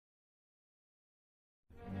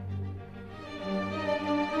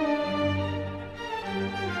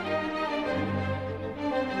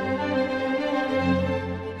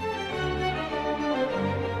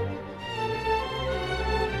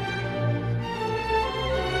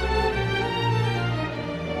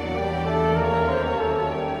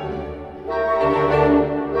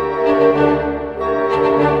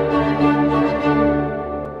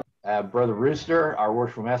Brother Rooster, our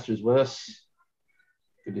worshipful master, is with us.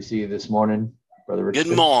 Good to see you this morning, Brother Rooster.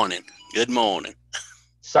 Good morning. Good morning.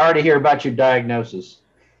 Sorry to hear about your diagnosis.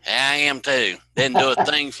 I am too. Didn't do a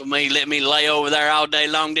thing for me. Let me lay over there all day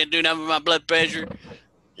long. Didn't do nothing for my blood pressure.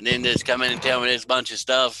 And then just come in and tell me this bunch of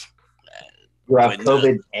stuff. You have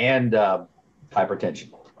COVID and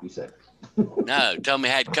hypertension, you said. No, told me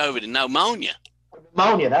I had COVID and pneumonia.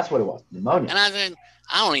 Pneumonia, that's what it was. Pneumonia. And I said,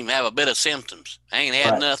 I don't even have a bit of symptoms. I ain't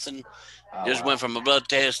had nothing. Just went from a blood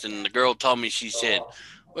test, and the girl told me, she said,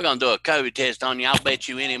 we're going to do a COVID test on you. I'll bet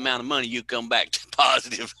you any amount of money you come back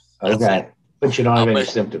positive. Okay. But you don't have any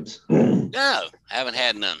symptoms. No, I haven't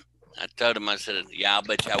had none. I told him, I said, yeah, I'll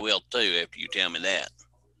bet you I will too after you tell me that.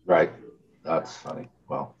 Right. That's funny.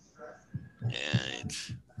 Well. Yeah,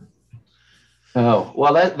 it's. Oh,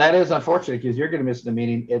 well, that is unfortunate because you're going to miss the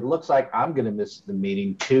meeting. It looks like I'm going to miss the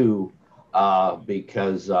meeting too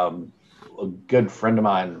because a good friend of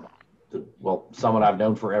mine, well, someone I've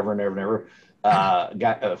known forever and ever and ever,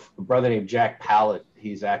 got a brother named Jack Pallett.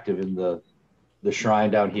 He's active in the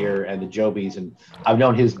shrine down here and the Jobies, and I've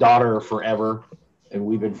known his daughter forever, and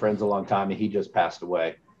we've been friends a long time, and he just passed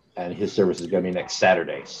away, and his service is going to be next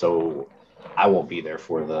Saturday, so I won't be there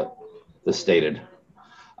for the stated.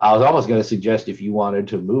 I was almost going to suggest if you wanted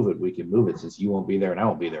to move it, we can move it since you won't be there and I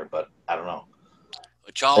won't be there, but I don't know.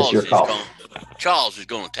 Charles is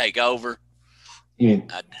going to take over.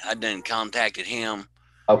 I done contacted him.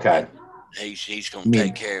 Okay. He's going to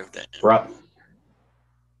take care of that.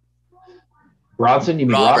 Bronson? You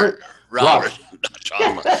mean Robert? Robert.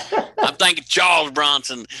 I'm thinking Charles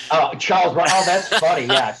Bronson. Oh, Charles Bronson. Oh, that's funny.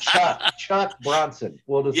 Yeah, Chuck Bronson.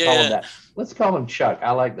 We'll just call him that. Let's call him Chuck.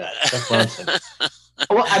 I like that. Chuck Bronson.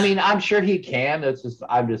 Well, I mean, I'm sure he can. It's just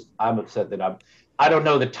I'm upset that I don't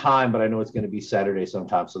know the time, but I know it's going to be Saturday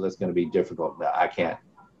sometime, so that's going to be difficult. I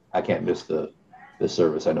can't miss the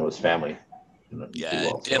service. I know his family.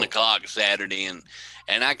 Yeah, 10 o'clock Saturday,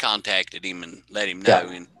 and I contacted him and let him know,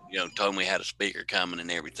 and told him we had a speaker coming and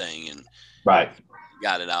everything, and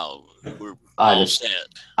got it all. We're all set.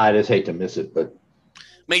 I just hate to miss it, but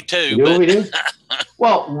me too. We do.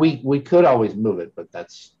 Well, we could always move it, but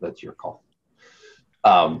that's your call.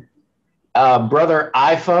 Brother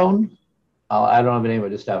iPhone, I don't have a name, I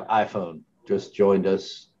just have iPhone, just joined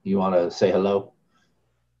us. You want to say hello?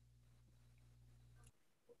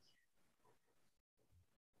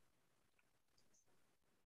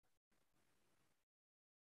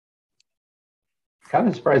 Kind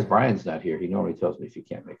of surprised Brian's not here. He normally tells me if you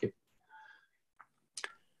can't make it.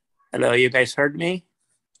 Hello, you guys heard me?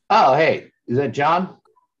 Oh, hey, is that John?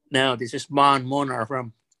 No, this is Bon Monar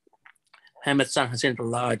from Hemet San Jacinto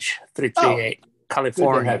Lodge, 338,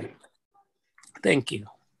 California. Thank you.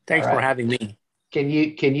 Thanks for having me. Can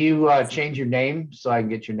you change your name so I can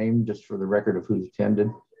get your name just for the record of who's attended,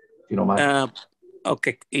 if you don't mind?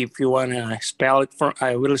 Okay, if you want to spell it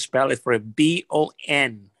I will spell it for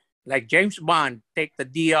B-O-N. Like James Bond, take the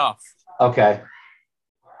D off. Okay.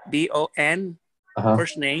 B-O-N,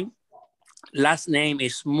 first name. Last name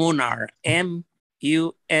is Munar, M-U-N-A-R.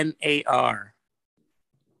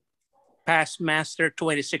 Past Master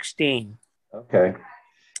 2016. Okay.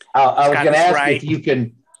 I was going to ask if you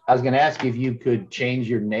can. I was going to ask if you could change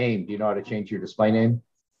your name. Do you know how to change your display name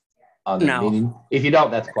on the meeting? If you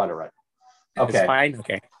don't, that's quite all right. Okay. That's fine.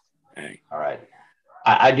 Okay. All right.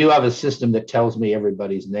 I do have a system that tells me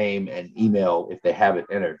everybody's name and email if they have it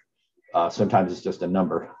entered. Sometimes it's just a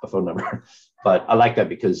phone number, but I like that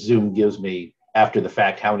because Zoom gives me after the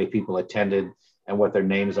fact how many people attended and what their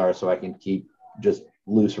names are, so I can keep just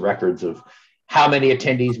loose records of how many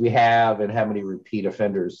attendees we have and how many repeat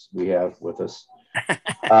offenders we have with us.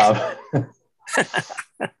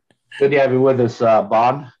 Good to have you with us,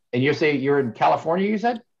 Bon. And you say you're in California, you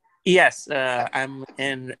said? Yes, I'm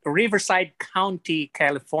in Riverside County,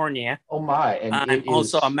 California. Oh my! And I'm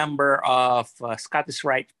also a member of Scottish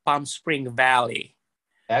Rite Palm Spring Valley.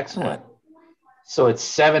 Excellent. So it's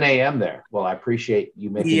 7 a.m. there. Well, I appreciate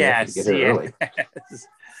you making the effort to get here early. Yes,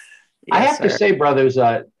 I have to say, brothers,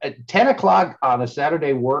 10 o'clock on a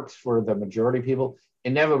Saturday works for the majority of people.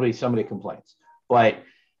 Inevitably, somebody complains. But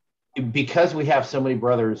because we have so many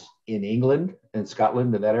brothers in England and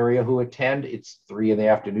Scotland and that area who attend, it's 3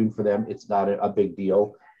 p.m. for them. It's not a big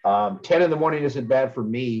deal. 10 in the morning isn't bad for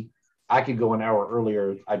me. I could go an hour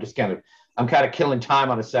earlier. I'm kind of killing time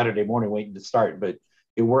on a Saturday morning waiting to start, but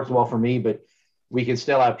it works well for me. But we can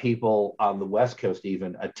still have people on the West Coast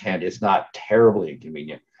even attend. It's not terribly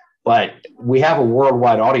inconvenient. But we have a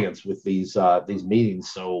worldwide audience with these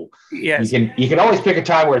meetings, so yes. you can always pick a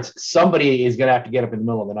time where somebody is going to have to get up in the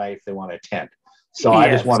middle of the night if they want to attend. So I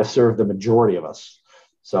just want to serve the majority of us.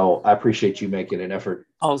 So I appreciate you making an effort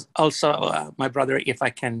Also, my brother, if I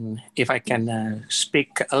can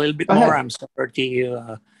speak a little bit more, I'm sorry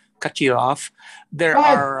to cut you off. There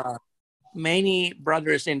are many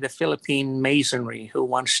brothers in the Philippine Masonry who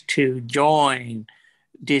wants to join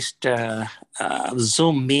this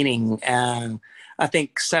Zoom meeting, and I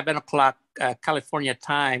think 7:00 California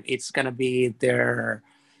time. It's gonna be their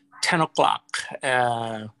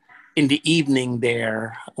 10:00 in the evening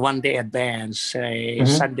there, one day advance, say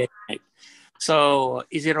Sunday night. So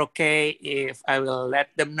is it okay if I will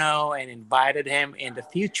let them know and invited him in the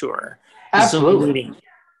future Absolutely. Zoom meeting?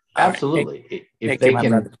 Absolutely. Right. If they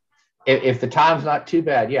can, if the time's not too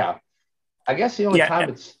bad, yeah. I guess the only time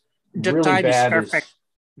it's really bad is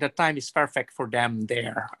the time is perfect for them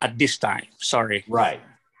there at this time. Sorry. Right.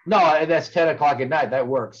 No, that's 10:00 at night. That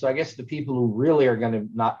works. So I guess the people who really are going to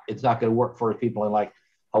it's not going to work for people in like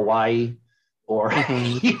Hawaii or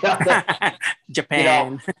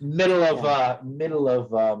Japan, middle of a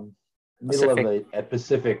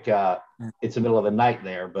Pacific. It's the middle of the night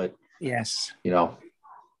there, but yes,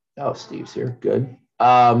 oh, Steve's here. Good.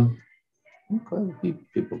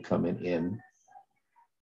 People coming in.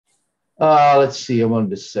 Let's see. I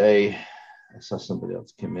wanted to say, I saw somebody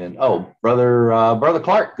else come in. Oh, brother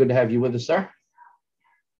Clark, good to have you with us, sir.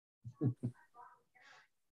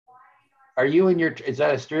 Are you in your? Is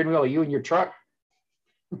that a steering wheel? Are you in your truck?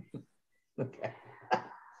 Okay.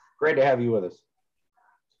 Great to have you with us.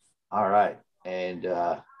 All right, and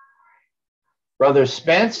Brother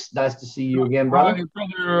Spence, nice to see you again, brother. Hi,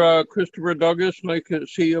 Brother Christopher Douglas. Nice to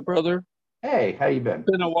see you, brother. Hey, how you been? It's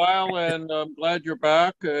been a while, and I'm glad you're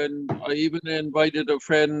back. And I even invited a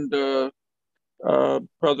friend,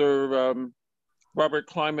 Brother Robert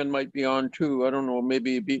Kleiman might be on too. I don't know,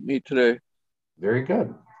 maybe he beat me today. Very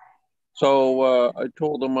good. So I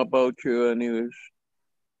told him about you, and he was,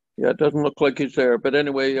 it doesn't look like he's there. But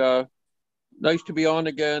anyway, nice to be on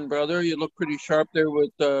again, brother. You look pretty sharp there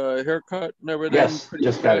with haircut and everything. Yes,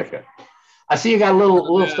 just got it. I see you got a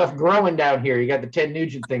little stuff growing down here. You got the Ted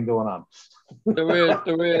Nugent thing going on. There is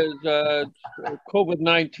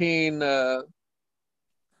COVID-19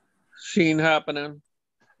 scene happening.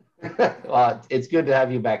 Well, it's good to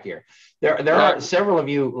have you back here. There are several of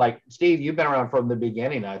you, like Steve, you've been around from the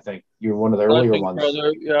beginning. I think you're one of the earlier ones.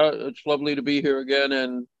 Brother. Yeah, it's lovely to be here again,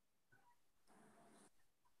 and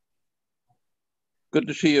good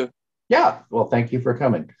to see you. Yeah, well, thank you for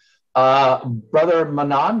coming. Brother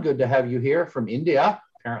Manan, good to have you here from India,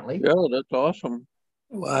 apparently. Yeah, that's awesome.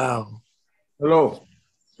 Wow. Hello.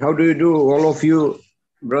 How do you do, all of you,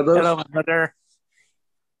 brothers? Hello, brother.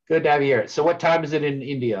 Good to have you here. So what time is it in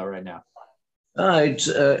India right now? It's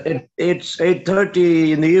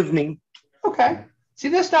 8:30 in the evening. Okay. See,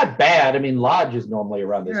 that's not bad. I mean, Lodge is normally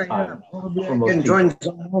around this time. I can join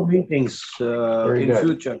some more meetings in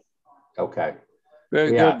future. Okay.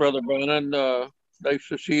 Very good, Brother Brennan. Nice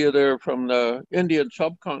to see you there from the Indian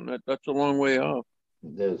subcontinent. That's a long way off.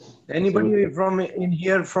 It is. Anybody from in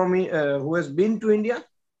here from who has been to India?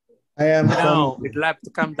 I am. No, we'd love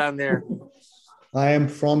to come down there. I am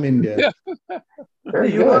from India. Yeah.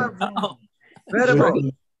 Very good. Where about?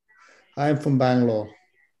 I am from Bangalore.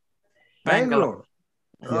 Bangalore.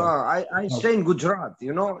 Yeah. I stay in Gujarat,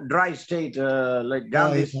 dry state, like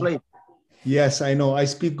Gandhi's place. Yes, I know. I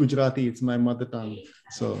speak Gujarati. It's my mother tongue.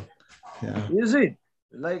 So, yeah. Is it?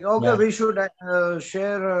 Like, okay, we should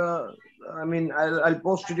share. I mean, I'll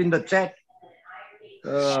post it in the chat.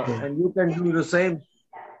 Sure. And you can do the same.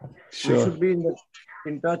 Sure. We should be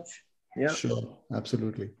in touch. Yeah. Sure.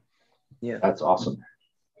 Absolutely. Yeah. That's awesome.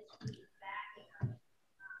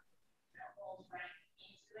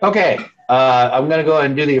 Okay, I'm going to go ahead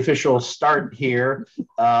and do the official start here.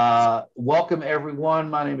 Welcome, everyone.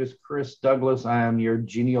 My name is Chris Douglas. I am your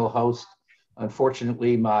genial host.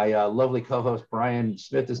 Unfortunately, my lovely co-host, Brian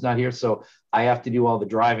Smith, is not here, so I have to do all the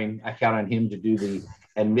driving. I count on him to do the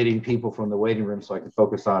admitting people from the waiting room so I can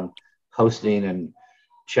focus on hosting and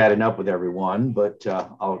chatting up with everyone, but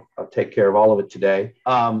I'll take care of all of it today.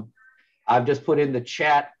 I've just put in the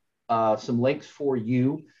chat some links for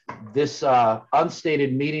you. This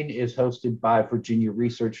unstated meeting is hosted by Virginia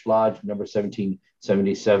Research Lodge, number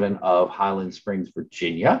 1777 of Highland Springs,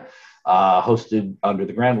 Virginia, hosted under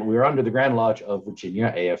the we're under the Grand Lodge of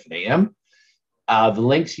Virginia, AF and AM. The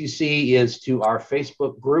links you see is to our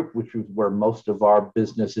Facebook group, which is where most of our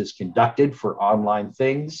business is conducted for online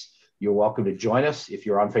things. You're welcome to join us. If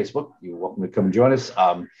you're on Facebook, you're welcome to come and join us.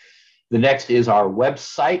 The next is our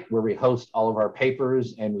website, where we host all of our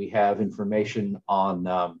papers, and we have information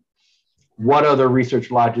on what other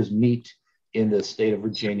research lodges meet in the state of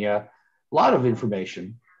Virginia. A lot of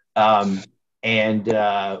information. and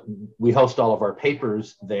we host all of our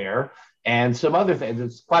papers there. And some other things.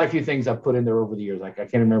 There's quite a few things I've put in there over the years. Like I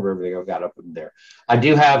can't remember everything I've got up in there. I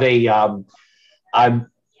do have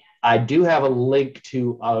I do have a link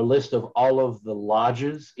to a list of all of the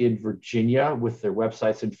lodges in Virginia with their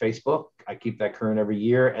websites and Facebook. I keep that current every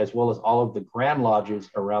year, as well as all of the Grand Lodges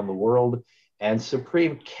around the world and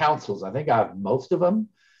Supreme Councils. I think I have most of them.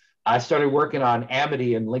 I started working on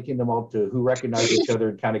Amity and linking them all to who recognize each other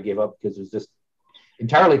and kind of gave up because it was just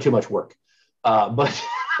entirely too much work. But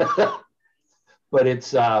but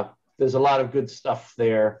it's there's a lot of good stuff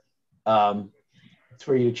there. It's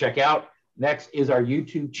for you to check out. Next is our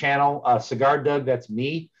YouTube channel, Cigar Doug. That's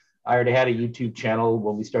me. I already had a YouTube channel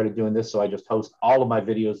when we started doing this, so I just host all of my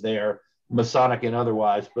videos there, Masonic and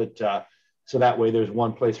otherwise. But so that way, there's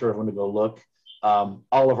one place for everyone to go look. All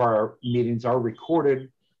of our meetings are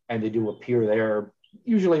recorded, and they do appear there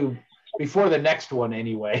usually before the next one.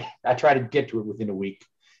 Anyway, I try to get to it within a week,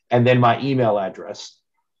 and then my email address.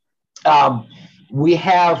 We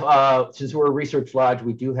have, since we're a research lodge,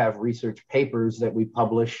 we do have research papers that we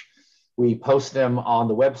publish. We post them on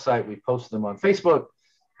the website. We post them on Facebook,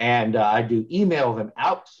 and I do email them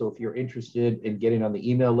out. So if you're interested in getting on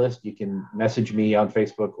the email list, you can message me on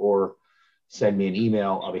Facebook or send me an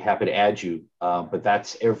email. I'll be happy to add you. But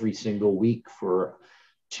that's every single week for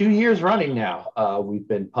 2 years running now. We've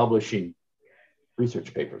been publishing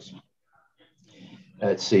research papers.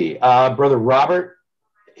 Let's see. Brother Robert,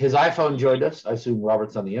 his iPhone joined us. I assume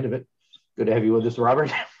Robert's on the end of it. Good to have you with us,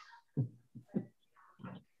 Robert.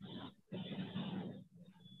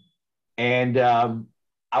 And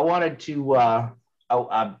I wanted to,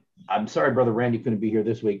 I'm sorry, Brother Randy couldn't be here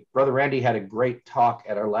this week. Brother Randy had a great talk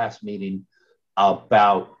at our last meeting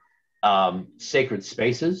about sacred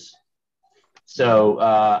spaces. So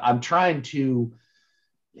I'm trying to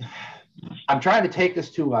take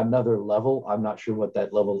this to another level. I'm not sure what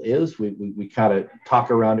that level is. We kind of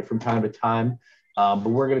talk around it from time to time, but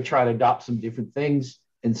we're going to try to adopt some different things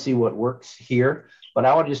and see what works here. But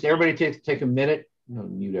I want just everybody to take a minute. I'm going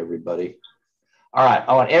to mute everybody. All right.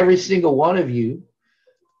 I want every single one of you,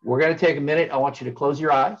 we're going to take a minute. I want you to close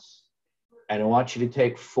your eyes, and I want you to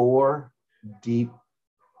take 4 deep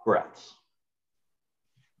breaths.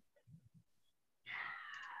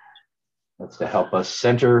 That's to help us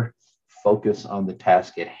center, focus on the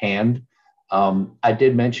task at hand. I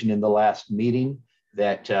did mention in the last meeting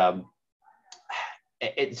that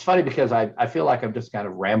it's funny because I feel like I'm just kind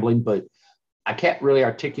of rambling, but I can't really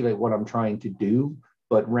articulate what I'm trying to do.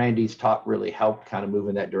 But Randy's talk really helped kind of move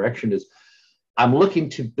in that direction. Is I'm looking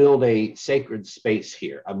to build a sacred space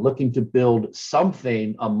here. I'm looking to build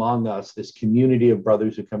something among us, this community of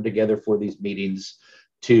brothers who come together for these meetings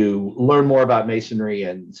to learn more about Masonry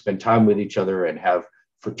and spend time with each other and have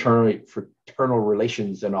fraternal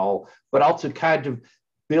relations and all, but also kind of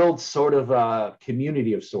build sort of a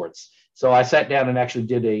community of sorts. So I sat down and actually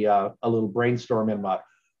did a little brainstorming about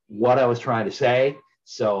what I was trying to say.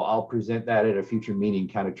 So I'll present that at a future meeting,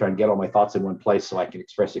 kind of try and get all my thoughts in one place so I can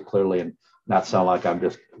express it clearly and not sound like I'm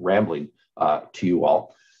just rambling to you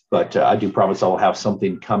all. But I do promise I'll have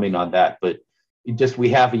something coming on that. But we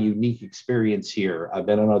have a unique experience here. I've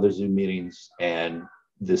been on other Zoom meetings, and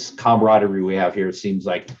this camaraderie we have here seems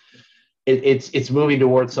like it's moving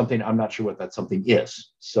towards something. I'm not sure what that something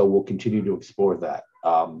is. So we'll continue to explore that.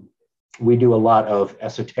 We do a lot of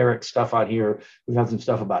esoteric stuff on here. We've had some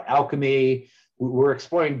stuff about alchemy. We're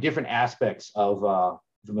exploring different aspects of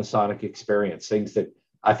the Masonic experience, things that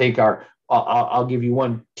I think are, I'll give you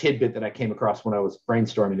one tidbit that I came across when I was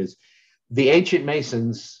brainstorming is the ancient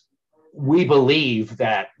Masons, we believe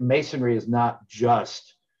that Masonry is not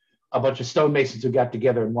just a bunch of stonemasons who got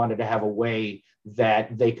together and wanted to have a way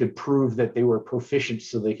that they could prove that they were proficient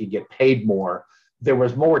so they could get paid more. There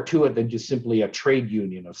was more to it than just simply a trade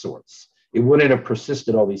union of sorts. It wouldn't have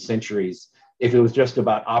persisted all these centuries if it was just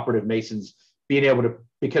about operative Masons being able to,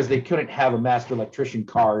 because they couldn't have a master electrician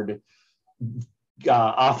card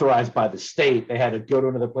authorized by the state. They had to go to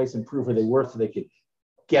another place and prove who they were so they could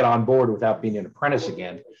get on board without being an apprentice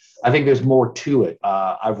again. I think there's more to it.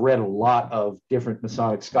 I've read a lot of different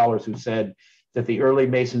Masonic scholars who said that the early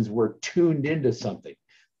Masons were tuned into something.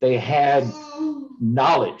 They had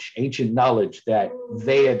knowledge, ancient knowledge that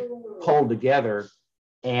they had pulled together,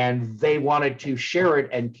 and they wanted to share it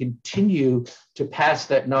and continue to pass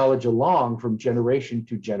that knowledge along from generation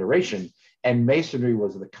to generation. And Masonry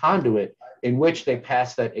was the conduit in which they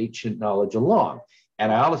passed that ancient knowledge along.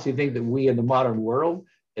 And I honestly think that we in the modern world,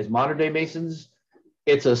 as modern day Masons,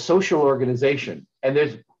 it's a social organization. And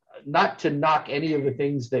there's not to knock any of the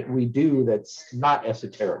things that we do that's not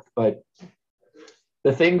esoteric, but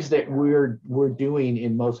the things that we're doing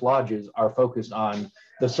in most lodges are focused on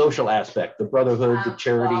the social aspect, the brotherhood, the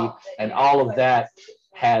charity, and all of that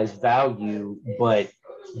has value, but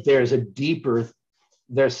there's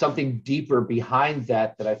something deeper behind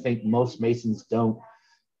that I think most Masons don't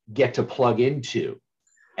get to plug into.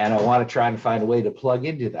 And I want to try and find a way to plug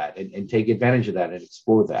into that and take advantage of that and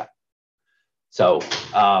explore that. So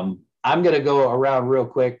I'm going to go around real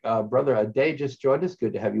quick. Brother Ade just joined us.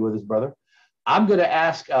 Good to have you with us, brother. I'm going to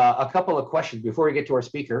ask a couple of questions before we get to our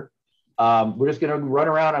speaker. We're just going to run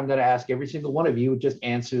around. I'm going to ask every single one of you, just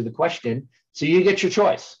answer the question. So you get your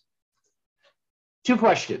choice. 2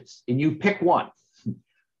 questions, and you pick one.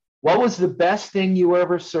 What was the best thing you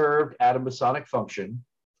ever served at a Masonic function?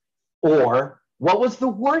 Or what was the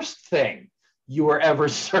worst thing you were ever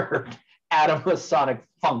served at a Masonic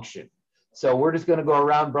function? So we're just going to go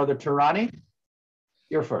around. Brother Tehrani,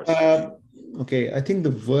 you're first. Okay, I think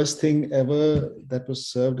the worst thing ever that was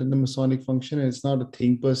served in the Masonic function, and it's not a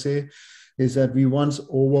thing per se, is that we once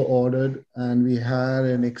over-ordered and we had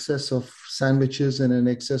an excess of sandwiches and an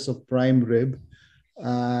excess of prime rib.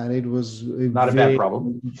 And it was not a bad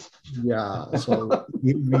problem. Yeah, so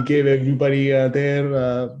we gave everybody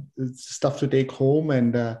their stuff to take home,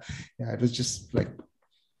 and yeah, it was just like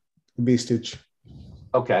wastage.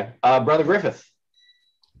 Okay, Brother Griffith,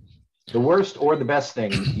 the worst or the best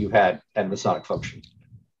thing you had at Masonic function?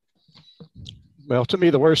 Well, to me,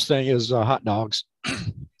 the worst thing is hot dogs.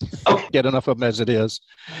 Okay. Get enough of them as it is.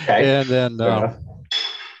 Okay. And then,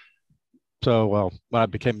 when I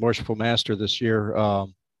became Worshipful Master this year,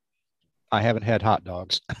 I haven't had hot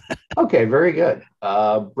dogs. Okay, very good.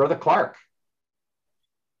 Brother Clark,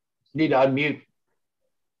 need to unmute.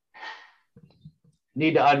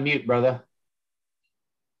 Need to unmute, brother.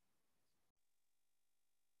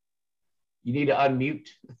 You need to unmute.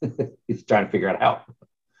 He's trying to figure out how.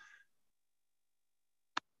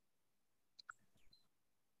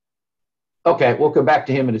 Okay, we'll come back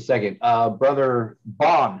to him in a second. Brother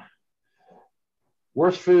Bond,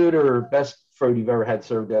 worst food or best food you've ever had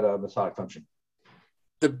served at a Masonic function?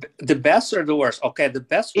 The best or the worst? Okay, the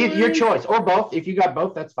best one. Your choice, or both. If you got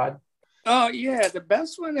both, that's fine. Oh yeah, the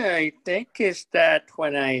best one I think is that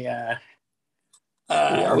when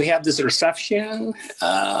we have this reception,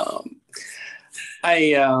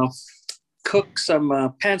 I cook some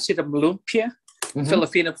pancit of lumpia,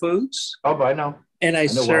 Filipino foods. Oh, I know. And I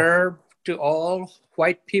serve to all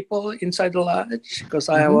white people inside the lodge because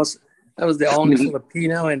I was the only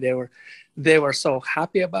Filipino, and they were so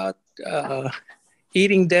happy about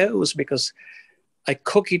eating those because I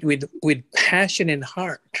cook it with passion and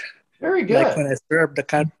heart. Very good. Like when I served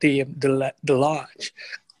the lodge.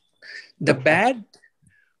 The bad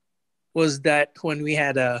was that when we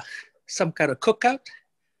had some kind of cookout,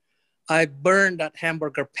 I burned that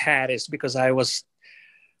hamburger patties because I was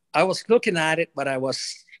looking at it, but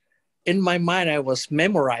in my mind, I was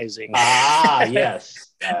memorizing. Ah,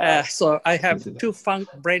 yes. So I have 2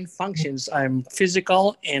 brain functions. I'm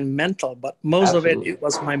physical and mental, but most of it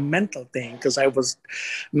was my mental thing because I was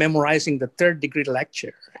memorizing the 3rd degree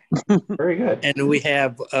lecture. Very good. And we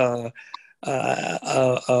have an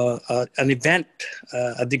event,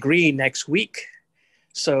 a degree next week.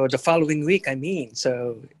 So the following week,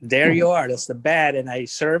 so there you are. That's the bad. And I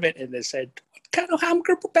serve it, and they said, "What kind of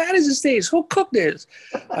hamburger patties is this? Who cooked this?"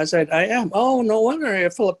 I said, "I am." "Oh, no wonder you're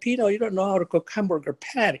Filipino. You don't know how to cook hamburger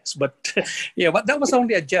patties." But yeah, but that was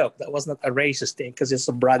only a joke. That was not a racist thing because it's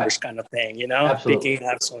a brothers kind of thing, Absolutely. Picking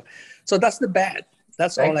up. So that's the bad.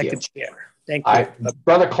 That's all I could share. Thank you. All right.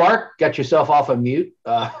 Brother Clark, get yourself off of mute.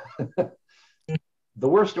 The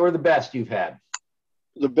worst or the best you've had?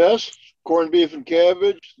 The best, corned beef and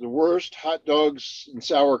cabbage. The worst, hot dogs and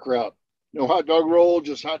sauerkraut. No hot dog roll,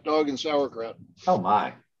 just hot dog and sauerkraut. Oh,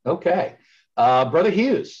 my. Okay. Brother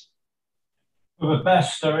Hughes. Well, the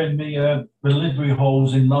best are in the livery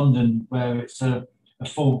halls in London, where it's a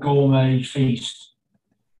full gourmet feast.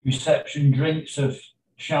 Reception drinks of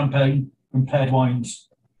champagne and paired wines.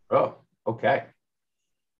 Oh, okay.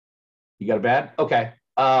 You got a bad? Okay.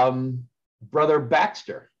 Brother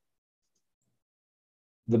Baxter.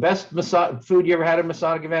 The best food you ever had at a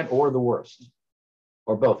Masonic event, or the worst?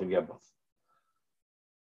 Or both, if you have both.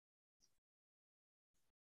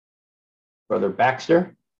 Brother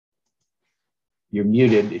Baxter, you're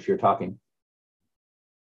muted if you're talking.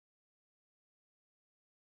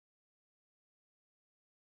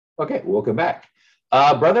 Okay, welcome back.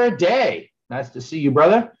 Brother Day, nice to see you,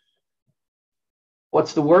 brother.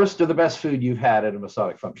 What's the worst or the best food you've had at a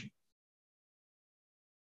Masonic function?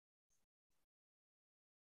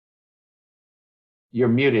 You're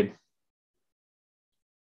muted.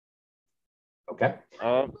 Okay.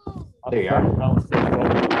 There you are.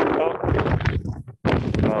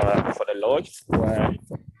 For the lodge, where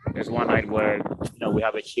there's one night where we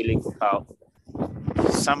have a chili cookout.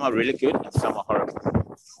 Some are really good and some are horrible.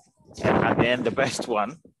 And then the best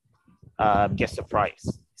one gets the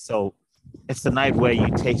prize. So it's the night where you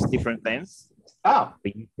taste different things. Oh.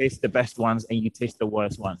 But you taste the best ones and you taste the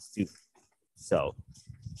worst ones too. So.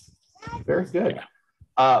 Very good.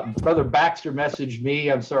 Brother Baxter messaged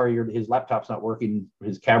me. I'm sorry, his laptop's not working.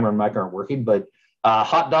 His camera and mic aren't working, but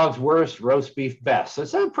hot dogs worst, roast beef best. So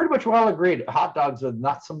it's pretty much well agreed. Hot dogs are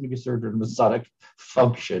not something to be served in a Masonic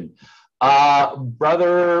function.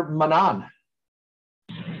 Brother Manan.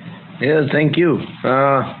 Yeah, thank you.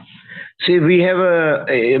 See, we have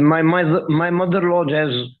my mother lodge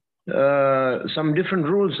has some different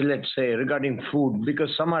rules, let's say, regarding food,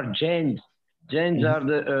 because some are Jains. Jains are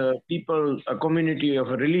the people, a community of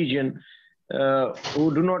a religion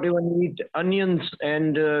who do not even eat onions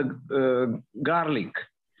and garlic.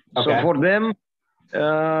 Okay. So for them,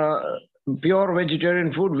 pure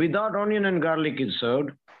vegetarian food without onion and garlic is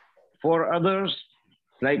served. For others,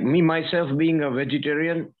 like me, myself being a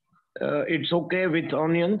vegetarian, it's okay with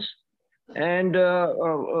onions. And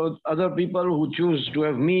other people who choose to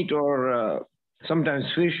have meat or sometimes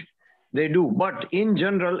fish, they do. But in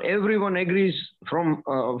general, everyone agrees from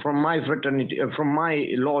my fraternity, from my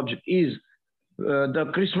lodge, is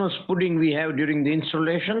the Christmas pudding we have during the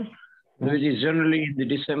installation, which is generally in the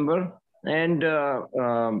December, and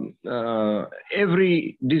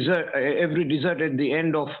every dessert at the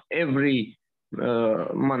end of every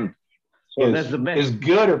month. So that's the best. Is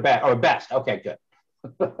good or bad or best? Okay, good.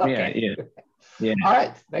 Okay. Yeah. All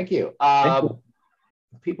right, thank you.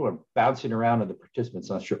 People are bouncing around and the participants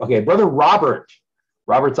not sure. Okay, Brother Robert's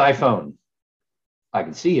iPhone. I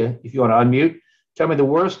can see you. If you want to unmute, tell me the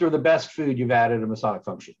worst or the best food you've had at a Masonic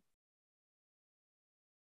function.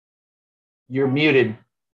 You're muted.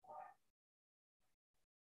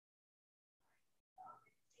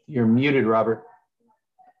 You're muted, Robert.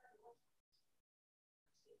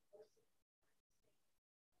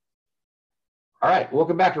 All right,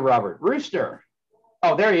 welcome back to Robert. Rooster.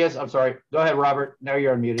 Oh, there he is. I'm sorry. Go ahead, Robert. Now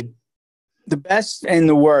you're unmuted. The best and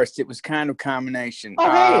the worst. It was kind of a combination.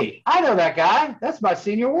 Oh, hey, I know that guy. That's my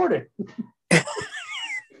senior warden.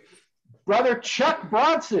 Brother Chuck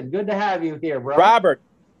Bronson. Good to have you here, bro. Robert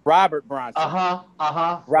Bronson.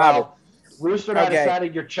 Robert. Well, Rooster and I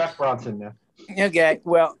decided you're Chuck Bronson now. Okay.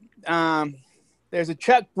 Well, there's a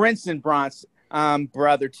Chuck Bronson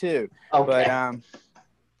brother too. Okay.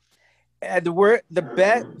 But the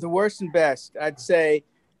worst and best, I'd say,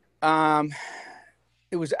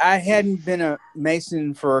 it was, I hadn't been a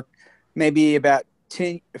Mason for maybe about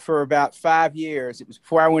 5 years. It was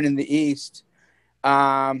before I went in the East.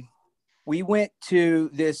 We went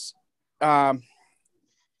to this lodge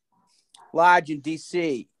in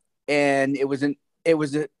DC, and it was a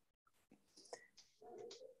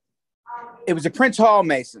Prince Hall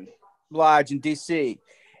Mason lodge in DC,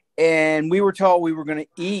 and we were told we were going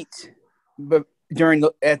to eat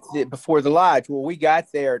before the lodge. Well, we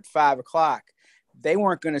got there at 5 o'clock. They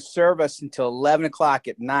weren't going to serve us until 11 o'clock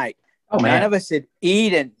at night. Oh, man. None of us had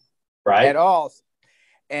eaten at all.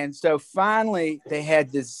 And so finally they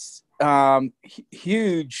had this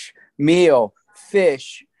huge meal,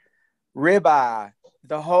 fish, ribeye,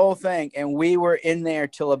 the whole thing. And we were in there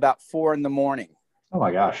till about 4 a.m. Oh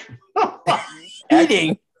my gosh.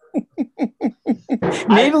 Eating.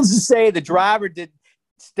 Needless to say, the driver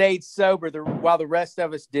stayed sober while the rest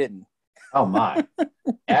of us didn't. Oh my.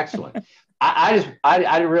 Excellent. I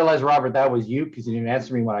didn't realize, Robert, that was you, because you didn't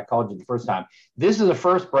answer me when I called you the first time. This is the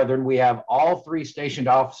first, brethren. We have all 3 stationed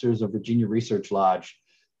officers of Virginia Research Lodge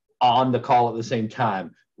on the call at the same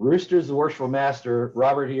time. Rooster's the worshipful master.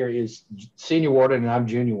 Robert here is senior warden, and I'm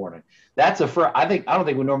junior warden. That's a first. I don't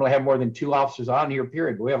think we normally have more than 2 officers on here,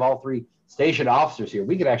 period. But we have all 3 stationed officers here.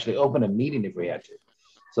 We could actually open a meeting if we had to.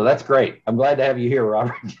 So that's great. I'm glad to have you here,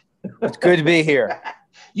 Robert. It's good to be here.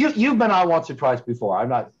 You've been on once or twice before. I'm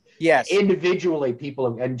not. Yes. Individually,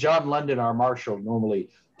 and John London, our marshal, normally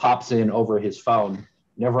pops in over his phone,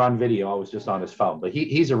 never on video, always just on his phone. But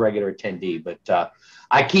he's a regular attendee. But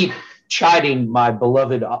I keep chiding my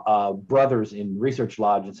beloved brothers in Research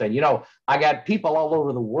Lodge and saying, I got people all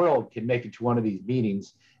over the world can make it to one of these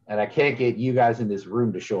meetings, and I can't get you guys in this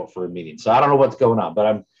room to show up for a meeting. So I don't know what's going on,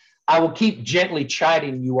 but I will keep gently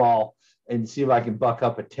chiding you all and see if I can buck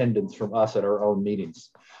up attendance from us at our own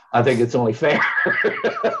meetings. I think it's only fair.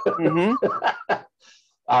 Mm-hmm.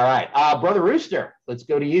 All right. Brother Rooster, let's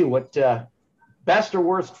go to you. What best or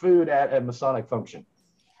worst food at a Masonic function?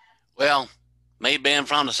 Well, me being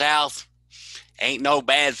from the South, Ain't no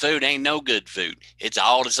bad food, ain't no good food. It's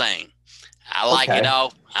all the same. I like it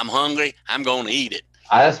all. I'm hungry. I'm going to eat it.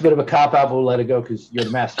 That's a bit of a cop-out, but we'll let it go because you're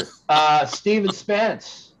the master. Stephen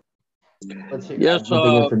Spence. Let's hear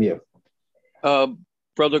something from you.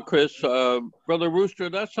 Brother Chris, Brother Rooster,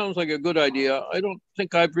 that sounds like a good idea. I don't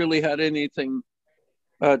think I've really had anything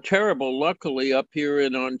terrible, luckily, up here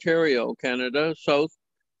in Ontario, Canada, South.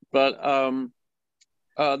 But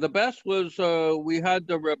the best was we had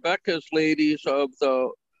the Rebecca's ladies of the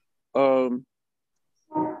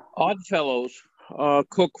Oddfellows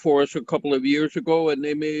cook for us a couple of years ago, and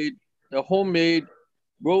they made the homemade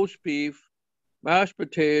roast beef, mashed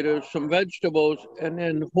potatoes, some vegetables, and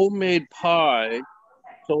then homemade pie.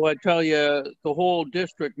 So I tell you, the whole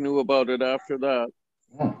district knew about it after that.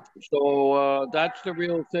 So that's the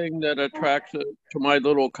real thing that attracts it to my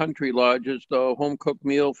little country lodge, is the home cooked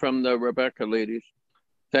meal from the Rebecca ladies.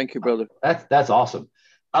 Thank you, brother. That's awesome.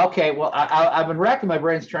 Okay, well, I've been racking my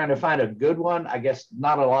brains trying to find a good one. I guess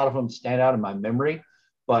not a lot of them stand out in my memory,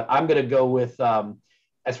 but I'm going to go with,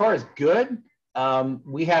 as far as good,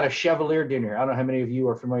 we had a Chevalier dinner. I don't know how many of you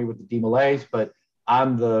are familiar with the De Malays, but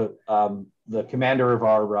I'm the commander of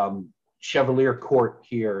our Chevalier court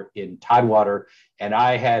here in Tidewater, and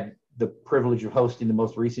I had the privilege of hosting the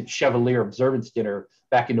most recent Chevalier observance dinner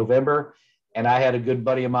back in November, and I had a good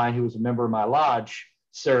buddy of mine who was a member of my lodge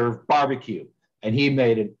serve barbecue. And he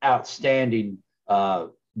made an outstanding,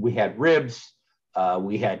 we had ribs,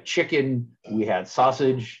 we had chicken, we had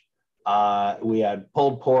sausage, we had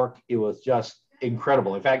pulled pork. It was just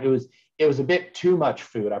incredible. In fact, it was a bit too much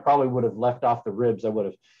food. I probably would have left off the ribs. I would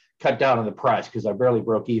have cut down on the price because I barely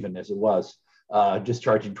broke even as it was, just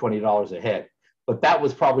charging $20 a head. But that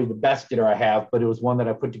was probably the best dinner I have, but it was one that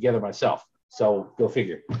I put together myself. So go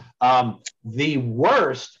figure. The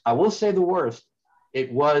worst, I will say the worst,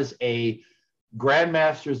 it was a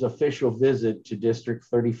Grandmaster's official visit to District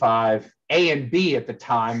 35 A and B at the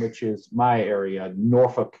time, which is my area,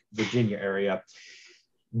 Norfolk, Virginia area.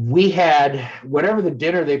 We had, whatever the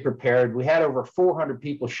dinner they prepared, we had over 400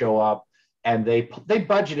 people show up, and they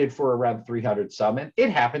budgeted for around 300 some, and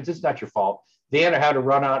it happens, it's not your fault. They had to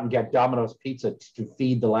run out and get Domino's pizza to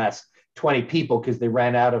feed the last 20 people because they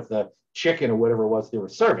ran out of the chicken or whatever it was they were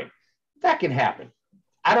serving. That can happen.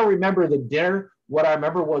 I don't remember the dinner. What I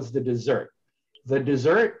remember was the dessert. The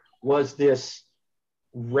dessert was this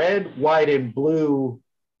red, white, and blue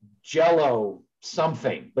Jello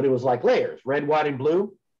something, but it was like layers, red, white, and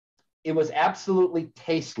blue. It was absolutely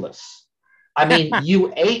tasteless. I mean,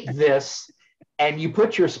 you ate this and you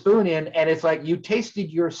put your spoon in, and it's like you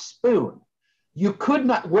tasted your spoon. You could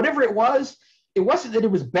not, whatever it wasn't that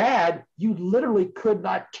it was bad. You literally could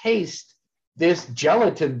not taste this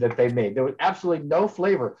gelatin that they made. There was absolutely no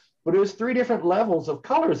flavor, but it was 3 different levels of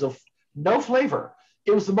colors of no flavor.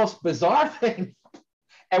 It was the most bizarre thing.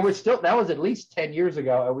 And we're still, that was at least 10 years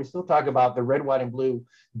ago, and we still talk about the red, white, and blue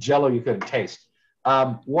Jello you couldn't taste.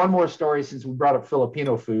 One more story, since we brought up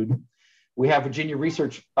Filipino food. We have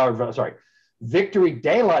Victory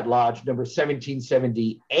Daylight Lodge number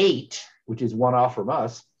 1778, which is one off from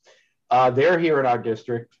us. They're here in our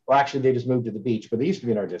district. Well, actually, they just moved to the beach, but they used to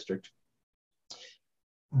be in our district.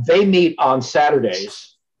 They meet on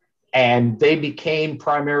Saturdays, and they became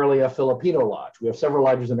primarily a Filipino lodge. We have several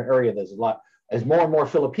lodges in the area. There's a lot. As more and more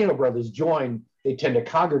Filipino brothers join, they tend to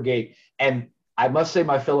congregate. And I must say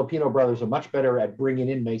my Filipino brothers are much better at bringing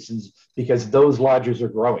in Masons because those lodges are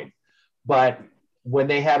growing. But when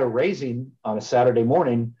they had a raising on a Saturday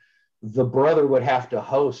morning, the brother would have to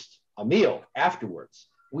host a meal afterwards.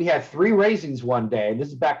 We had 3 raisings one day. And this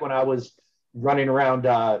is back when I was running around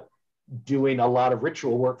doing a lot of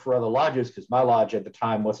ritual work for other lodges because my lodge at the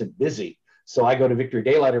time wasn't busy. So I go to Victory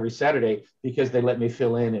Daylight every Saturday because they let me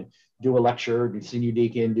fill in and do a lecture, do senior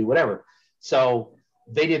deacon, do whatever. So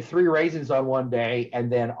they did 3 raisins on one day,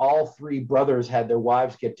 and then all 3 brothers had their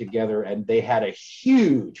wives get together, and they had a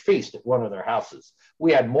huge feast at one of their houses.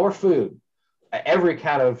 We had more food, every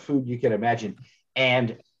kind of food you can imagine.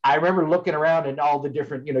 And I remember looking around and all the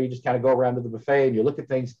different, you just kind of go around to the buffet and you look at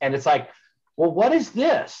things, and it's like, well, what is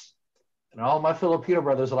this? And all my Filipino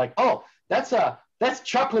brothers are like, oh, that's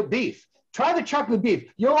chocolate beef. Try the chocolate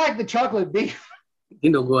beef. You'll like the chocolate beef.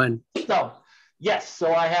 Go on. So, yes.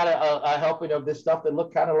 So I had a helping of this stuff that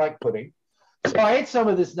looked kind of like pudding. So I ate some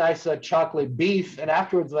of this nice chocolate beef, and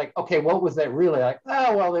afterwards, like, okay, what was that really? Like,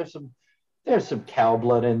 oh, well, there's some cow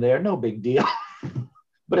blood in there. No big deal.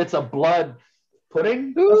 But it's a blood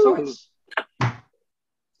pudding of sorts.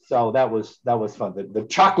 So that was fun. The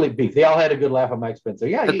chocolate beef. They all had a good laugh at my expense. So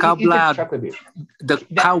yeah, the cow blood. Chocolate beef. The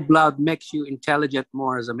cow blood makes you intelligent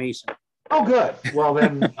more as a Mason. Oh, good. Well,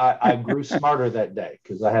 then I grew smarter that day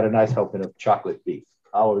because I had a nice helping of chocolate beef.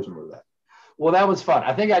 I always remember that. Well, that was fun.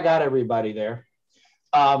 I think I got everybody there.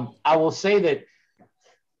 I will say that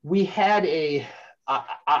we had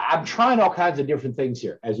I'm trying all kinds of different things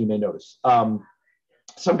here, as you may notice.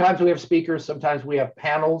 Sometimes we have speakers, sometimes we have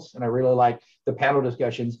panels, and I really like the panel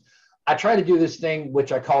discussions. I try to do this thing,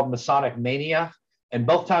 which I called Masonic Mania, and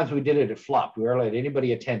both times we did it, it flopped. We rarely had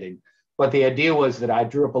anybody attending. But the idea was that I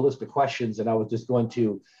drew up a list of questions, and I was just going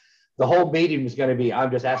to, the whole meeting was going to be,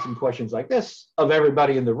 I'm just asking questions like this of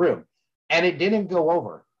everybody in the room. And it didn't go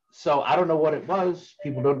over. So I don't know what it was.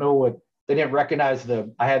 People don't know what, they didn't recognize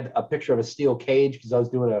I had a picture of a steel cage because I was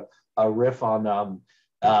doing a riff on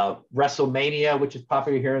WrestleMania, which is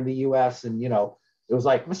popular here in the US. And, it was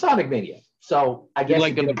like Masonic Mania. So I guess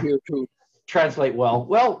like it up here too. Translate well.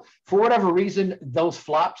 Well, for whatever reason, those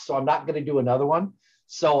flopped. So I'm not going to do another one.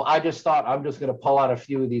 So I just thought I'm just going to pull out a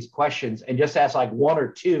few of these questions and just ask like one or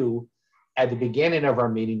two at the beginning of our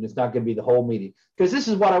meeting. It's not going to be the whole meeting because this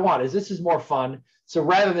is what I want. This is more fun. So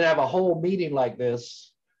rather than have a whole meeting like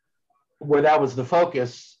this, where that was the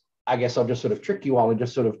focus, I guess I'll just sort of trick you all and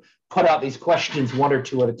just sort of put out these questions one or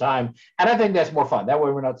two at a time. And I think that's more fun. That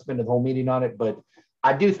way we're not spending the whole meeting on it. But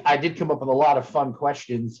I did come up with a lot of fun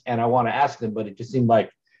questions and I want to ask them, but it just seemed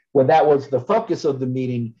like when that was the focus of the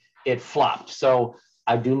meeting, it flopped. So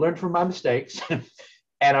I do learn from my mistakes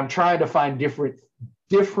and I'm trying to find different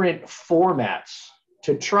formats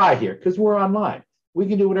to try here because we're online. We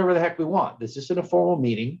can do whatever the heck we want. This isn't a formal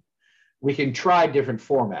meeting. We can try different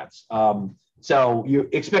formats. So you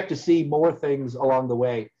expect to see more things along the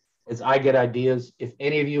way as I get ideas. If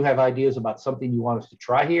any of you have ideas about something you want us to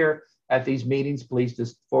try here at these meetings, please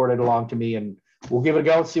just forward it along to me and we'll give it a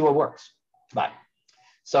go and see what works. Bye.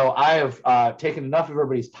 So I have taken enough of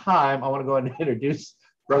everybody's time. I want to go ahead and introduce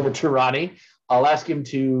Brother Tehrani. I'll ask him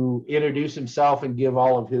to introduce himself and give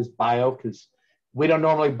all of his bio because we don't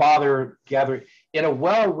normally bother gathering. In a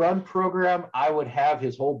well-run program, I would have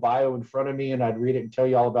his whole bio in front of me and I'd read it and tell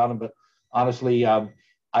you all about him. But honestly, I'd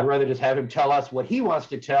rather just have him tell us what he wants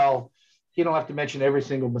to tell. He don't have to mention every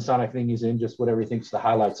single Masonic thing he's in, just whatever he thinks the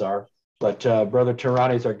highlights are. But Brother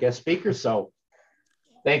Tehrani is our guest speaker. So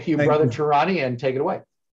thank you, Brother Tehrani, and take it away.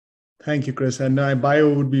 Thank you, Chris. And my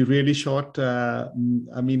bio would be really short.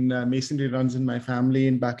 Masonry runs in my family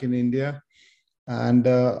back in India. And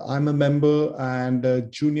I'm a member and a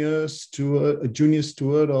junior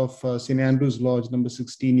steward of St. Andrew's Lodge, number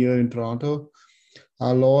 16 here in Toronto.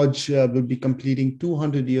 Our lodge will be completing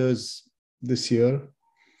 200 years this year.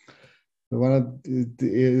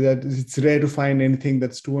 It's rare to find anything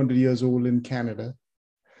that's 200 years old in Canada.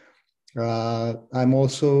 I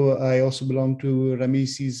also belong to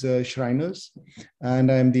Ramesses Shriners,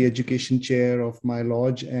 and I'm the education chair of my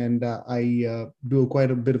lodge, and I do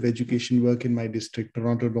quite a bit of education work in my district,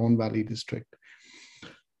 Toronto Don Valley district.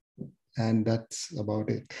 And that's about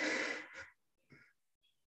it.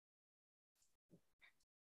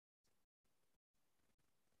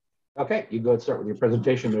 Okay, you go ahead and start with your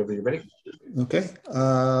presentation whenever you're ready. Okay,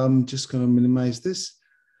 I'm just going to minimize this.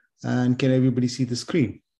 And can everybody see the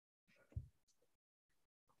screen?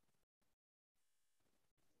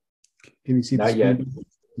 Can you see the screen? Not yet.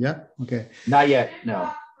 Yeah, okay. Not yet,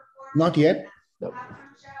 no. Not yet? No.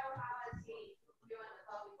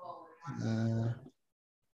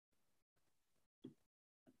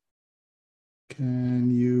 Can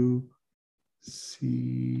you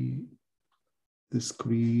see the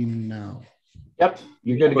screen now? Yep,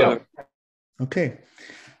 you're good to go. Okay.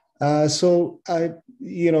 So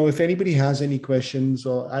if anybody has any questions,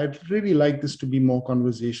 or I'd really like this to be more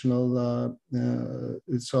conversational.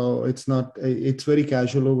 So it's very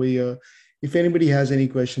casual over here. If anybody has any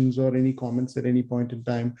questions or any comments at any point in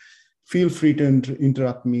time, feel free to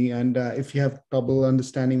interrupt me. And if you have trouble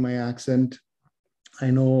understanding my accent,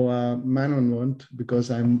 I know Manon won't,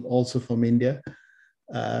 because I'm also from India.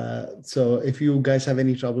 So if you guys have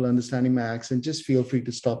any trouble understanding my accent, just feel free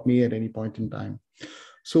to stop me at any point in time.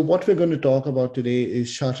 So what we're going to talk about today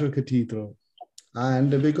is Chartres Cathedral.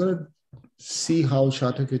 And we're going to see how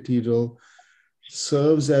Chartres Cathedral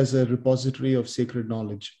serves as a repository of sacred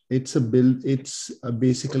knowledge. It's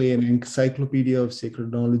basically an encyclopedia of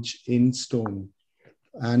sacred knowledge in stone.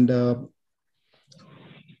 And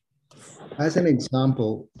as an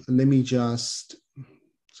example,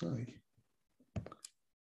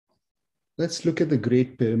 let's look at the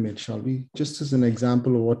Great Pyramid, shall we? Just as an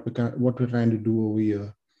example of what we're trying to do over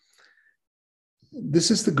here. This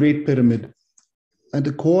is the Great Pyramid, and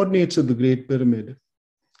the coordinates of the Great Pyramid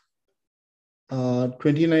are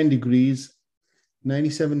 29 degrees,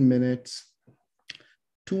 97 minutes,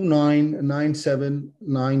 29, 97,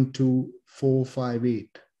 92,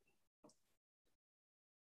 458.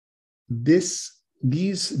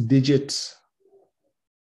 These digits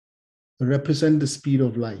represent the speed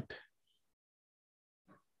of light.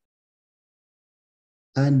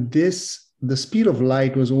 And the speed of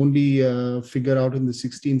light was only figured out in the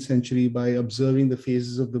 16th century by observing the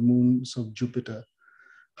phases of the moons of Jupiter.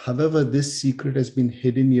 However, this secret has been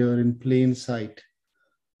hidden here in plain sight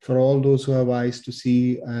for all those who have eyes to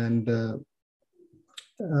see, and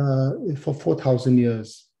for 4,000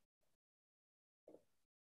 years.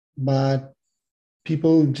 But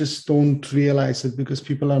people just don't realize it because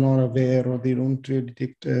people are not aware, or they don't really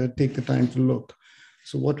take the time to look.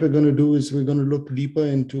 So what we're going to do is we're going to look deeper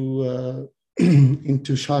into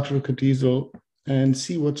into Chartres Cathedral and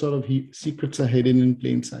see what sort of secrets are hidden in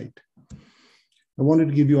plain sight. I wanted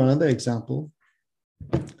to give you another example.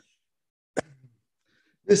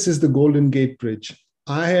 This is the Golden Gate Bridge.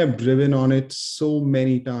 I have driven on it so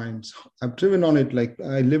many times. I've driven on it, like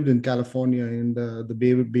I lived in California in the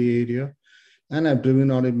Bay Area, and I've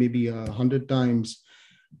driven on it maybe 100 times.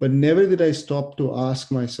 But never did I stop to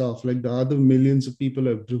ask myself, like the other millions of people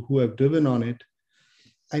who have driven on it,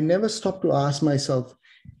 I never stopped to ask myself,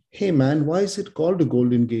 hey man, why is it called the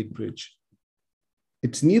Golden Gate Bridge?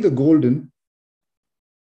 It's neither golden,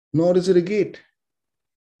 nor is it a gate.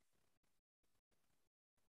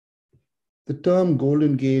 The term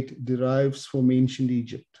Golden Gate derives from ancient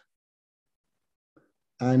Egypt.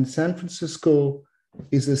 And San Francisco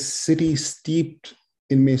is a city steeped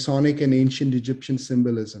in Masonic and ancient Egyptian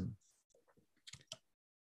symbolism.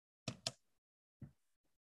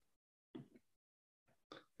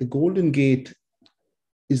 The Golden Gate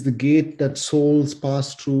is the gate that souls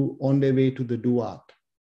pass through on their way to the Duat.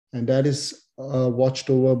 And that is watched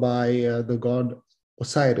over by the god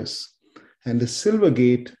Osiris. And the Silver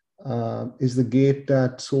Gate is the gate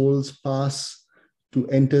that souls pass to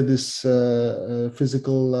enter this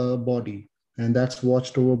physical body. And that's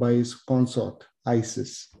watched over by his consort,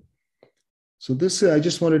 Isis. So this, I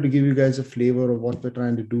just wanted to give you guys a flavor of what we're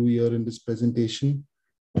trying to do here in this presentation.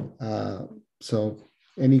 So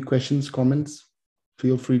any questions, comments?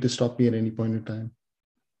 Feel free to stop me at any point in time.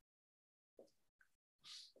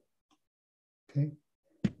 Okay.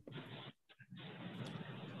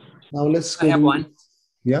 Now let's go. I have one.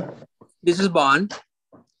 Yeah. This is Bond.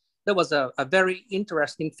 That was a very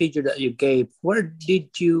interesting figure that you gave. Where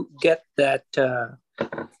did you get that, the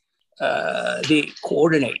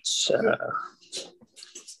coordinates?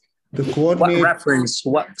 The coordinate. What reference,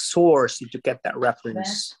 what source did you get that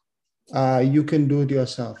reference? You can do it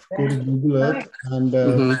yourself. Go to Google Earth and find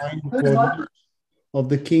the coordinates of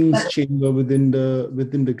the king's chamber within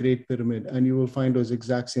the Great Pyramid, and you will find those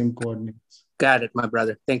exact same coordinates. Got it, my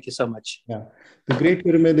brother. Thank you so much. Yeah. The Great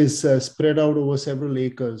Pyramid is spread out over several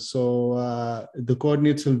acres, so the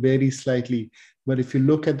coordinates will vary slightly. But if you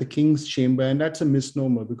look at the King's Chamber, and that's a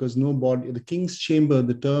misnomer because no body, the King's Chamber,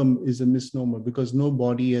 the term is a misnomer because no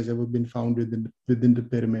body has ever been found within the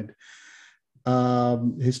pyramid.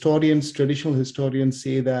 Traditional historians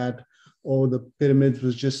say that, oh, the pyramids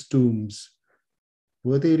was just tombs.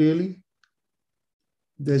 Were they really?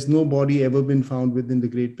 There's no body ever been found within the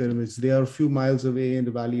Great Pyramids. They are a few miles away in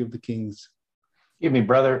the Valley of the Kings. Excuse me,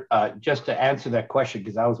 brother, just to answer that question,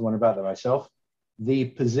 because I was wondering about that myself. The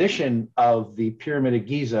position of the Pyramid of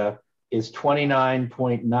Giza is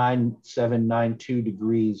 29.9792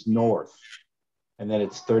 degrees north, and then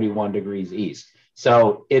it's 31 degrees east.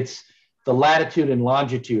 So it's the latitude and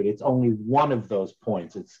longitude. It's only one of those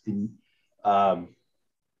points. It's the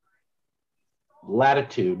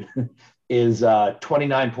latitude is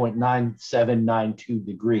 29.9792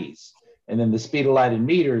 degrees. And then the speed of light in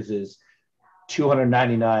meters is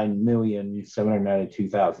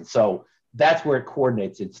 299,792,000. So that's where it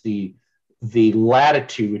coordinates. It's the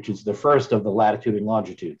latitude, which is the first of the latitude and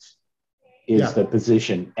longitudes, is the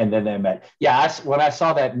position. And then they met. Yeah, when I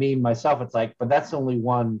saw that meme myself, it's like, but that's only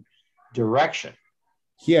one direction.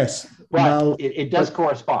 Yes. But now, it does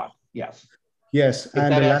correspond. Yes. Yes. If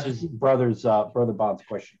and that answers Brother Bond's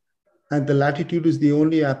question. And the latitude is the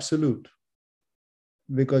only absolute.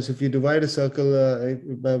 Because if you divide a circle,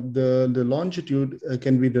 the longitude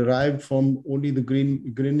can be derived from only the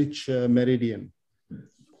Greenwich meridian.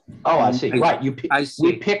 Oh, I see. Right.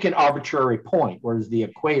 We pick an arbitrary point, whereas the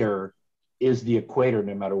equator is the equator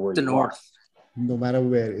no matter where you are. No matter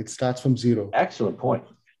where. It starts from zero. Excellent point.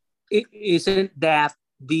 Isn't that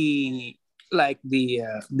the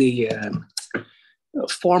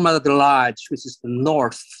format of the lodge, which is the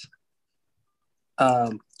north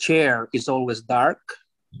chair, is always dark?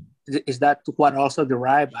 Is that what also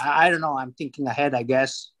derived? I don't know. I'm thinking ahead, I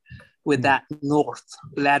guess, with that north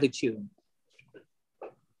latitude.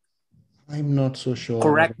 I'm not so sure.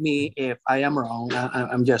 Correct me if I am wrong.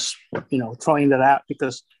 I'm just, throwing that out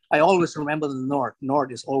because I always remember the north.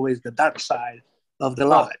 North is always the dark side of the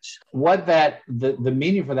lodge. What the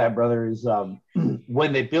meaning for that, brother, is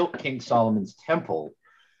when they built King Solomon's temple,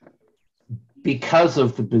 because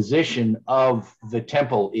of the position of the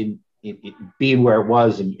temple in being where it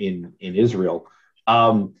was in Israel,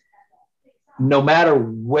 no matter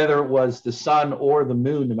whether it was the sun or the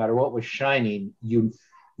moon, no matter what was shining, you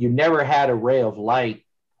never had a ray of light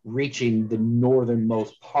reaching the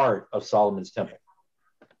northernmost part of Solomon's temple.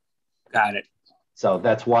 Got it. So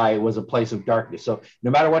that's why it was a place of darkness. So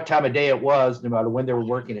no matter what time of day it was, no matter when they were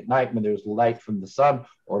working at night, when there was light from the sun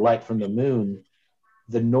or light from the moon,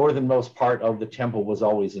 the northernmost part of the temple was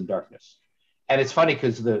always in darkness. And it's funny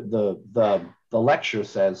because the lecture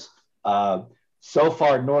says so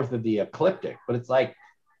far north of the ecliptic, but it's like,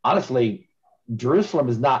 honestly, Jerusalem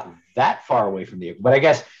is not that far away from the, but I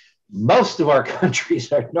guess most of our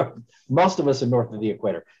countries are north, most of us are north of the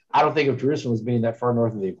equator. I don't think of Jerusalem as being that far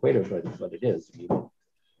north of the equator, but it is.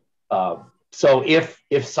 So if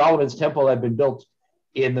Solomon's temple had been built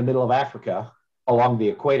in the middle of Africa along the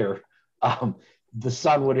equator, the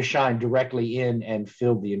sun would have shined directly in and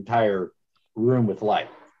filled the entire room with light.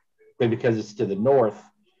 But because it's to the north,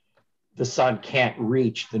 the sun can't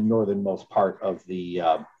reach the northernmost part of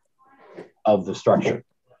the structure.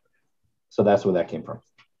 So that's where that came from.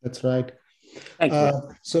 That's right. Thank you.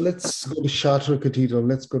 So let's go to Chartres Cathedral.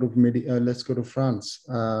 Let's go to France.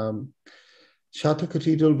 Chartres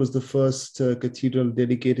Cathedral was the first cathedral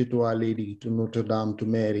dedicated to Our Lady, to Notre Dame, to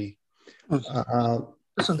Mary. The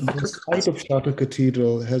site of Chartres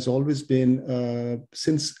Cathedral has always been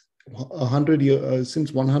since 100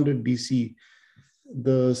 BC.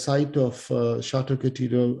 The site of Chartres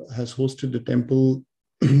Cathedral has hosted a temple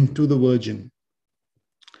to the Virgin,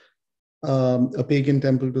 a pagan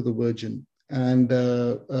temple to the Virgin. And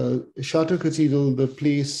Chartres Cathedral,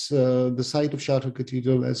 the site of Chartres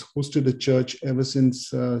Cathedral has hosted a church ever since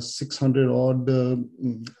 600 odd,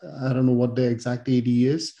 I don't know what the exact AD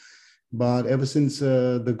is, but ever since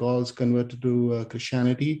the Gauls converted to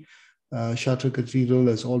Christianity, Chartres Cathedral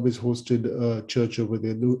has always hosted a church over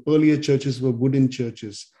there. The earlier churches were wooden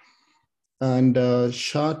churches. And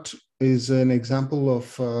Chartres is an example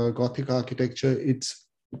of Gothic architecture. It's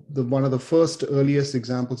one of the first earliest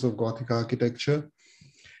examples of Gothic architecture.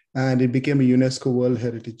 And it became a UNESCO World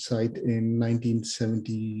Heritage Site in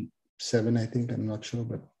 1977, I think. I'm not sure,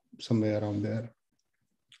 but somewhere around there.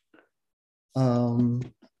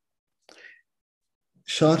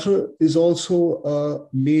 Chartres is also a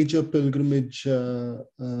major pilgrimage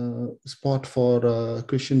spot for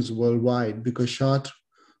Christians worldwide because Chartres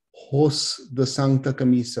hosts the Sancta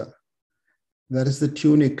Camisa. That is the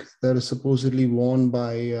tunic that is supposedly worn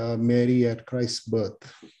by Mary at Christ's birth.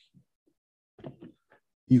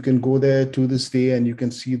 You can go there to this day and you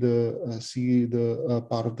can see the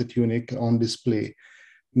part of the tunic on display.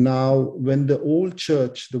 Now, when the old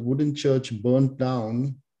church, the wooden church, burnt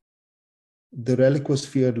down, the relic was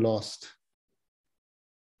feared lost.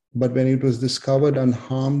 But when it was discovered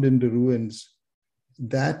unharmed in the ruins,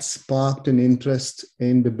 that sparked an interest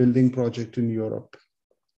in the building project in Europe.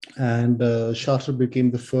 And Chartres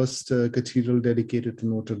became the first cathedral dedicated to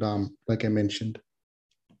Notre Dame, like I mentioned.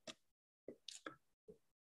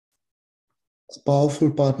 It's a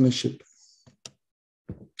powerful partnership.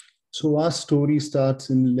 So our story starts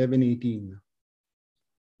in 1118.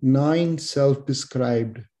 9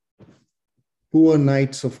 self-described poor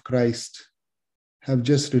knights of Christ have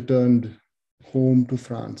just returned home to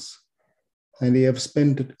France, and they have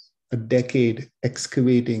spent a decade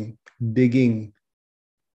excavating, digging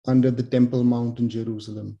under the Temple Mount in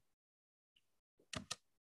Jerusalem.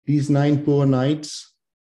 These 9 poor knights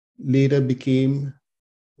later became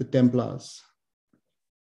the Templars,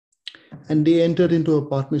 and they entered into a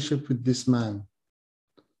partnership with this man.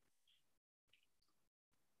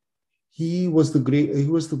 He was the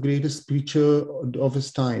greatest preacher of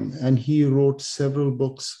his time, and he wrote several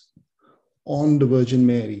books on the Virgin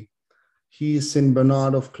Mary. He is Saint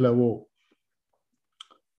Bernard of Clairvaux,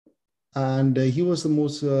 and he was the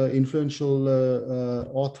most influential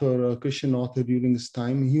author, Christian author during his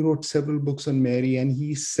time. He wrote several books on Mary, and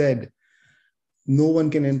he said, "No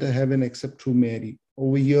one can enter heaven except through Mary."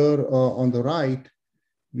 Over here on the right,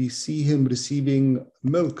 we see him receiving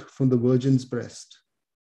milk from the Virgin's breast.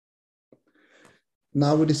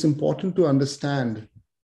 Now, it is important to understand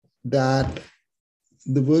that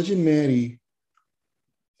the Virgin Mary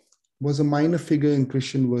was a minor figure in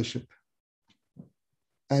Christian worship.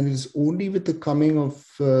 And it is only with the coming of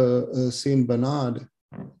Saint Bernard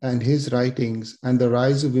and his writings and the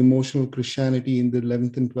rise of emotional Christianity in the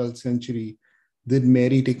 11th and 12th century did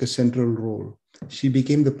Mary take a central role. She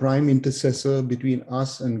became the prime intercessor between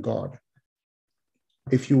us and God.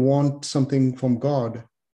 If you want something from God,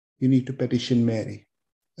 you need to petition Mary.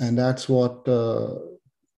 And that's what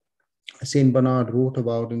Saint Bernard wrote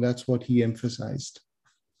about, and that's what he emphasized.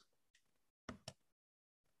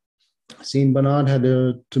 Saint Bernard had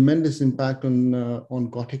a tremendous impact on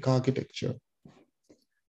Gothic architecture.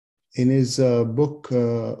 In his book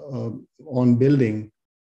on building,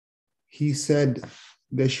 he said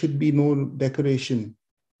there should be no decoration,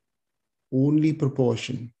 only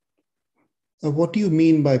proportion. What do you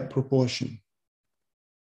mean by proportion?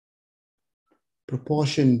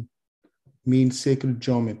 Proportion means sacred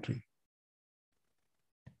geometry.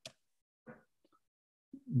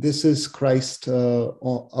 This is Christ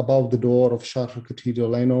above the door of Chartres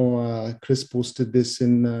Cathedral. I know Chris posted this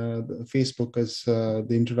in Facebook as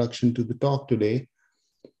the introduction to the talk today.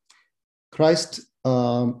 Christ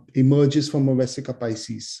emerges from a vesica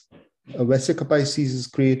Piscis. A vesica Piscis is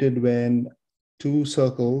created when two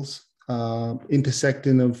circles intersect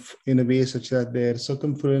in a way such that their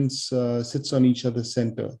circumference sits on each other's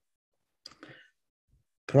center.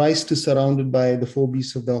 Christ is surrounded by the four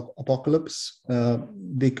beasts of the apocalypse.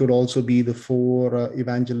 They could also be the four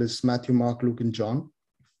evangelists, Matthew, Mark, Luke, and John.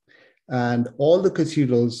 And all the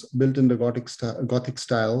cathedrals built in the Gothic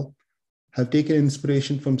style have taken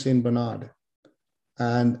inspiration from Saint Bernard.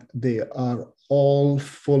 And they are all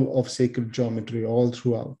full of sacred geometry all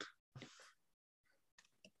throughout.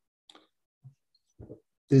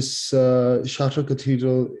 This Chartres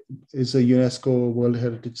Cathedral is a UNESCO World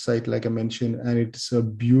Heritage Site, like I mentioned, and it's a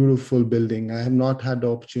beautiful building. I have not had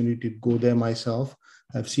the opportunity to go there myself.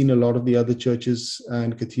 I've seen a lot of the other churches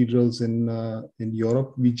and cathedrals in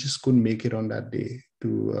Europe. We just couldn't make it on that day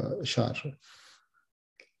to Chartres.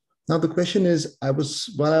 Now the question is,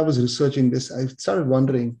 while I was researching this, I started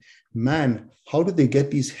wondering, man, how did they get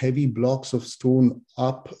these heavy blocks of stone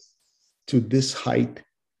up to this height?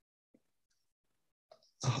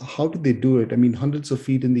 How did they do it? I mean, hundreds of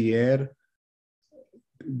feet in the air.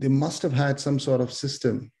 They must have had some sort of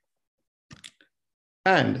system.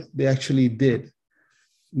 And they actually did.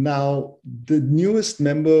 Now, the newest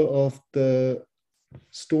member of the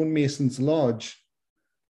Stonemasons Lodge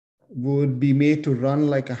would be made to run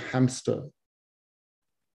like a hamster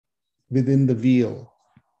within the wheel.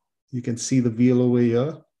 You can see the wheel over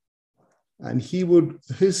here. And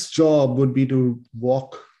his job would be to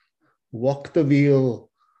walk the wheel,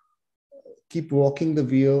 keep walking the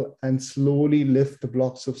wheel, and slowly lift the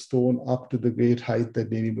blocks of stone up to the great height that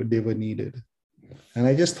they were needed. And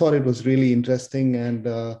I just thought it was really interesting,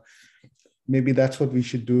 and maybe that's what we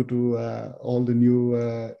should do to all the new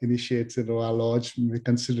initiates in our lodge. We're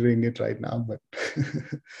considering it right now,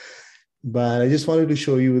 but I just wanted to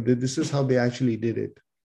show you that this is how they actually did it.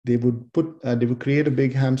 They would create a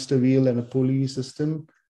big hamster wheel and a pulley system,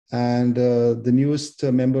 and the newest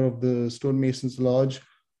member of the Stonemasons Lodge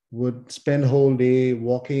would spend a whole day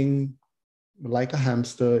walking like a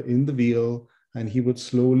hamster in the wheel, and he would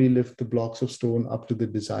slowly lift the blocks of stone up to the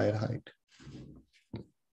desired height.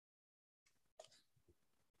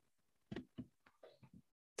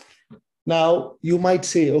 Now, you might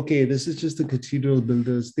say, okay, this is just the cathedral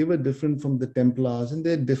builders. They were different from the Templars, and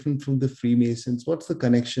they're different from the Freemasons. What's the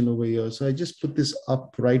connection over here? So I just put this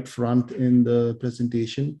up right front in the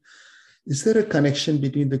presentation. Is there a connection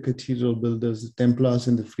between the cathedral builders, the Templars,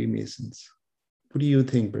 and the Freemasons? What do you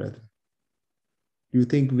think, brethren? Do you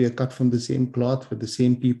think we are cut from the same cloth with the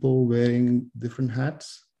same people wearing different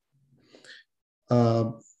hats?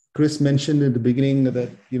 Chris mentioned in the beginning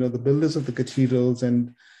that, the builders of the cathedrals,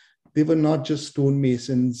 and they were not just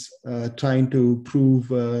stonemasons trying to prove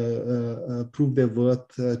their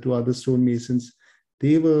worth to other stonemasons.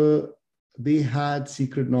 They had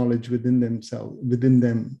secret knowledge within themselves,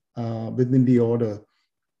 within the order.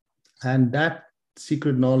 And that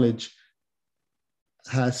secret knowledge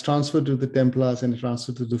has transferred to the Templars and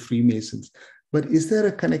transferred to the Freemasons. But is there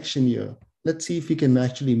a connection here? Let's see if we can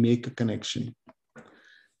actually make a connection.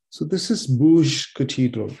 So this is Bourges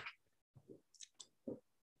Cathedral.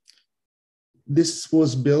 This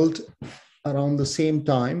was built around the same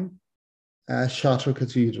time as Chartres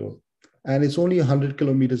Cathedral, and it's only 100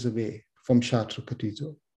 kilometers away from Chartres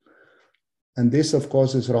Cathedral. And this, of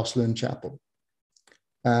course, is Rosslyn Chapel.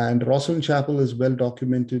 And Rosslyn Chapel is well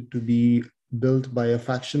documented to be built by a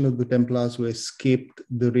faction of the Templars who escaped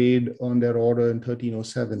the raid on their order in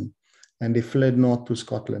 1307, and they fled north to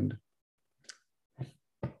Scotland.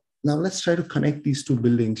 Now let's try to connect these two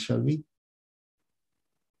buildings, shall we?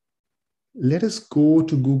 Let us go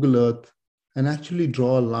to Google Earth and actually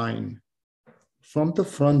draw a line from the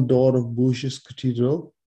front door of Bourges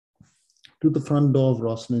Cathedral to the front door of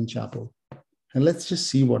Rosslyn Chapel. And let's just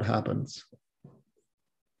see what happens.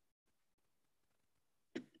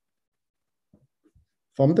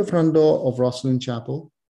 From the front door of Rosslyn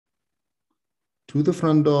Chapel to the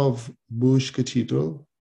front door of Bourges Cathedral,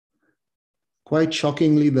 quite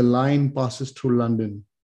shockingly, the line passes through London.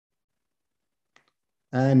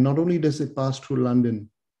 And not only does it pass through London,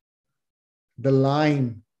 the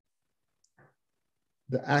line,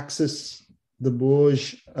 the axis, the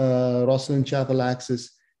Bourges Rosslyn Chapel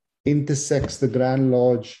axis intersects the Grand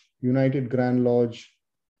Lodge, United Grand Lodge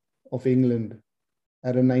of England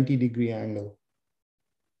at a 90-degree angle.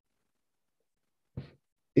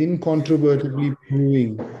 Incontrovertibly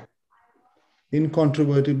proving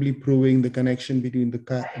the connection between the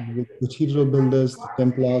cathedral builders, the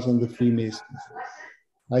Templars, and the Freemasons.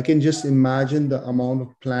 I can just imagine the amount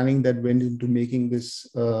of planning that went into making this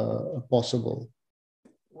possible.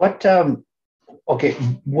 What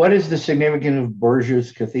is the significance of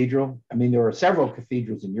Bourges Cathedral? I mean, there are several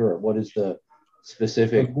cathedrals in Europe. What is the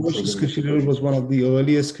specific? Bourges Cathedral was one of the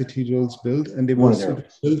earliest cathedrals built, and they were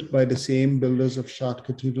built by the same builders of Chartres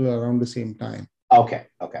Cathedral around the same time. Okay.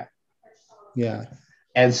 Yeah.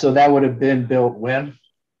 And so that would have been built when?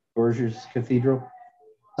 Bourges Cathedral?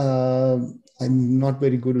 I'm not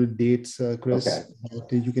very good with dates, Chris.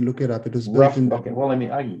 Okay. You can look it up. It was built in okay. Well, I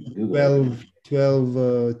can Google 12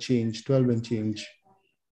 and change.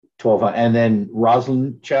 12, and then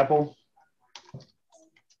Rosslyn Chapel?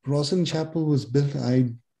 Rosslyn Chapel was built,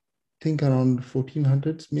 I think, around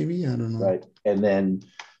 1400s, maybe. I don't know. Right. And then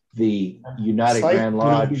the United Grand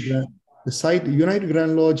Lodge. United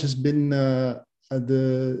Grand Lodge has been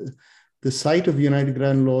the site of United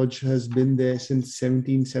Grand Lodge has been there since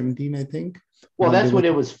 1717, I think. Well, that's when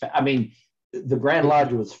it was. I mean, the Grand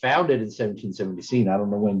Lodge was founded in 1717. I don't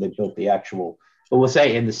know when they built the actual, but we'll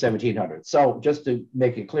say in the 1700s. So just to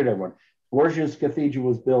make it clear to everyone, Bourges Cathedral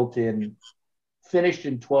was finished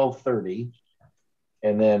in 1230,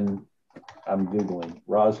 and then I'm Googling,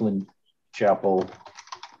 Rosslyn Chapel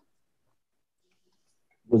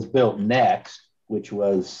was built next, which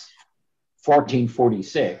was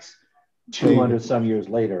 1446, 200 some years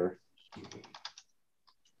later.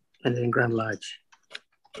 And then Grand Lodge.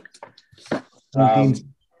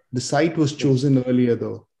 The site was chosen earlier,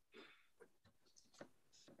 though.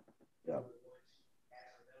 Yeah.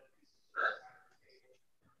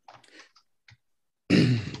 I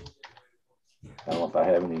don't know if I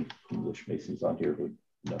have any English Masons on here.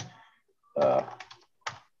 No.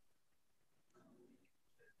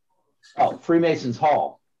 Freemasons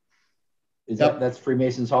Hall. That's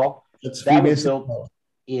Freemasons Hall? That was built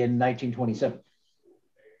in 1927.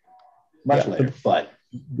 Much later, but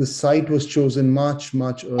the site was chosen much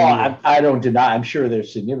earlier. Oh, I don't deny. I'm sure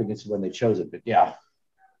there's significance when they chose it, but yeah.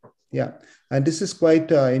 Yeah, and this is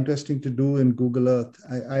quite interesting to do in Google Earth.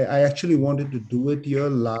 I actually wanted to do it here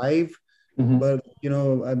live, but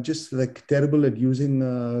I'm just like terrible at using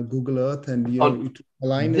Google Earth, and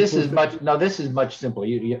align. This is much simpler.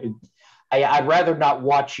 I'd rather not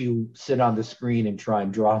watch you sit on the screen and try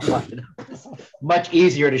and draw a line. It's much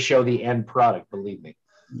easier to show the end product, believe me,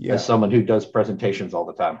 as someone who does presentations all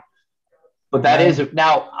the time. But that is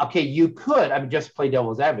now, okay, you could, just play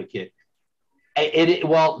devil's advocate.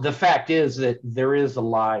 Well, the fact is that there is a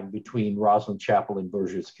line between Rosslyn Chapel and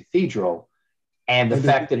Bourges Cathedral, and the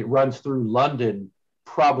fact that it runs through London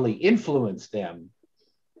probably influenced them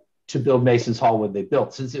to build Mason's Hall when they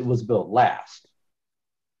built, since it was built last.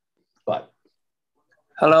 But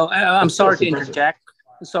hello, I'm sorry to interject.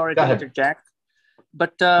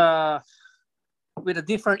 But with the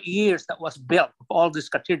different years that was built of all these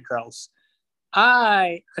cathedrals,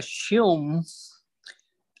 I assume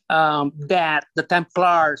that the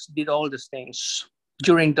Templars did all these things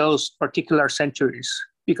during those particular centuries,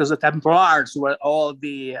 because the Templars were all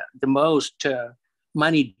the most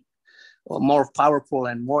moneyed, or more powerful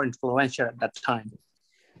and more influential at that time,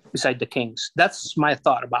 beside the kings. That's my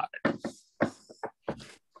thought about it.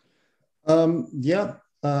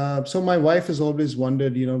 So my wife has always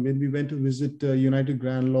wondered, when we went to visit United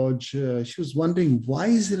Grand Lodge, she was wondering, why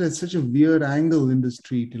is it at such a weird angle in the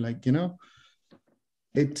street?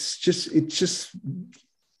 It's just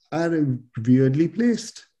weirdly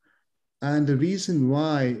placed. And the reason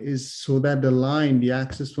why is so that the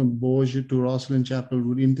access from Bourges to Rosslyn Chapel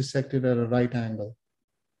would intersect it at a right angle.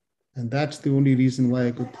 And that's the only reason why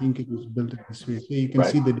I could think it was built this way. So you can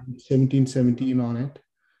see the date 1717 on it.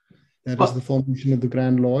 That is the formation of the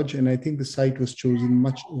Grand Lodge. And I think the site was chosen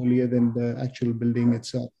much earlier than the actual building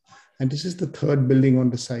itself. And this is the third building on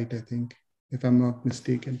the site, I think, if I'm not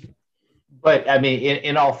mistaken. But I mean,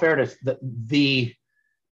 in all fairness,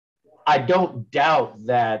 I don't doubt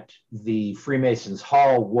that the Freemasons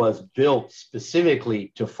Hall was built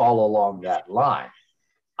specifically to follow along that line.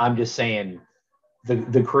 I'm just saying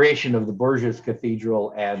the creation of the Bourges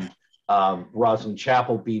Cathedral and Rosslyn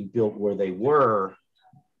Chapel being built where they weren't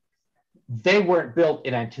built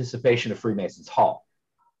in anticipation of Freemasons Hall,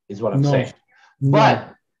 is what I'm saying. No.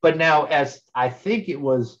 But now, as I think it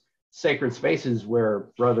was Sacred Spaces where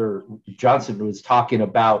Brother Johnson was talking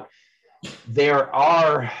about, there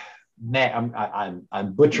are,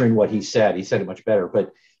 I'm butchering what he said. He said it much better,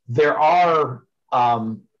 but there are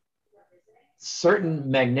certain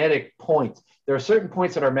magnetic points. There are certain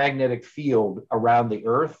points in our magnetic field around the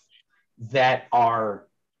Earth that are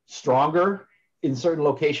stronger in certain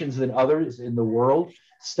locations than others in the world.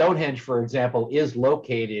 Stonehenge, for example, is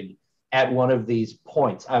located at one of these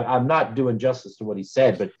points. I'm not doing justice to what he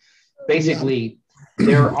said, but basically,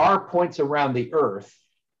 there are points around the Earth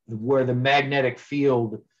where the magnetic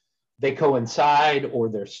field, they coincide or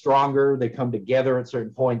they're stronger, they come together at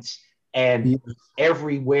certain points. And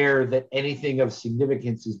everywhere that anything of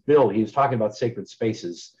significance is built, he was talking about sacred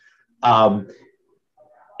spaces,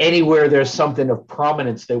 anywhere there's something of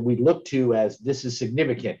prominence that we look to as this is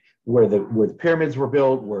significant, where the pyramids were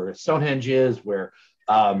built, where Stonehenge is, where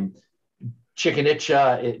Chichen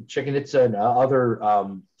Itza and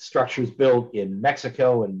other structures built in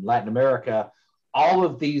Mexico and Latin America, all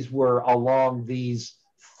of these were along these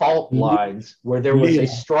fault lines where there was a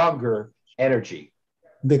stronger energy.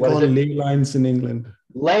 They call ley lines in England.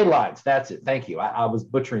 Ley lines, that's it. Thank you. I was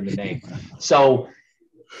butchering the name. So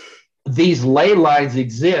these ley lines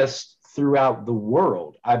exist throughout the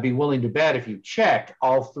world. I'd be willing to bet if you check,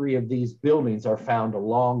 all three of these buildings are found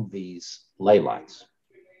along these ley lines.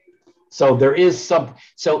 So there is some,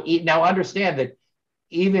 so now understand that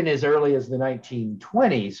even as early as the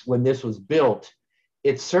 1920s, when this was built,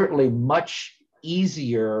 it's certainly much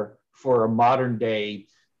easier for a modern day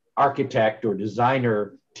architect or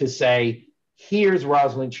designer to say, here's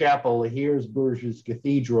Rosslyn Chapel, here's Bourges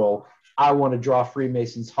Cathedral, I want to draw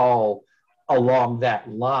Freemasons Hall along that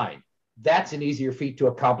line. That's an easier feat to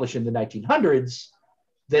accomplish in the 1900s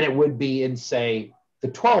than it would be in, say, the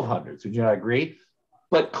 1200s. Would you not agree?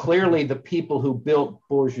 But clearly the people who built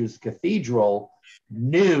Bourges Cathedral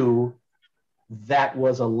knew that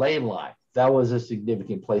was a ley line. That was a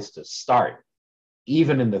significant place to start,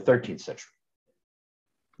 even in the 13th century,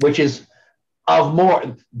 which is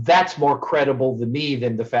that's more credible to me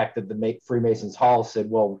than the fact that the Freemasons Hall said,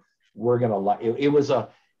 well, we're going to, it was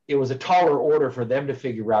a taller order for them to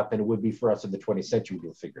figure out than it would be for us in the 20th century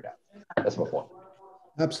to figure it out. That's my point.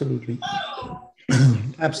 Absolutely.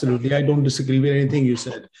 Absolutely. I don't disagree with anything you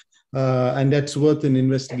said. And that's worth an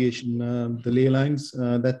investigation. The ley lines,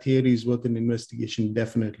 that theory is worth an investigation,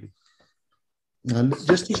 definitely.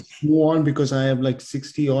 Just to move on, because I have like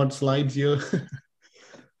 60 odd slides here.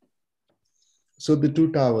 So the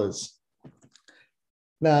two towers.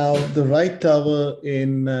 Now, the right tower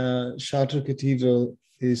in Chartres Cathedral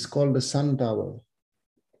is called the Sun Tower.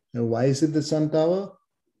 Now, why is it the Sun Tower?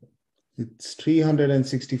 It's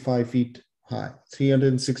 365 feet high,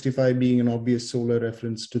 365 being an obvious solar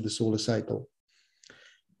reference to the solar cycle.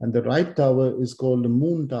 And the right tower is called the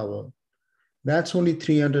Moon Tower. That's only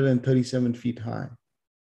 337 feet high.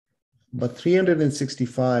 But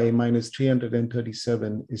 365 minus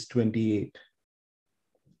 337 is 28,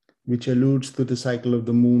 which alludes to the cycle of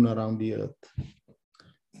the moon around the Earth.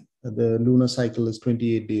 The lunar cycle is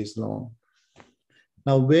 28 days long.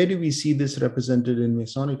 Now, where do we see this represented in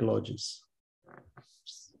Masonic lodges?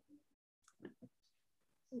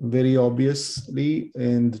 Very obviously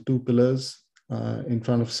in the two pillars in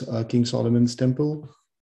front of King Solomon's temple.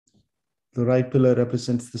 The right pillar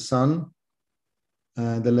represents the sun,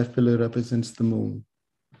 and the left pillar represents the moon.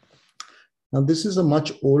 Now, this is a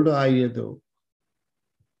much older idea, though.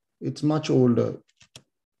 It's much older.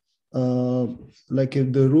 Like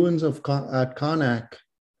in the ruins of at Karnak,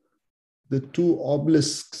 the two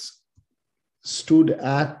obelisks stood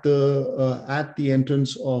at the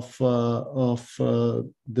entrance of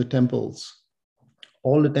the temples.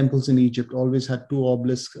 All the temples in Egypt always had two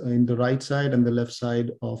obelisks in the right side and the left side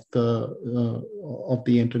of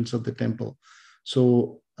the entrance of the temple.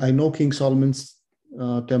 So I know King Solomon's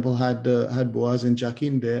temple had Boaz and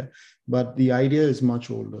Jachin there, but the idea is much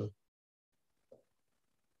older.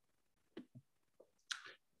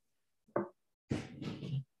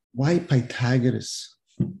 Why Pythagoras?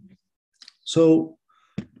 So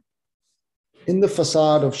in the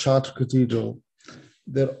facade of Chartres Cathedral,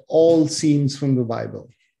 they're all scenes from the Bible.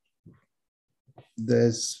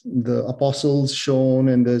 There's the apostles shown,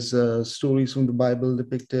 and there's stories from the Bible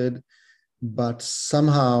depicted. but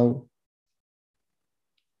somehow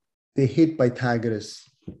they hid Pythagoras.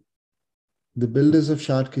 The builders of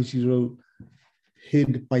Chartres Cathedral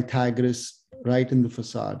hid Pythagoras right in the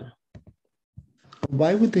facade.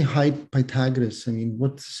 Why would they hide Pythagoras? I mean,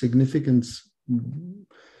 what's the significance?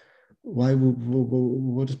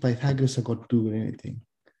 What does Pythagoras have got to do with anything?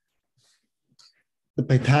 The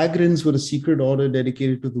Pythagoreans were a secret order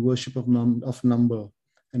dedicated to the worship of number.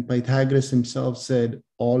 And Pythagoras himself said,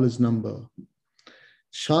 all is number.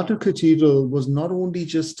 Chartres Cathedral was not only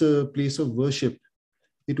just a place of worship,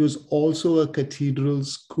 it was also a cathedral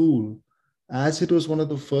school. As it was one of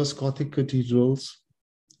the first Gothic cathedrals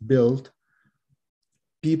built,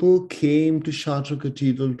 people came to Chartres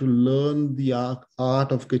Cathedral to learn the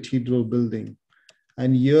art of cathedral building.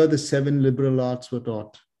 And here the 7 liberal arts were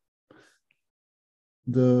taught.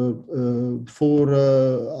 The 4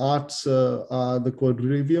 arts are the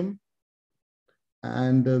quadrivium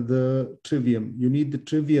and the trivium. You need the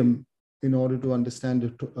trivium in order to understand the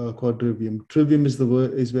quadrivium. Trivium is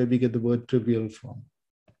where we get the word trivial from.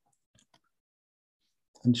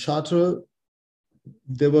 In Chartres,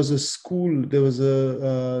 there was a school. There was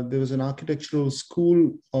an architectural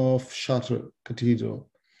school of Chartres Cathedral.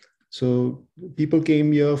 So people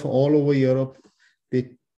came here from all over Europe.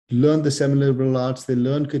 They learned the 7 liberal arts. They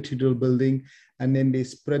learned cathedral building, and then they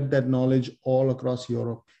spread that knowledge all across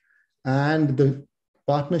Europe. And the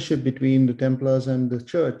partnership between the Templars and the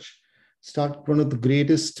church started one of the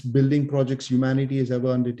greatest building projects humanity has ever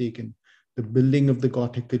undertaken, the building of the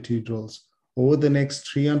Gothic cathedrals. Over the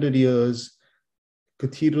next 300 years,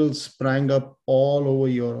 cathedrals sprang up all over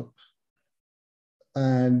Europe.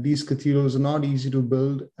 And these cathedrals are not easy to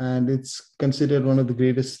build, and it's considered one of the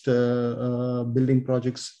greatest building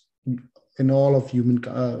projects in all of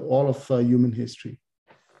human history.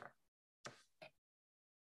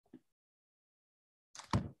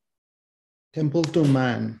 Temple to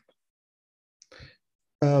Man.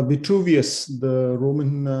 Vitruvius, the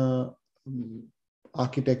Roman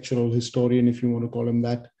architectural historian, if you want to call him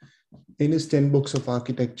that, in his 10 books of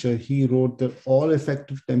architecture, he wrote that all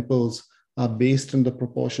effective temples are based on the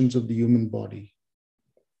proportions of the human body.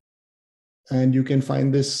 And you can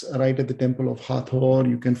find this right at the Temple of Hathor.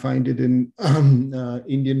 You can find it in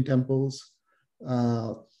Indian temples.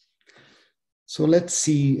 So let's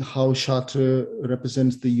see how Chartres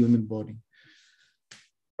represents the human body.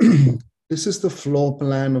 This is the floor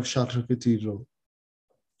plan of Chartres Cathedral.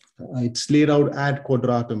 It's laid out ad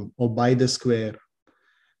quadratum, or by the square.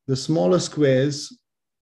 The smaller squares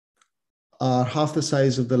are half the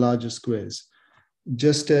size of the larger squares,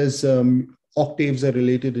 just as octaves are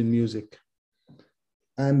related in music.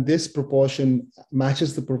 And this proportion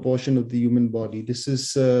matches the proportion of the human body. This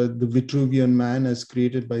is the Vitruvian Man as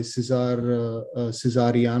created by Cesariano,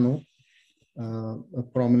 a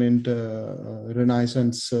prominent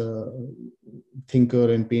Renaissance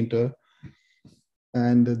thinker and painter.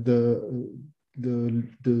 And the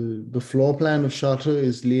floor plan of Chartres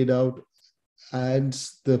is laid out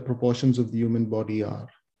as the proportions of the human body are.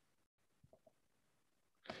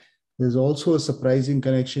 There's also a surprising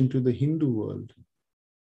connection to the Hindu world.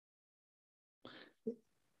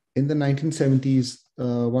 In the 1970s,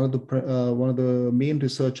 one of the main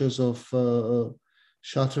researchers of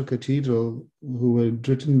Chartres Cathedral, who had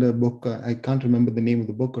written a book, I can't remember the name of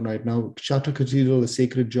the book right now, Chartres Cathedral, A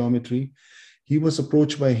Sacred Geometry. He was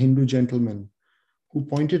approached by a Hindu gentleman who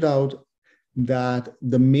pointed out that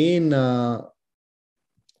the main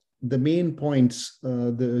points,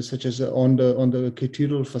 such as on the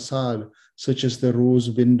cathedral facade, such as the rose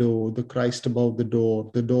window, the Christ above the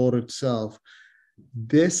door itself,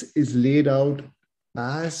 this is laid out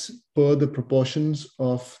as per the proportions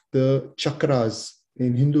of the chakras.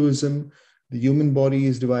 In Hinduism, the human body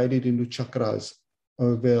is divided into chakras,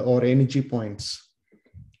 or energy points.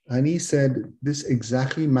 And he said this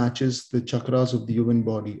exactly matches the chakras of the human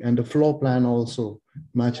body, and the floor plan also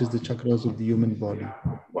matches the chakras of the human body.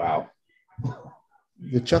 Wow.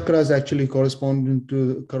 The chakras actually correspond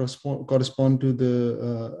to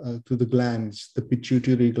the glands, the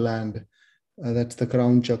pituitary gland. That's the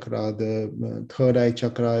crown chakra. The third eye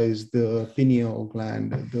chakra is the pineal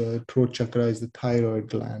gland. The throat chakra is the thyroid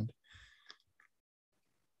gland.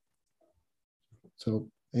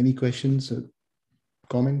 So, any questions?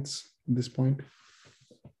 Comments at this point?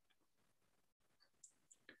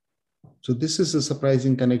 So this is a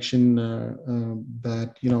surprising connection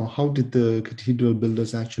that, how did the cathedral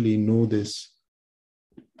builders actually know this?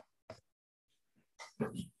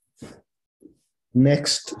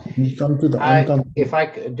 Next, we come to the if I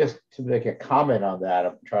could just to make a comment on that,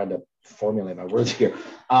 I'm trying to formulate my words here.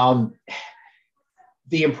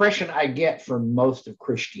 the impression I get from most of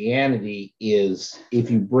Christianity is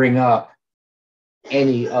if you bring up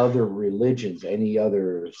any other religions, any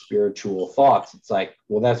other spiritual thoughts, it's like,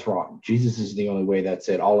 well, that's wrong. Jesus is the only way. That's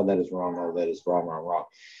it. All of that is wrong. All of that is wrong, wrong, wrong.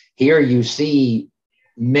 Here you see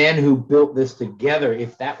men who built this together.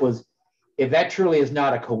 If that truly is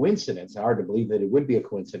not a coincidence, hard to believe that it would be a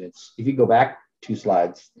coincidence. If you go back 2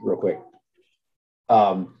 slides real quick.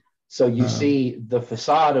 So you see the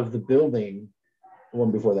facade of the building,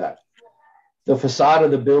 one before that. The facade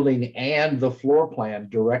of the building and the floor plan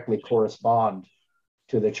directly correspond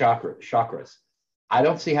to the chakras. I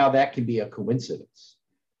don't see how that can be a coincidence.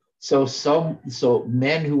 So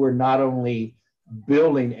men who were not only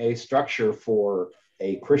building a structure for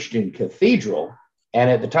a Christian cathedral, and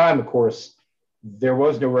at the time, of course, there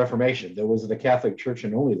was no Reformation. There was the Catholic Church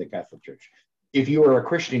and only the Catholic Church. If you were a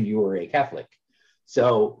Christian, you were a Catholic.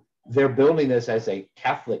 So they're building this as a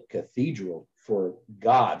Catholic cathedral for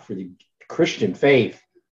God, for the Christian faith,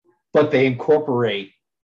 but they incorporate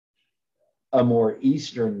a more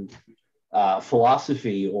Eastern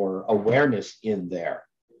philosophy or awareness in there.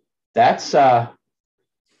 That's kind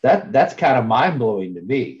of mind-blowing to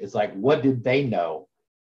me. It's like, what did they know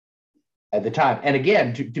at the time? And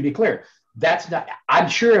again, to be clear, that's not, I'm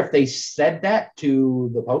sure if they said that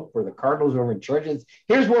to the Pope or the cardinals over in churches,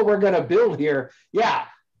 here's what we're going to build here. Yeah,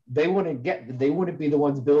 they wouldn't be the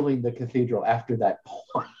ones building the cathedral after that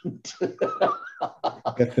point.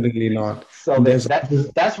 Definitely not. So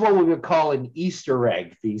that's what we would call an Easter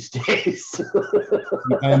egg these days.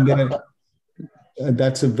 And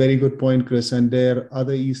that's a very good point, Chris. And there are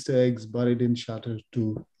other Easter eggs buried in Chartres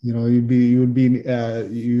too. You know, you'd be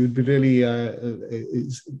really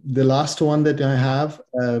the last one that I have.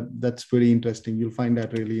 That's pretty interesting. You'll find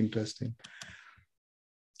that really interesting.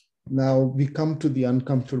 Now we come to the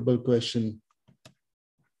uncomfortable question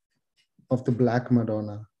of the Black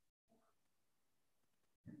Madonna.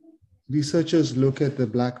 Researchers look at the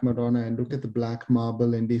Black Madonna and look at the black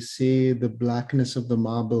marble, and they say the blackness of the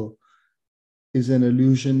marble is an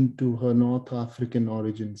allusion to her North African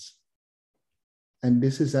origins. And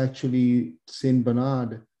this is actually Saint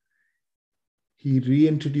Bernard. He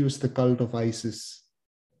reintroduced the cult of Isis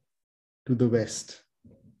to the West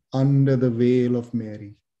under the veil of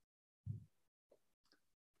Mary.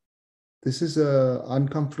 This is an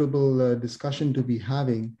uncomfortable discussion to be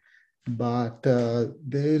having, but there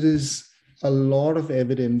is a lot of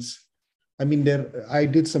evidence. I mean, I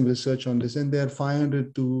did some research on this, and there are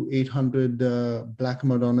 500 to 800 Black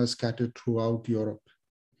Madonnas scattered throughout Europe.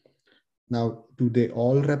 Now, do they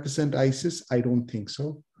all represent ISIS? I don't think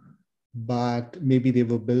so, but maybe they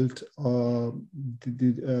were built.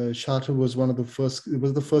 Chartres was one of the first. It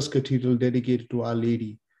was the first cathedral dedicated to Our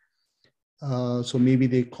Lady. So maybe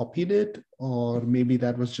they copied it, or maybe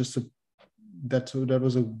that was just that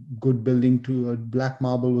was a good building too. Black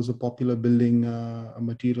marble was a popular building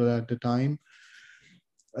material at the time.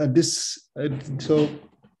 So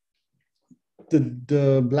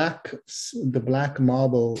the black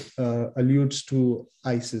marble alludes to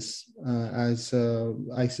Isis, as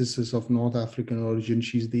Isis is of North African origin.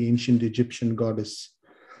 She's the ancient Egyptian goddess.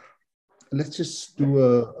 Let's just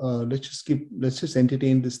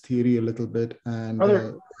entertain this theory a little bit. And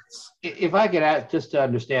Brother, if I could add, just to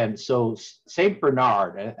understand, so Saint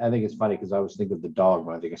Bernard, I think it's funny because I was thinking of the dog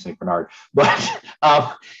when I think of Saint Bernard, but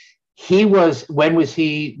when was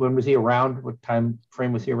he around? What time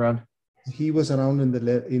frame was he around? He was around in the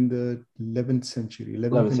 11th century.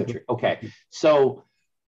 11th century. Okay, so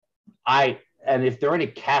and if there are any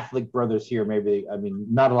Catholic brothers here, maybe, I mean,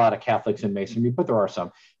 not a lot of Catholics in Masonry, but there are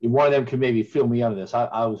some. One of them can maybe fill me out of this.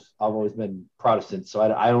 I've always been Protestant, so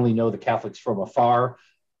I only know the Catholics from afar,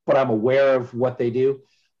 but I'm aware of what they do.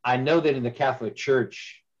 I know that in the Catholic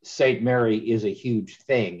Church, Saint Mary is a huge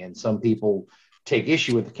thing, and some people take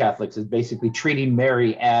issue with the Catholics as basically treating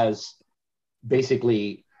Mary as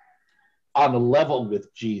basically on a level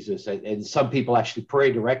with Jesus, and some people actually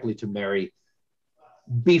pray directly to Mary.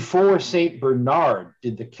 Before Saint Bernard,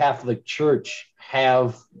 did the Catholic Church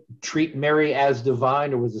treat Mary as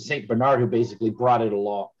divine, or was it Saint Bernard who basically brought it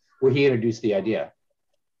along, where he introduced the idea?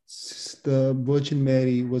 The Virgin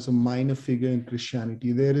Mary was a minor figure in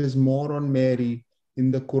Christianity. There is more on Mary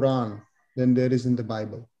in the Quran than there is in the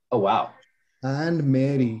Bible. Oh, wow. And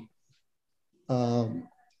Mary, the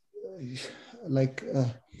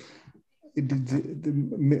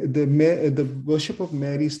worship of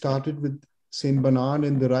Mary started with Saint Bernard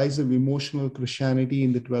and the rise of emotional Christianity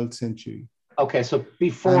in the 12th century. Okay, so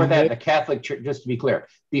before that, the Catholic Church, just to be clear,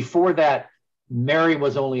 before that, Mary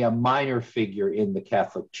was only a minor figure in the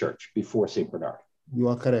Catholic Church before Saint Bernard. You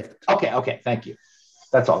are correct. Okay, thank you.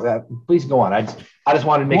 That's all. Please go on. I just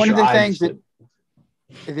wanted to make sure. One of the things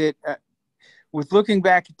that with looking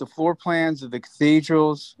back at the floor plans of the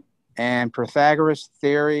cathedrals and Pythagorean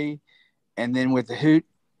theory, and then with the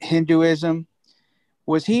Hinduism,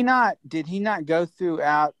 did he not go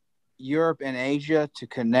throughout Europe and Asia to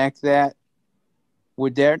connect that?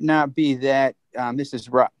 Would there not be that? This is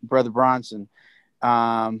Brother Bronson.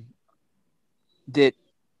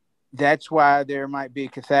 That's why there might be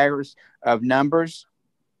Pythagoras of numbers.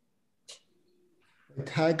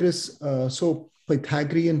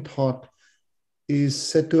 Pythagorean thought is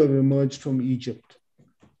said to have emerged from Egypt,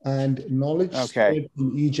 and knowledge spread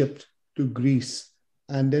from Egypt to Greece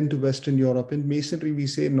and then to Western Europe. In Masonry, we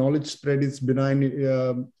say knowledge spread its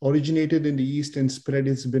originated in the East and spread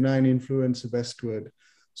its benign influence westward.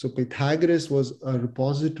 So Pythagoras was a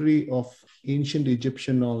repository of ancient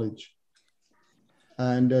Egyptian knowledge.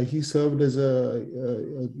 And he served as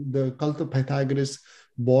the cult of Pythagoras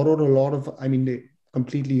borrowed a lot of, they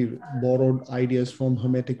completely borrowed ideas from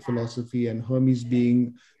Hermetic philosophy and Hermes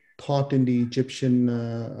being taught in the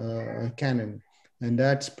Egyptian canon. And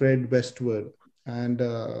that spread westward. And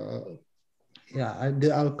I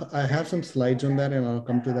have some slides on that and I'll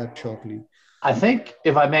come to that shortly. I think,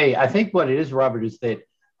 if I may, what it is, Robert, is that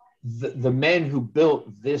the men who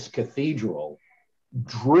built this cathedral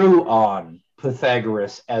drew on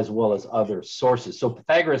Pythagoras as well as other sources. So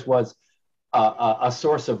Pythagoras was a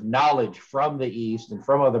source of knowledge from the East and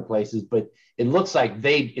from other places, but it looks like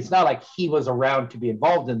it's not like he was around to be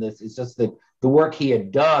involved in this. It's just that the work he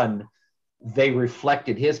had done, they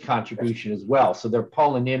reflected his contribution as well. So they're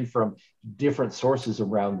pulling in from different sources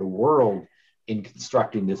around the world in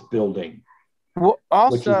constructing this building. Well,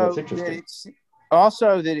 also, which is what's interesting.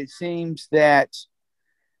 That it seems that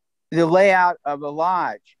the layout of a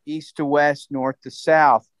lodge, east to west, north to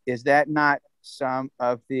south, is that not some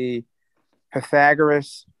of the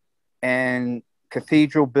Pythagoras and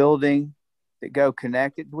cathedral building that go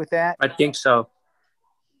connected with that? I think so.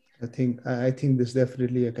 I think there's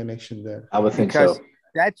definitely a connection there. I would think so.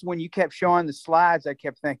 That's when you kept showing the slides, I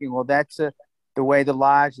kept thinking, well, that's the way the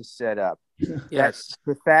lodge is set up. Yes. That's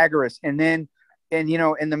Pythagoras. And then, in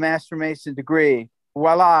the Master Mason degree,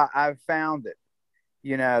 voila, I've found it.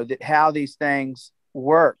 That how these things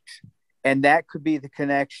worked. And that could be the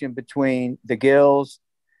connection between the guilds,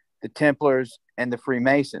 the Templars, and the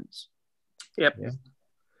Freemasons. Yep.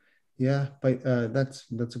 Yeah. But that's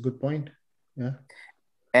a good point. Yeah.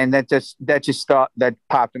 And that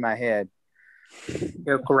popped in my head.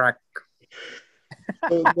 You're correct.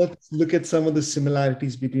 So let's look at some of the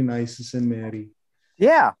similarities between Isis and Mary.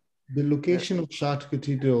 Yeah. The location of Chartres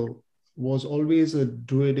Cathedral was always a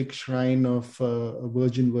druidic shrine of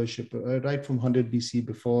virgin worship, right from 100 BC,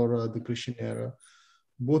 before the Christian era.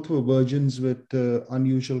 Both were virgins with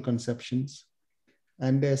unusual conceptions,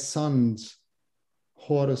 and their sons,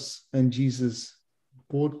 Horus and Jesus,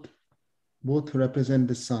 both represent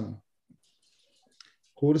the sun.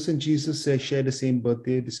 Horus and Jesus share the same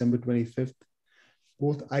birthday, December 25th.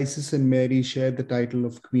 Both Isis and Mary share the title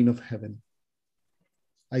of Queen of Heaven.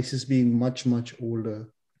 Isis being much, much older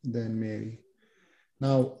than Mary.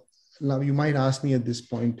 Now you might ask me at this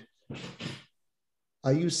point,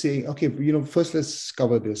 are you saying, okay, first let's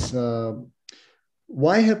cover this.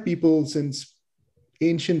 Why have people since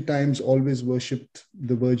ancient times always worshipped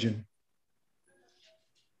the Virgin?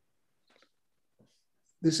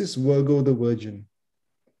 This is Virgo the Virgin.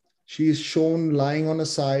 She is shown lying on her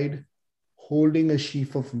side, holding a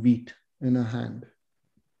sheaf of wheat in her hand.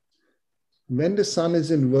 When the sun is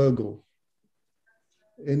in Virgo,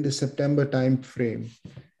 in the September time frame,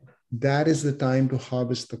 that is the time to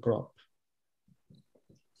harvest the crop.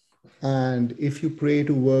 And if you pray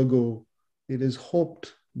to Virgo, it is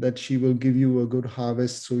hoped that she will give you a good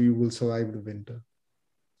harvest so you will survive the winter.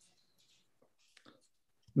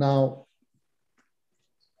 Now,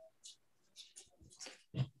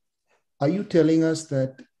 are you telling us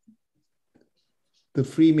that the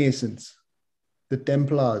Freemasons, the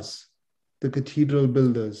Templars, the cathedral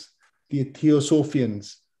builders, the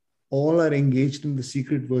Theosophians, all are engaged in the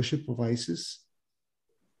secret worship of Isis?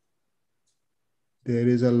 There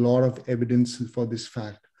is a lot of evidence for this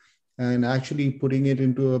fact. And actually putting it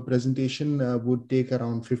into a presentation would take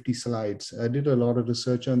around 50 slides. I did a lot of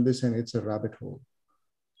research on this and it's a rabbit hole.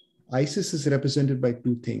 Isis is represented by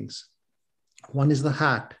two things. One is the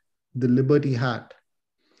hat, the liberty hat,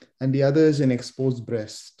 and the other is an exposed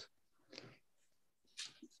breast.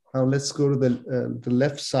 Now let's go to the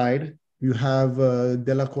left side. You have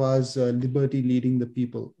Delacroix's Liberty Leading the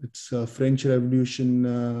People. It's a French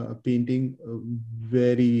Revolution painting, a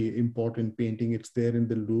very important painting. It's there in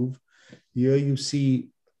the Louvre. Here you see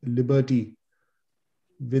liberty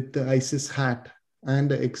with the Isis hat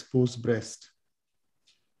and the exposed breast,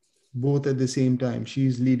 both at the same time. She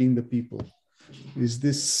is leading the people. Is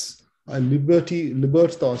this a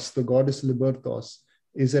Libertas, the goddess Libertas,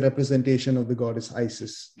 is a representation of the goddess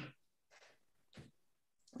Isis.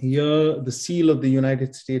 Here, the seal of the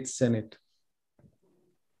United States Senate.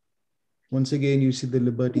 Once again, you see the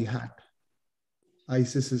Liberty hat,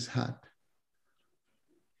 Isis's hat.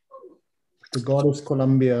 The goddess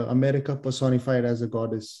Columbia, America personified as a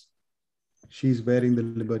goddess. She's wearing the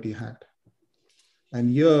Liberty hat. And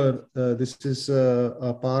here, this is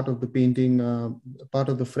a part of the painting, part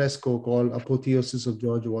of the fresco called Apotheosis of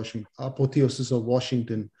Apotheosis of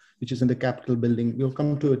Washington, which is in the Capitol building. We'll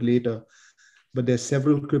come to it later, but there's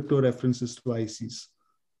several crypto references to Isis.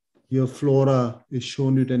 Here, Flora is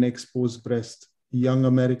shown with an exposed breast. Young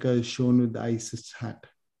America is shown with the Isis hat.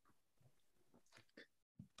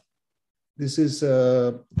 This is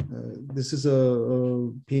a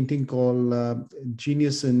painting called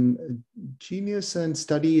Genius and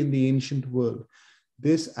Study in the Ancient World.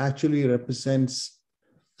 This actually represents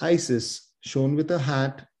Isis, shown with a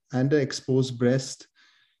hat and an exposed breast.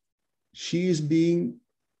 This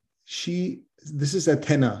is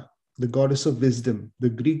Athena, the goddess of wisdom, the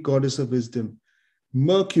Greek goddess of wisdom.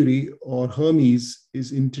 Mercury or Hermes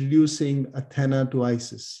is introducing Athena to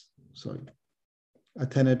Isis.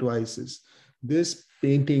 Athena to Isis. This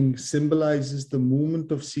painting symbolizes the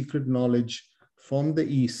movement of secret knowledge from the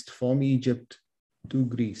East, from Egypt to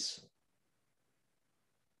Greece.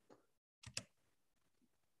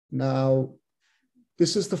 Now,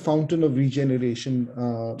 this is the Fountain of Regeneration,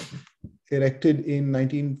 erected in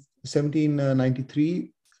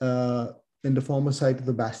 1793 in the former site of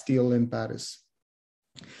the Bastille in Paris.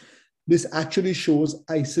 This actually shows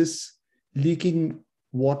Isis leaking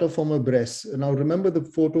water from her breast. Now remember the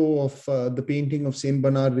photo of the painting of Saint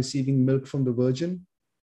Bernard receiving milk from the Virgin?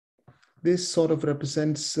 This sort of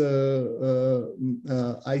represents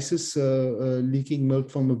Isis leaking milk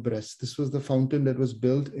from her breast. This was the fountain that was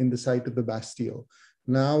built in the site of the Bastille.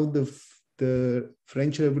 Now the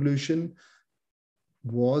French Revolution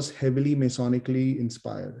was heavily Masonically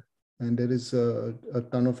inspired, and there is a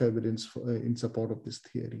ton of evidence in support of this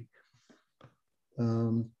theory.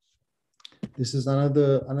 This is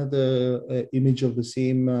another image of the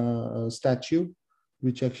same statue,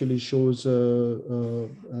 which actually shows the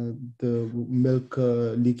milk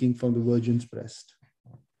leaking from the Virgin's breast.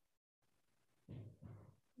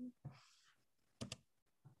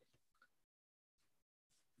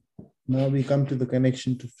 Now we come to the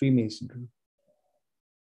connection to Freemasonry.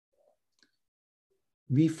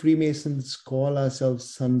 We Freemasons call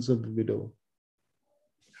ourselves sons of the widow.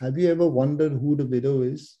 Have you ever wondered who the widow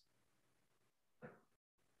is?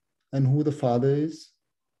 And who the father is?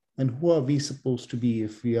 And who are we supposed to be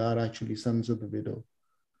if we are actually sons of the widow?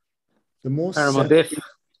 The most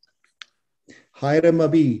Hiram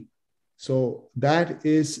Abi. So that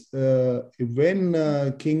is when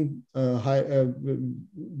the king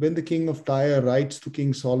of Tyre writes to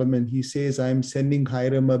King Solomon, he says, "I am sending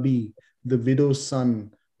Hiram Abi, the widow's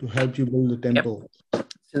son, to help you build the temple."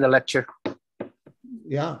 Yep. It's in the lecture.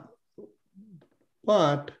 Yeah,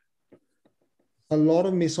 but a lot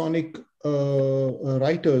of Masonic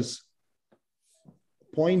writers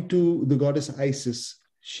point to the goddess Isis.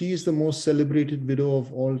 She is the most celebrated widow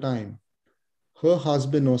of all time. Her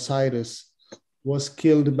husband Osiris was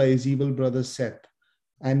killed by his evil brother Seth,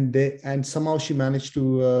 and somehow she managed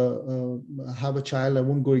to have a child. I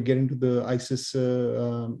won't get into the Isis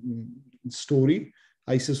story,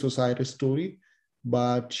 Isis Osiris story,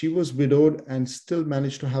 but she was widowed and still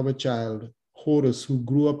managed to have a child, Horus, who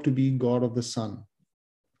grew up to be god of the sun.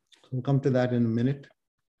 We'll come to that in a minute.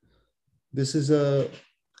 This is a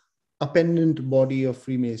appendant body of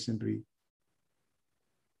Freemasonry.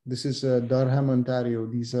 This is Durham, Ontario.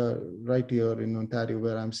 These are right here in Ontario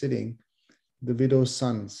where I'm sitting, the widow's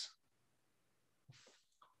sons.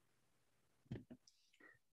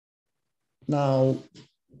 Now,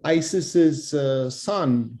 Isis's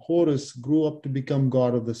son, Horus, grew up to become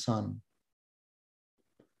god of the sun.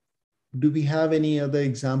 Do we have any other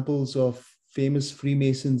examples of famous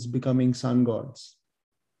Freemasons becoming sun gods?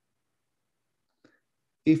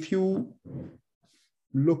 If you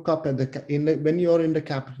look up at when you're in the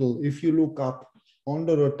Capitol, if you look up on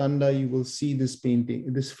the rotunda, you will see this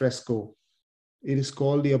painting, this fresco. It is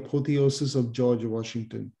called the Apotheosis of George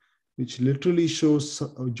Washington, which literally shows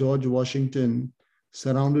George Washington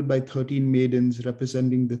surrounded by 13 maidens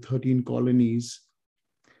representing the 13 colonies,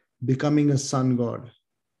 becoming a sun god,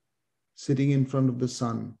 sitting in front of the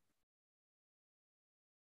sun.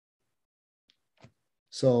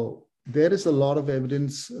 So there is a lot of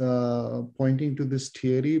evidence pointing to this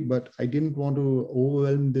theory, but I didn't want to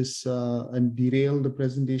overwhelm this and derail the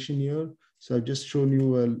presentation here. So I've just shown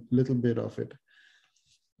you a little bit of it.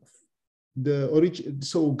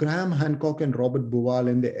 So Graham Hancock and Robert Bauval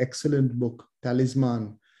in their excellent book,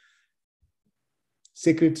 Talisman,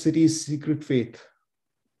 Sacred Cities, Secret Faith,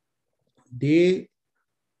 they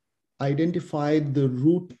identified the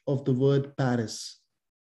root of the word Paris.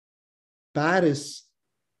 Paris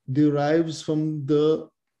derives from the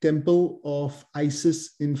temple of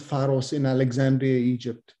Isis in Pharos in Alexandria,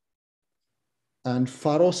 Egypt. And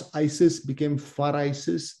Pharos Isis became Phar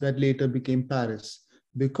Isis, that later became Paris,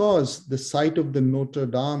 because the site of the Notre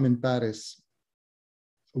Dame in Paris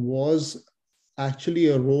was actually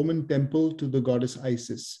a Roman temple to the goddess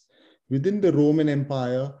Isis. Within the Roman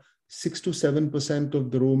Empire, 6 to 7% of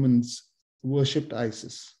the Romans worshipped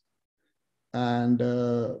Isis. And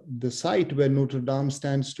the site where Notre Dame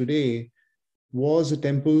stands today was a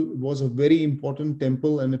temple, was a very important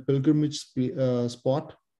temple and a pilgrimage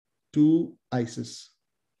spot to Isis.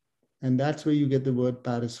 And that's where you get the word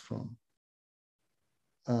Paris from.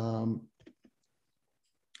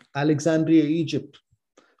 Alexandria, Egypt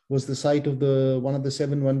was the site of one of the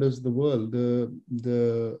 7 wonders of the world,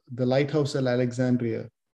 the lighthouse at Alexandria.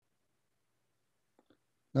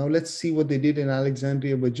 Now let's see what they did in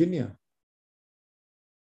Alexandria, Virginia.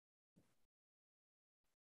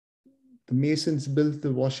 The Masons built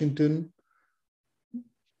the Washington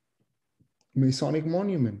Masonic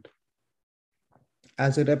Monument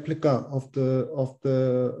as a replica of the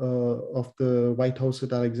White House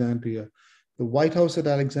at Alexandria. The White House at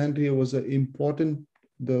Alexandria was an important,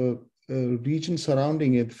 the region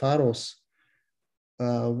surrounding it, Pharos,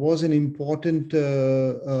 was an important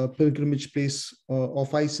pilgrimage place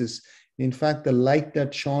of Isis. In fact, the light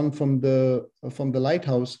that shone from the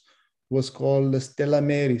lighthouse was called the Stella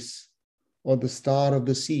Maris, or the Star of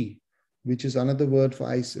the Sea, which is another word for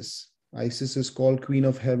Isis. Isis is called Queen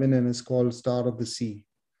of Heaven and is called Star of the Sea.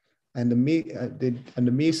 And the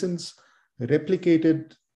Masons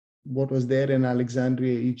replicated what was there in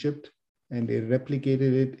Alexandria, Egypt, and they replicated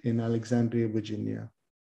it in Alexandria, Virginia.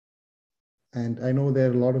 And I know there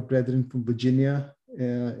are a lot of brethren from Virginia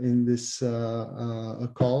in this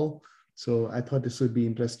call. So I thought this would be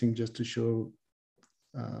interesting just to show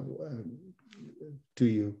to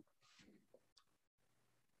you.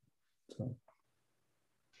 So.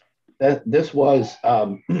 This was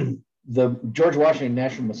the George Washington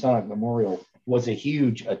National Masonic Memorial was a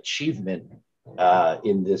huge achievement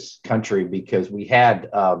in this country, because we had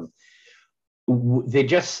I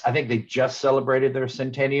think they just celebrated their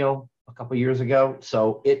centennial a couple of years ago.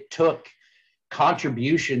 So it took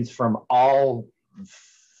contributions from all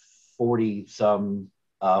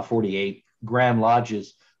 48 Grand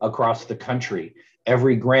Lodges across the country.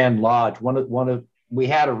 Every Grand Lodge, we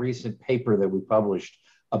had a recent paper that we published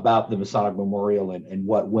about the Masonic Memorial and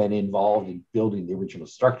what went involved in building the original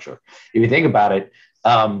structure. If you think about it,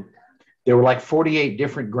 there were like 48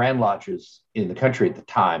 different Grand Lodges in the country at the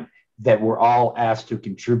time that were all asked to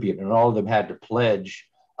contribute, and all of them had to pledge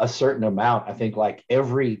a certain amount. I think like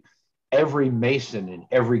every Mason in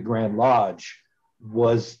every Grand Lodge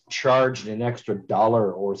was charged an extra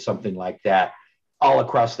 $1 or something like that all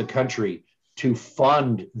across the country to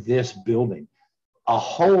fund this building. A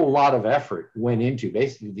whole lot of effort went into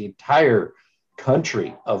basically the entire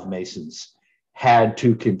country of Masons had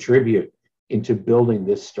to contribute into building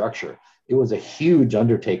this structure. It was a huge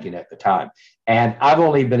undertaking at the time. And I've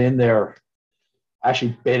only been in there,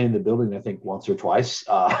 actually been in the building, I think once or twice.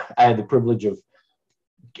 I had the privilege of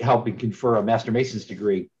helping confer a Master Mason's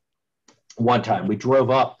degree one time. We drove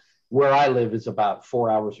up, where I live is about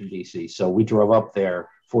 4 hours from DC. So we drove up there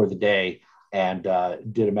for the day and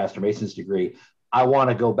did a Master Mason's degree. I want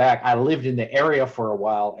to go back. I lived in the area for a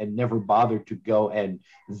while and never bothered to go and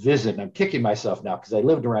visit. And I'm kicking myself now because I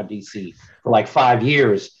lived around DC for like 5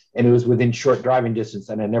 years and it was within short driving distance,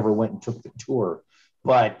 and I never went and took the tour.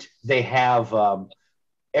 But they have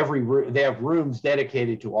they have rooms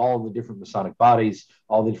dedicated to all the different Masonic bodies,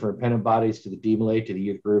 all the different pennant bodies, to the DMLA, to the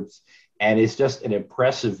youth groups, and it's just an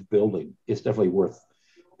impressive building. It's definitely worth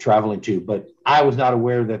traveling to. But I was not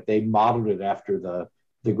aware that they modeled it after the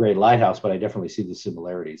Great Lighthouse, but I definitely see the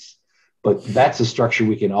similarities. But that's a structure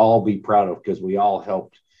we can all be proud of because we all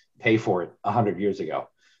helped pay for it 100 years ago,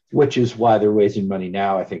 which is why they're raising money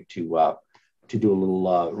now, I think, to do a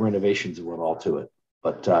little renovations and all to it.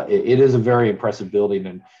 But it is a very impressive building,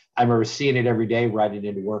 and I remember seeing it every day riding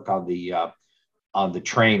into work on the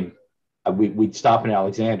train. We'd stop in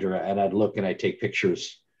Alexandria, and I'd look and I'd take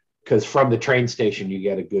pictures because from the train station you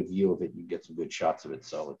get a good view of it. You get some good shots of it,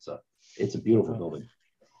 so it's a beautiful building.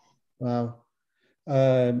 Wow.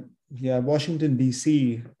 Yeah, Washington,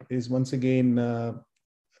 D.C. is once again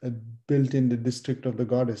built in the district of the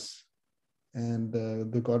goddess. And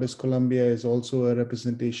the goddess Columbia is also a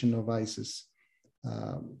representation of Isis.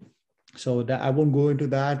 So that I won't go into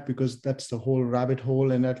that because that's the whole rabbit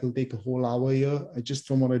hole and that will take a whole hour here. I just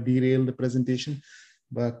don't want to derail the presentation,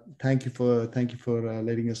 but thank you for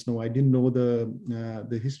letting us know. I didn't know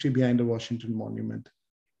the history behind the Washington Monument.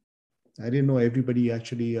 I didn't know everybody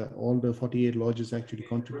actually, all the 48 lodges actually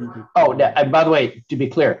contributed. Oh, and by the way, to be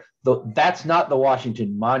clear, that's not the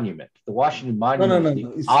Washington Monument. The Washington Monument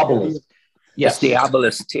is the obelisk. Yes, it's the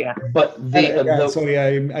obelisk. Yeah, but sorry,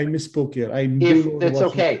 I misspoke here. It's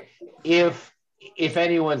okay. If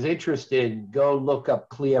anyone's interested, go look up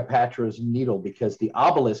Cleopatra's Needle, because the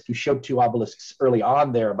obelisk, you showed two obelisks early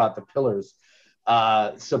on there about the pillars.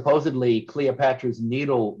 Supposedly Cleopatra's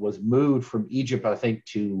Needle was moved from Egypt, I think,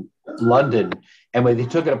 to London. And when they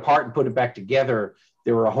took it apart and put it back together,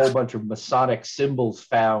 there were a whole bunch of Masonic symbols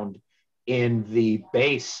found in the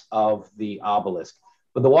base of the obelisk.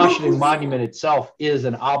 But the Washington Monument itself is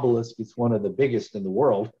an obelisk. It's one of the biggest in the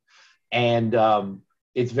world. And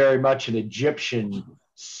it's very much an Egyptian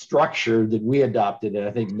structure that we adopted. And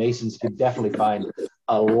I think Masons could definitely find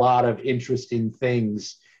a lot of interesting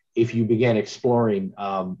things if you began exploring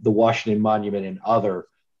the Washington Monument and other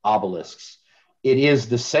obelisks. It is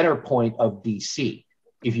the center point of DC.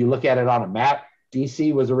 If you look at it on a map,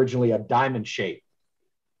 DC was originally a diamond shape.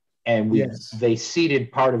 And they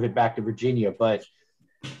ceded part of it back to Virginia, but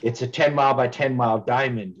it's a 10 mile by 10 mile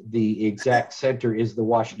diamond. The exact center is the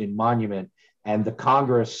Washington Monument, and the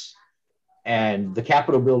Congress and the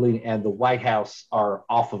Capitol building and the White House are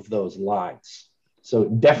off of those lines. So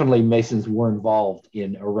definitely Masons were involved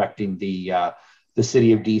in erecting the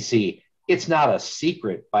city of DC. It's not a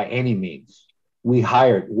secret by any means.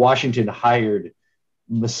 Washington hired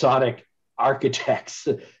Masonic architects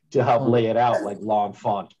to help lay it out, like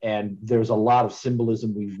L'Enfant. And there's a lot of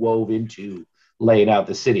symbolism we wove into laying out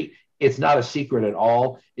the city. It's not a secret at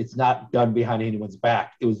all. It's not done behind anyone's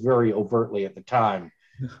back. It was very overtly at the time.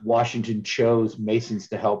 Washington chose Masons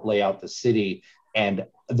to help lay out the city. And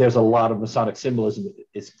there's a lot of Masonic symbolism that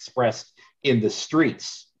is expressed in the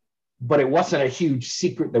streets. But it wasn't a huge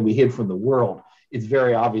secret that we hid from the world. It's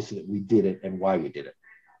very obvious that we did it and why we did it.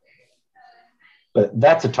 But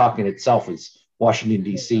that's a talk in itself, is Washington,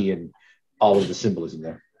 D.C. and all of the symbolism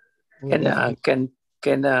there.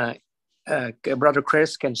 Can Brother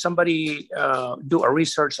Chris, can somebody do a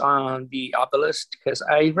research on the obelisk? Because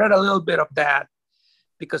I read a little bit of that,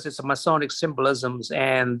 because it's a Masonic symbolisms,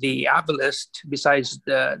 and the obelisk, besides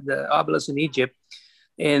the obelisk in Egypt,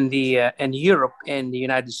 in Europe and the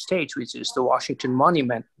United States, which is the Washington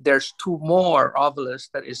Monument, there's two more obelisks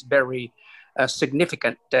that is very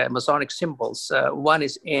significant Masonic symbols. One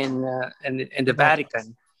is in the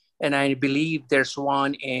Vatican, and I believe there's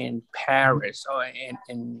one in Paris or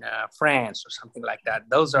in France or something like that.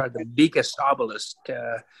 Those are the biggest obelisks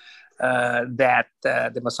that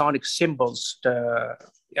the Masonic symbols are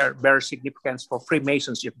very significant for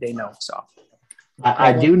Freemasons, if they know. So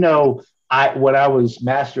I do know. When I was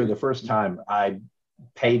master the first time, I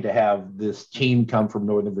paid to have this team come from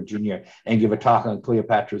Northern Virginia and give a talk on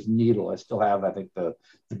Cleopatra's Needle. I still have, I think, the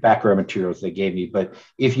background materials they gave me. But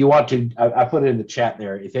if you want to, I put it in the chat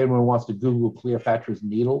there. If anyone wants to Google Cleopatra's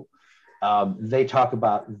Needle, they talk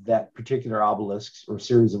about that particular obelisks or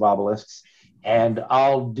series of obelisks. And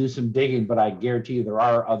I'll do some digging, but I guarantee you there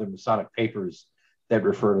are other Masonic papers that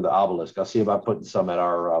refer to the obelisk. I'll see about putting some at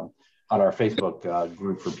on our Facebook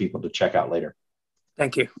group for people to check out later.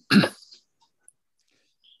 Thank you.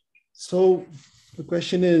 So the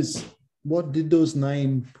question is, what did those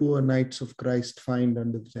 9 poor knights of Christ find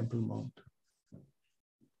under the Temple Mount?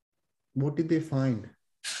 What did they find?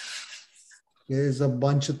 There's a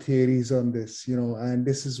bunch of theories on this, and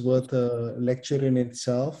this is worth a lecture in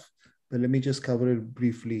itself, but let me just cover it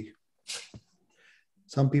briefly.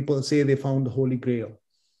 Some people say they found the Holy Grail.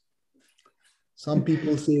 Some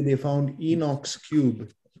people say they found Enoch's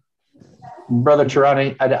cube. Brother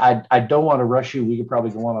Tehrani, I don't want to rush you. We could probably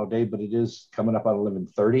go on all day, but it is coming up on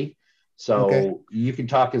 11:30. So You can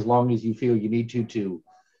talk as long as you feel you need to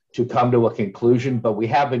come to a conclusion, but we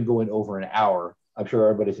have been going over an hour. I'm sure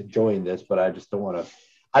everybody's enjoying this, but I just don't want to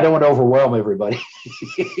overwhelm everybody.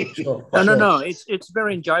 No. It's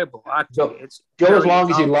very enjoyable. Actually, go as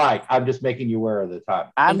long as you like. I'm just making you aware of the time.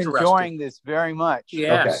 I'm enjoying this very much.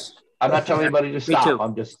 Yes. Okay. I'm not telling anybody to stop.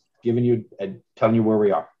 I'm just telling you where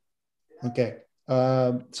we are. Okay.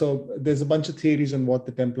 So there's a bunch of theories on what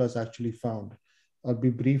the Templars actually found. I'll be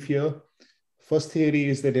brief here. First theory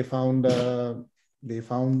is that they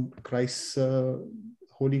found Christ's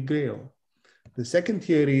Holy Grail. The second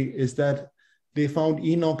theory is that they found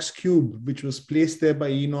Enoch's cube, which was placed there by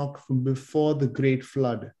Enoch from before the great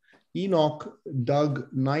flood. Enoch dug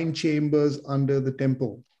 9 chambers under the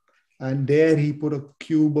temple, and there he put a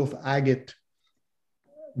cube of agate.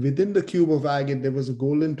 Within the cube of agate, there was a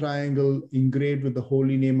golden triangle engraved with the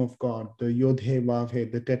holy name of God, the Yod-He Vav-He,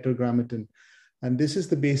 the Tetragrammaton. And this is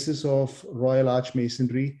the basis of Royal Arch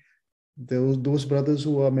Masonry. Those brothers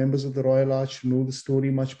who are members of the Royal Arch know the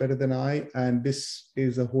story much better than I, and this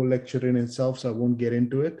is a whole lecture in itself, so I won't get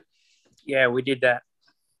into it. Yeah, we did that.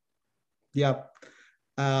 Yeah.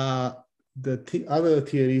 The other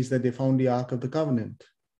theory is that they found the Ark of the Covenant.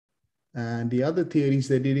 And the other theory is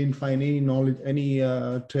that they didn't find any knowledge, any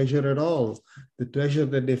treasure at all. The treasure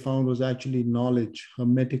that they found was actually knowledge,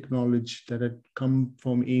 hermetic knowledge that had come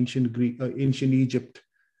from ancient Egypt.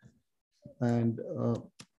 And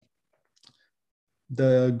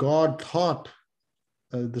the god Thoth,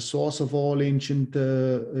 the source of all ancient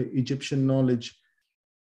Egyptian knowledge,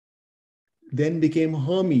 then became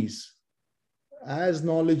Hermes. As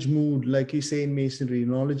knowledge moved, like you say in Masonry,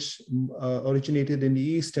 knowledge originated in the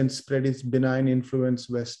East and spread its benign influence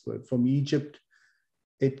westward. From Egypt,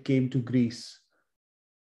 it came to Greece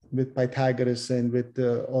with Pythagoras and with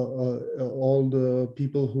all the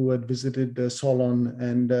people who had visited Solon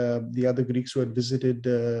and the other Greeks who had visited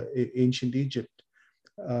ancient Egypt.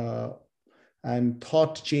 And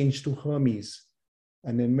thought changed to Hermes.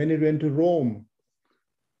 And then when it went to Rome,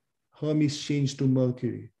 Hermes changed to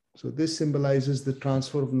Mercury. So this symbolizes the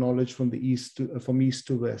transfer of knowledge from east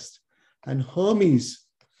to west. And Hermes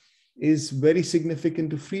is very significant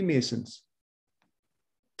to Freemasons.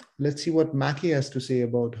 Let's see what Mackey has to say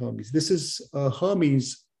about Hermes. This is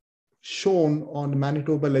Hermes shown on the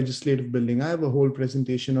Manitoba Legislative Building. I have a whole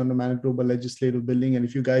presentation on the Manitoba Legislative Building, and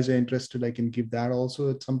if you guys are interested, I can give that also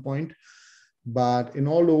at some point. But in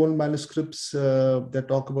all the old manuscripts that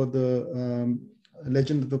talk about the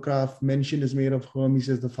Legend of the Craft, mention is made of Hermes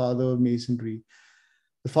as the father of Masonry.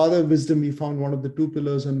 The father of wisdom, he found one of the 2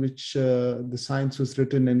 pillars on which the science was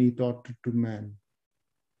written, and he taught it to man.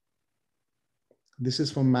 This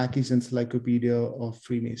is from Mackey's Encyclopedia of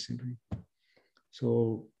Freemasonry.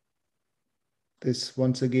 So this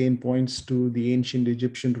once again points to the ancient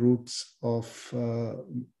Egyptian roots of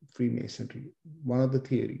Freemasonry, one of the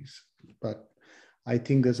theories. But I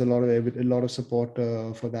think there's a lot of support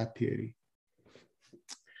for that theory.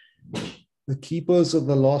 The keepers of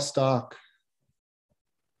the lost ark.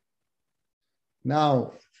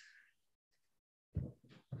 Now,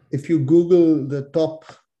 if you Google the top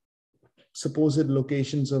supposed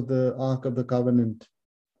locations of the Ark of the Covenant,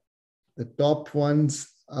 the top ones,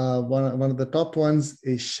 one of the top ones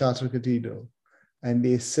is Chartres Cathedral. And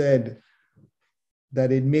they said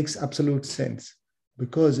that it makes absolute sense,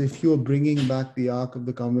 because if you're bringing back the Ark of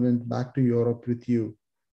the Covenant back to Europe with you,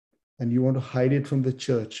 and you want to hide it from the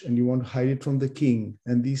church, and you want to hide it from the king,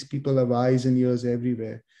 and these people have eyes and ears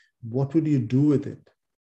everywhere, what would you do with it?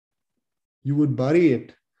 You would bury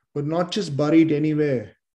it, but not just bury it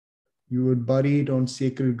anywhere. You would bury it on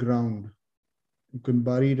sacred ground. You can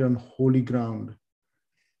bury it on holy ground.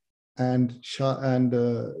 And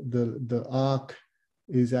the ark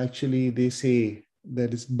is actually, they say,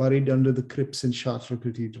 that it's buried under the crypts in Chartres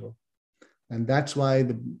Cathedral. And that's why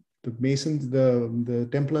the Masons, the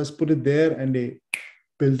Templars put it there, and they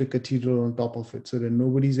built a cathedral on top of it, so that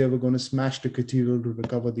nobody's ever going to smash the cathedral to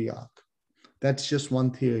recover the ark. That's just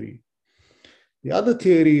one theory. The other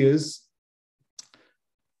theory is,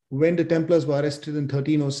 when the Templars were arrested in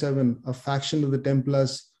 1307, a faction of the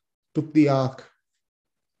Templars took the ark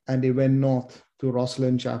and they went north to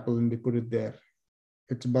Rosslyn Chapel and they put it there.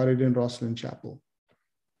 It's buried in Rosslyn Chapel.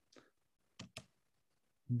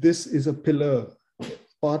 This is a pillar,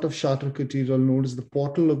 part of Chartres Cathedral, known as the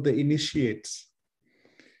Portal of the Initiates.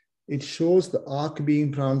 It shows the ark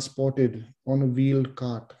being transported on a wheeled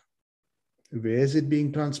cart. Where is it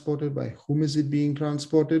being transported? By whom is it being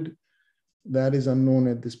transported? That is unknown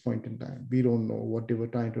at this point in time. We don't know what they were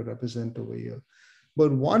trying to represent over here.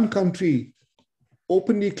 But one country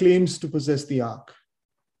openly claims to possess the ark.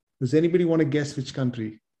 Does anybody want to guess which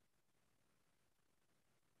country?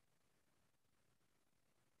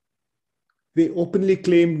 They openly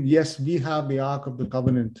claim, yes, we have the Ark of the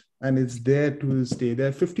Covenant, and it's there to this day. There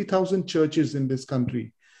are 50,000 churches in this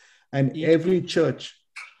country, and every church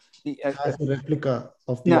has a replica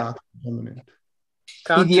of the Ark of the Covenant.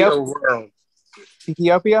 Country or world?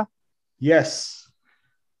 Ethiopia? Yes.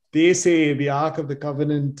 They say the Ark of the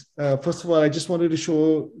Covenant. First of all, I just wanted to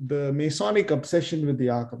show the Masonic obsession with the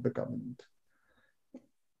Ark of the Covenant.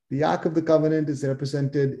 The Ark of the Covenant is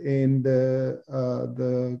represented in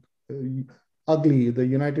the ugly, the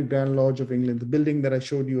United Grand Lodge of England, the building that I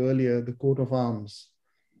showed you earlier, the coat of arms.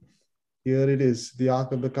 Here it is, the Ark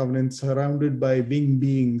of the Covenant, surrounded by winged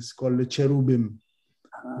beings called the cherubim,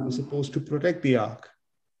 who are supposed to protect the Ark.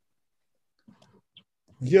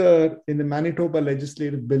 Here in the Manitoba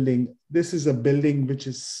Legislative Building, this is a building which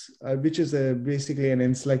is basically an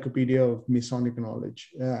encyclopedia of Masonic knowledge.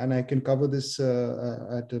 And I can cover this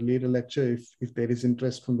at a later lecture if there is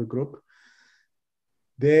interest from the group.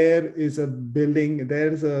 There is a building,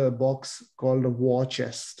 there's a box called a war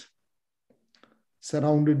chest,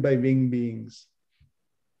 surrounded by winged beings.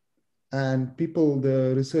 And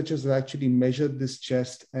the researchers have actually measured this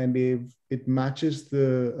chest, and it matches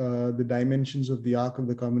the dimensions of the Ark of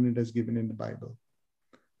the Covenant as given in the Bible.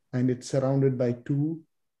 And it's surrounded by 2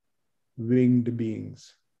 winged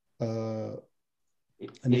beings.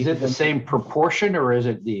 Is it the same proportion, or is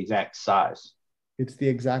it the exact size? It's the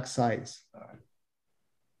exact size. All right.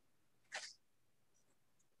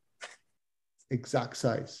 Exact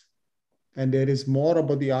size. And there is more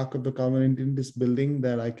about the Ark of the Covenant in this building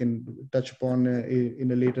that I can touch upon in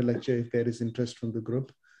a later lecture if there is interest from the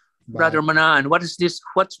group. Brother Manan, what is this?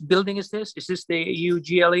 What building is this? Is this the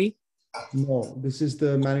UGLE? No, this is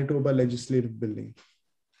the Manitoba Legislative Building.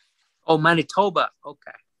 Oh, Manitoba.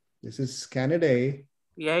 Okay. This is Canada.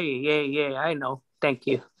 Yeah. I know. Thank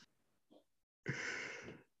you.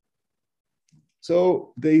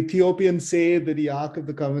 So the Ethiopians say that the Ark of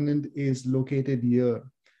the Covenant is located here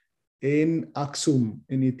in Aksum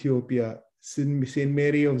in Ethiopia, St.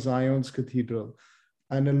 Mary of Zion's Cathedral.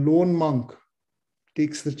 And a lone monk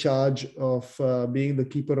takes the charge of being the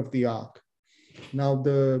keeper of the Ark. Now,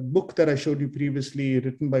 the book that I showed you previously,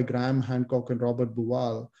 written by Graham Hancock and Robert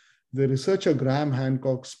Buwal, the researcher Graham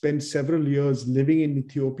Hancock spent several years living in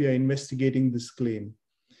Ethiopia investigating this claim.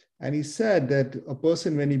 And he said that a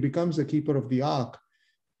person, when he becomes the keeper of the Ark,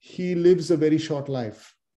 he lives a very short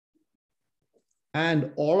life.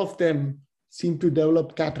 And all of them seem to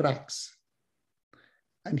develop cataracts.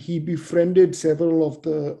 And he befriended several of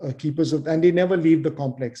the keepers of, and they never leave the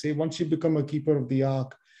complex. Once you become a keeper of the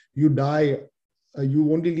Ark, you die.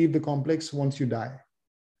 You only leave the complex once you die.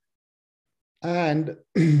 And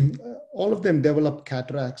all of them develop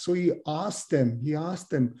cataracts. So he asked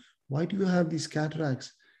them, why do you have these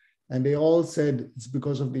cataracts? And they all said, it's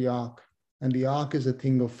because of the Ark. And the Ark is a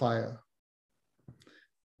thing of fire.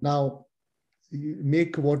 Now,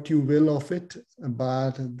 make what you will of it,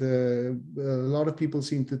 but a lot of people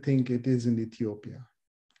seem to think it is in Ethiopia.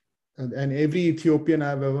 And every Ethiopian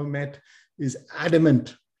I've ever met is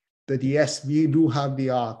adamant that yes, we do have the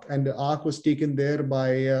Ark. And the Ark was taken there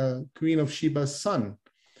by Queen of Sheba's son.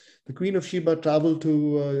 The Queen of Sheba traveled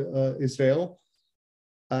to Israel,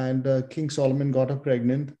 and King Solomon got her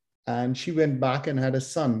pregnant, and she went back and had a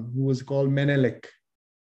son who was called Menelik.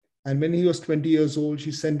 And when he was 20 years old,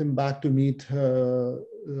 she sent him back to meet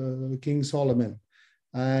King Solomon.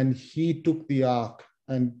 And he took the Ark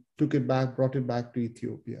and brought it back to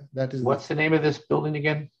Ethiopia. That is what's the name of this building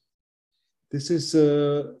again? This is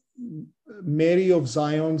Mary of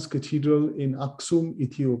Zion's Cathedral in Aksum,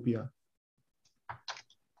 Ethiopia.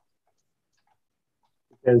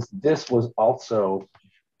 Because this was also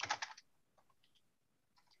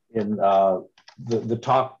in the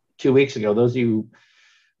talk 2 weeks ago. Those of you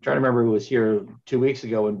trying to remember who was here 2 weeks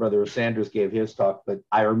ago when Brother Sanders gave his talk, but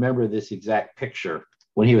I remember this exact picture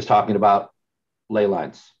when he was talking about ley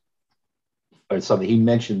lines or something. He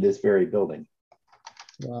mentioned this very building.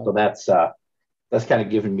 Wow. So that's kind of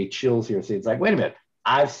giving me chills here. So it's like, wait a minute,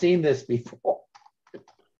 I've seen this before.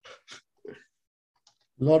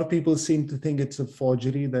 A lot of people seem to think it's a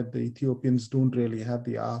forgery, that the Ethiopians don't really have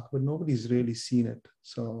the Ark, but nobody's really seen it.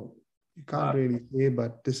 So you can't really say,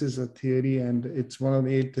 but this is a theory, and it's one of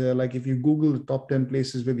 8. Like if you Google the top 10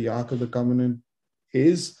 places where the Ark of the Covenant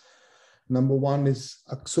is, number 1 is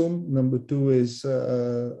Aksum, number 2 is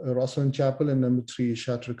Rosslyn Chapel, and number 3 is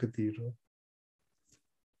Chartres Cathedral.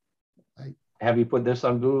 Have you put this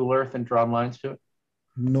on Google Earth and drawn lines to it?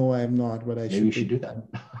 No, I have not, but Maybe you should do that.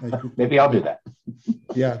 Should Maybe I'll do that.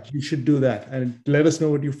 Yeah, you should do that, and let us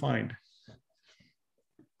know what you find.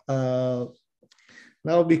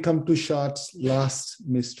 Now we come to Chartres' last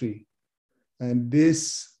mystery. And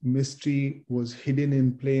this mystery was hidden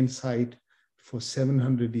in plain sight for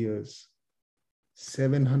 700 years.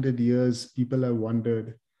 700 years, people have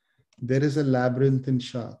wondered. There is a labyrinth in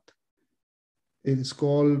Chartres. It is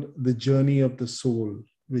called the Journey of the Soul,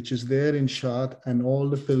 which is there in Chartres, and all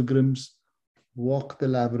the pilgrims walk the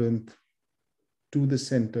labyrinth to the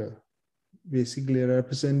center, basically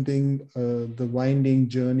representing the winding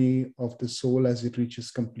journey of the soul as it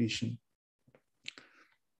reaches completion.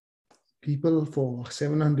 People for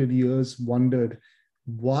 700 years wondered,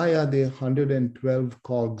 why are there 112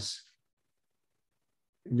 cogs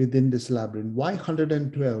within this labyrinth? Why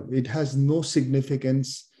 112? It has no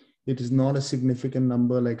significance. It is not a significant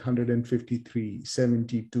number like 153,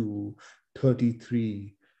 72,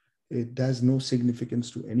 33. It has no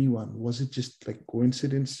significance to anyone. Was it just like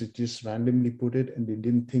coincidence? It just randomly put it and they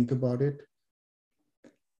didn't think about it?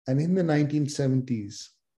 And in the 1970s,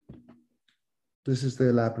 this is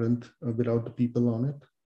the labyrinth without the people on it.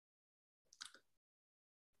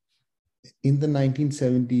 In the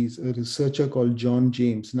 1970s, a researcher called John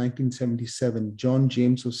James, 1977, John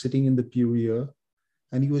James was sitting in the pew here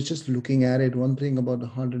and he was just looking at it, wondering about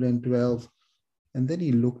 112. And then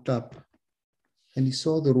he looked up and he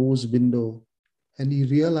saw the rose window and he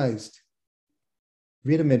realized,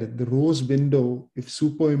 wait a minute, the rose window, if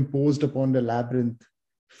superimposed upon the labyrinth,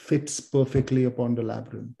 fits perfectly upon the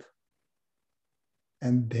labyrinth.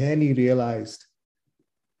 And then he realized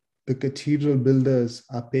the cathedral builders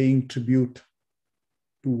are paying tribute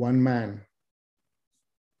to one man.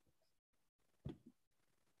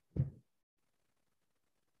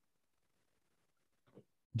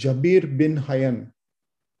 Jabir bin Hayyan,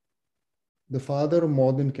 the father of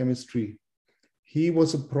modern chemistry. He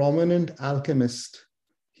was a prominent alchemist.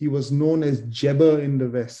 He was known as Geber in the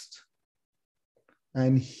West.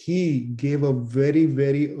 And he gave a very,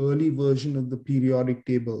 very early version of the periodic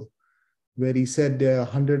table where he said there are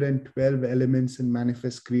 112 elements in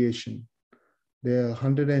manifest creation. There are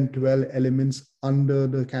 112 elements under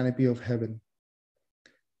the canopy of heaven.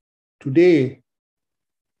 Today,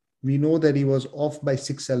 we know that he was off by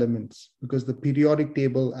 6 elements because the periodic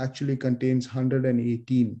table actually contains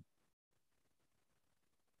 118.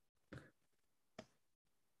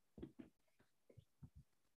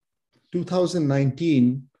 In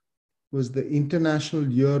 2019 was the International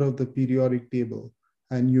Year of the Periodic Table,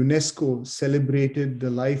 and UNESCO celebrated the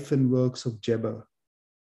life and works of Geber.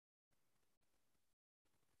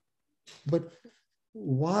 But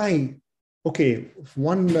why? Okay,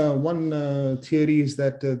 one theory is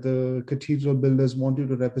that the cathedral builders wanted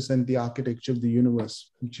to represent the architecture of the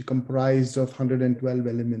universe, which is comprised of 112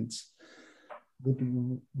 elements.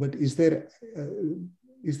 But is there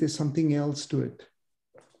something else to it?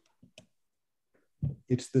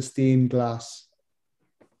 It's the stained glass.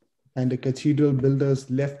 And the cathedral builders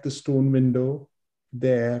left the stone window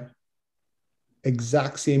there,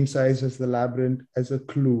 exact same size as the labyrinth, as a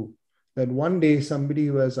clue that one day somebody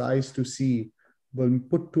who has eyes to see will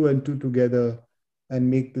put 2 and 2 together and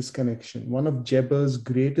make this connection. One of Geber's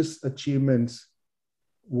greatest achievements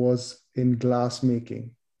was in glass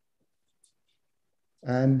making.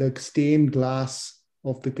 And the stained glass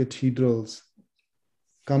of the cathedrals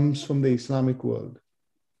comes from the Islamic world.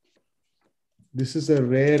 This is a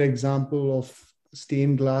rare example of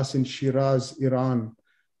stained glass in Shiraz, Iran.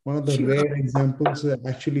 One of the rare examples that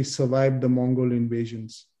actually survived the Mongol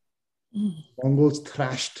invasions. Mongols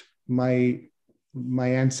thrashed my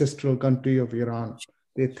ancestral country of Iran.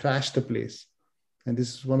 They thrashed the place. And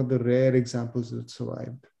this is one of the rare examples that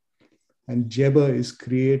survived. And Geber is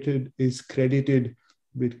credited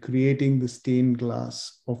with creating the stained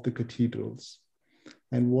glass of the cathedrals.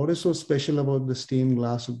 And what is so special about the stained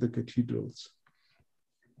glass of the cathedrals?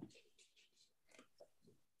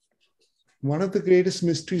 One of the greatest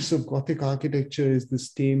mysteries of Gothic architecture is the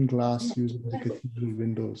stained glass used in the cathedral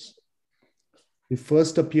windows. It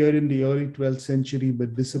first appeared in the early 12th century,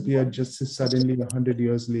 but disappeared just as suddenly 100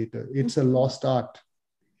 years later. It's a lost art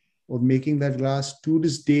of making that glass. To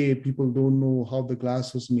this day, people don't know how the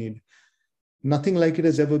glass was made. Nothing like it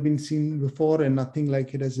has ever been seen before, and nothing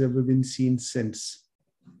like it has ever been seen since.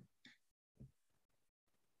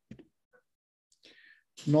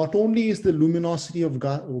 Not only is the luminosity of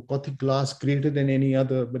Gothic glass greater than any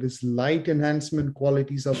other, but its light enhancement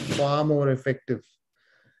qualities are far more effective.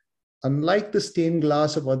 Unlike the stained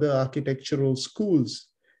glass of other architectural schools,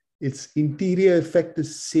 its interior effect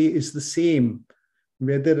is the same,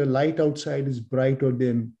 whether the light outside is bright or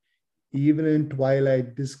dim. Even in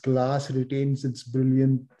twilight, this glass retains its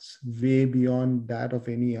brilliance way beyond that of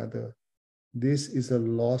any other. This is a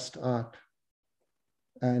lost art.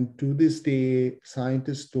 And to this day,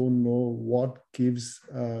 scientists don't know what gives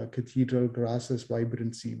cathedral glass's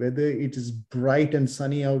vibrancy, whether it is bright and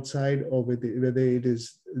sunny outside or whether it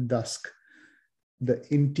is dusk. The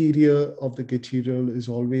interior of the cathedral is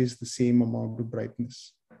always the same amount of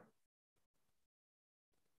brightness.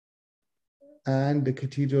 And the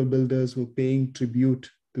cathedral builders were paying tribute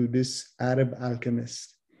to this Arab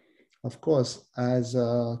alchemist. Of course, as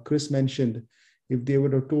Chris mentioned, if they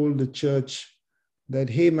would have told the church that,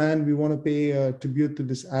 hey man, we want to pay a tribute to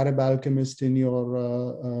this Arab alchemist in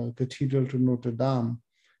your cathedral to Notre Dame,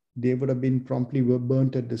 they would have been promptly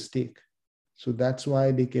burnt at the stake. So that's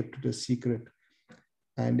why they kept it a secret.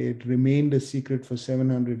 And it remained a secret for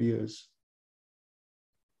 700 years.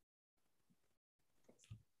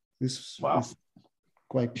 This is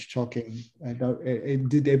quite shocking.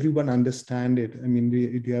 Did everyone understand it? I mean, do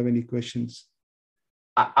you have any questions?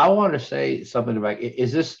 I want to say something about,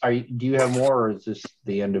 do you have more, or is this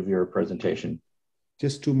the end of your presentation?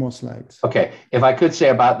 Just 2 more slides. Okay. If I could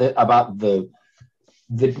say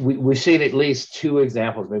we've seen at least 2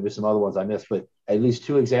 examples, maybe some other ones I missed, but at least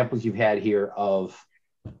 2 examples you've had here of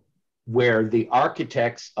where the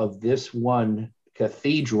architects of this one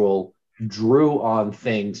cathedral drew on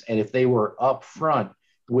things. And if they were up front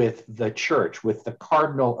with the church, with the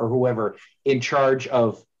cardinal or whoever in charge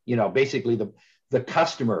of, basically the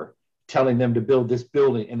customer telling them to build this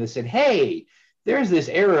building, and they said, hey, there's this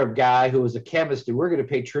Arab guy who was a chemist, and we're going to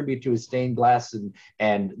pay tribute to his stained glass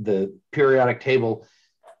and the periodic table.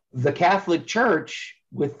 The Catholic Church,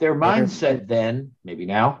 with their mindset then, maybe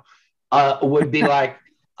now, would be like,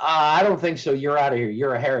 I don't think so. You're out of here.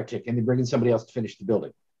 You're a heretic. And they bring in somebody else to finish the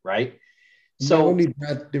building, right? So not only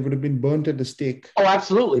that, they would have been burnt at the stake. Oh,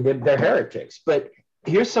 absolutely. They're heretics. But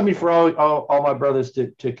here's something for all my brothers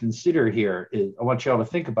to consider here. I want you all to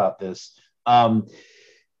think about this. I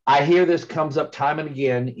hear this comes up time and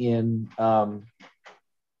again in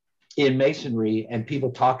Masonry, and people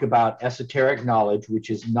talk about esoteric knowledge, which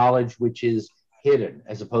is hidden,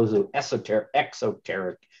 as opposed to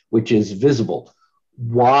exoteric, which is visible.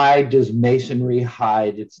 Why does Masonry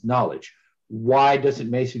hide its knowledge? Why doesn't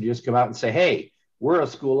Masonry just come out and say, hey, we're a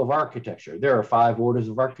school of architecture. There are 5 orders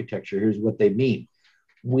of architecture. Here's what they mean.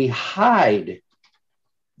 We hide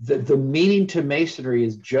the meaning to Masonry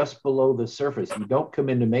is just below the surface. You don't come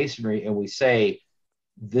into Masonry and we say,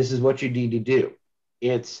 this is what you need to do.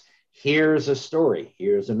 It's here's a story,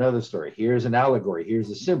 here's another story, here's an allegory, here's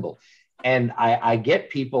a symbol. And I get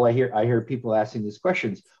people, I hear people asking these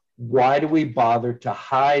questions. Why do we bother to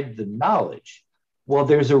hide the knowledge? Well,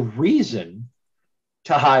 there's a reason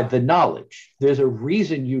to hide the knowledge. There's a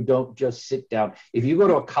reason you don't just sit down. If you go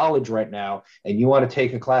to a college right now and you want to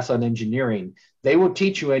take a class on engineering, they will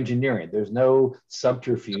teach you engineering. There's no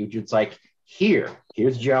subterfuge. It's like,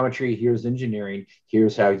 here's geometry, here's engineering,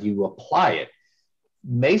 here's how you apply it.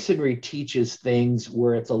 Masonry teaches things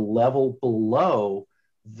where it's a level below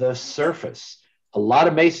the surface. A lot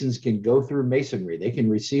of Masons can go through Masonry. They can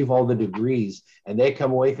receive all the degrees and they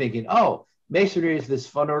come away thinking, oh, Masonry is this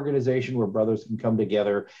fun organization where brothers can come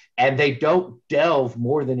together, and they don't delve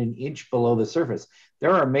more than an inch below the surface.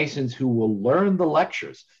 There are Masons who will learn the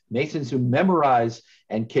lectures, Masons who memorize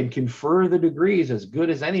and can confer the degrees as good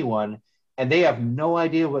as anyone, and they have no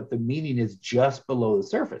idea what the meaning is just below the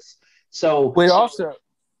surface. So we also,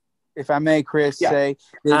 if I may, Chris, say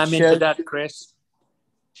I'm into that, Chris.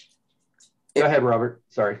 Go ahead, Robert.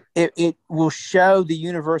 Sorry. It will show the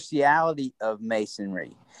universality of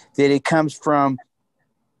Masonry, that it comes from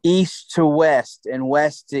east to west and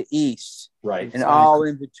west to east, right, and all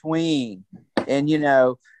in between. And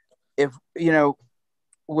if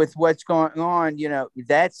with what's going on,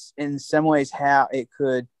 that's in some ways how it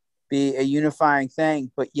could be a unifying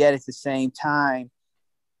thing. But yet at the same time,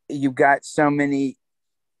 you've got so many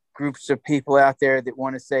groups of people out there that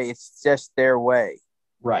want to say it's just their way.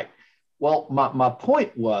 Right. Well, my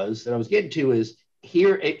point was that I was getting to is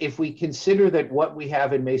here, if we consider that what we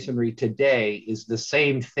have in Masonry today is the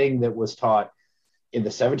same thing that was taught in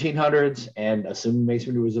the 1700s, and assuming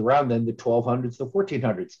Masonry was around then, the 1200s, the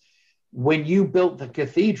 1400s, when you built the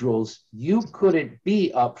cathedrals, you couldn't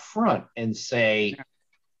be up front and say,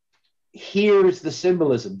 here's the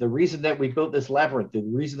symbolism, the reason that we built this labyrinth, the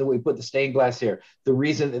reason that we put the stained glass here, the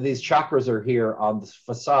reason that these chakras are here on the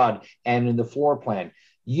facade and in the floor plan.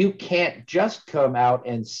 You can't just come out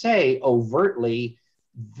and say overtly,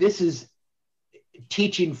 this is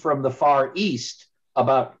teaching from the Far East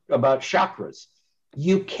about chakras.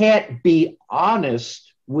 You can't be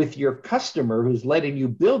honest with your customer who's letting you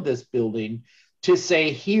build this building to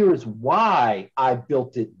say, here's why I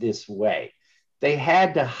built it this way. They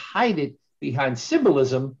had to hide it behind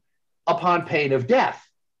symbolism upon pain of death.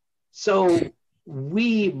 So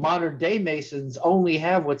we modern day Masons only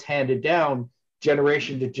have what's handed down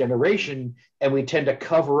generation to generation, and we tend to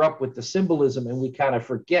cover up with the symbolism and we kind of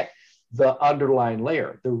forget the underlying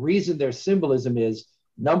layer. The reason there's symbolism is,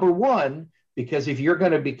 number one, because if you're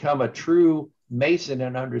going to become a true Mason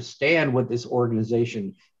and understand what this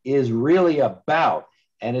organization is really about,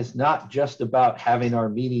 and it's not just about having our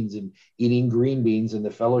meetings and eating green beans and the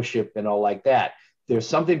fellowship and all like that, there's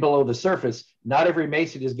something below the surface. Not every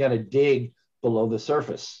Mason is going to dig below the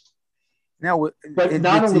surface. No, but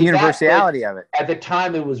not it's only the universality that, of it. At the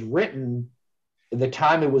time it was written, the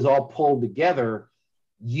time it was all pulled together,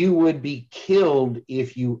 you would be killed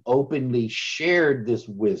if you openly shared this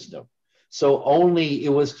wisdom. So only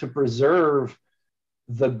it was to preserve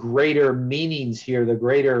the greater meanings here, the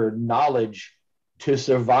greater knowledge, to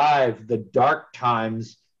survive the dark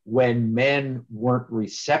times when men weren't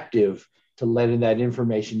receptive to letting that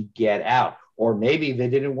information get out. Or maybe they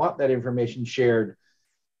didn't want that information shared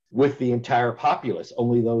with the entire populace.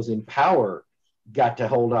 Only those in power got to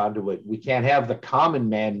hold on to it. We can't have the common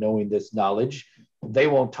man knowing this knowledge. They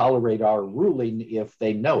won't tolerate our ruling if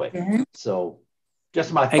they know it. Mm-hmm. So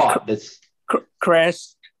just my thought.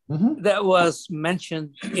 Chris, that was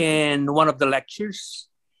mentioned in one of the lectures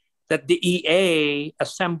that the EA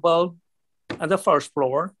assembled on the first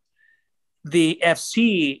floor. The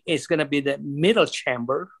FC is going to be the middle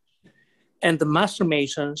chamber, and the Master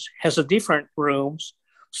Masons has a different rooms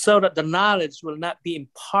so that the knowledge will not be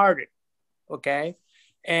imparted, okay?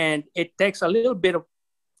 And it takes a little bit of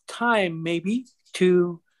time maybe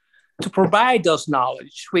to provide those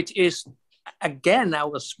knowledge, which is, again, I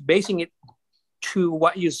was basing it to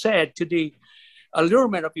what you said, to the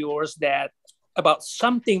allurement of yours that about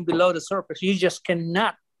something below the surface, you just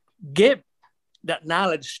cannot give that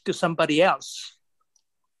knowledge to somebody else.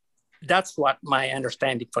 That's what my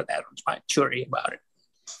understanding for that was, my theory about it.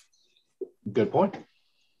 Good point.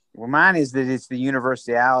 Well, mine is that it's the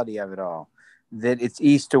universality of it all, that it's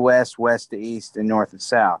east to west, west to east, and north to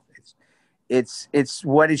south. It's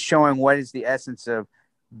what is showing what is the essence of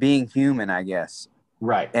being human, I guess.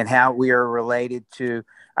 Right. And how we are related to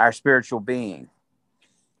our spiritual being.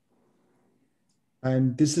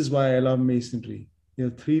 And this is why I love Masonry. You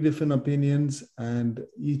have three different opinions, and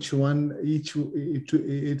it's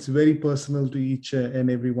very personal to each and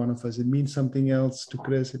every one of us. It means something else to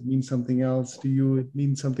Chris. It means something else to you. It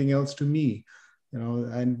means something else to me. You know,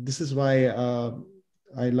 and this is why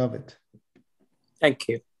I love it. Thank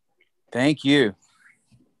you. Thank you.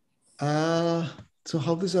 So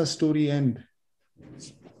how does our story end?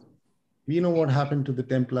 We know what happened to the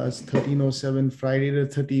Templars, 1307, Friday the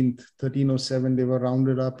 13th, 1307, they were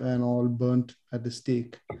rounded up and all burnt at the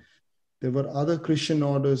stake. There were other Christian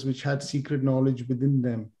orders which had secret knowledge within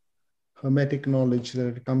them, hermetic knowledge that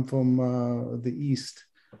had come from the East,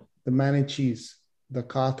 the Manichees, the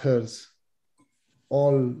Chartres,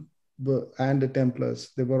 and the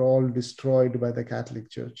Templars. They were all destroyed by the Catholic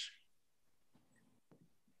Church.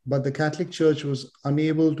 But the Catholic Church was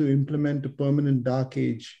unable to implement a permanent dark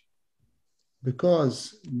age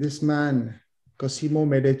because this man, Cosimo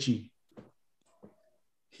Medici,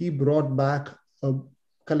 he brought back a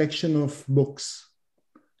collection of books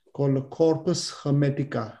called a Corpus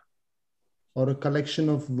Hermetica, or a collection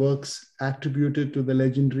of works attributed to the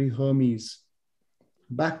legendary Hermes,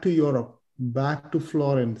 back to Europe, back to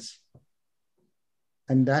Florence.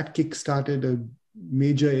 And that kick-started a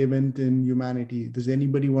major event in humanity. Does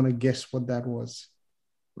anybody want to guess what that was?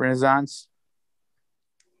 Renaissance?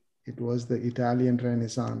 It was the Italian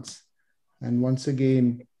Renaissance. And once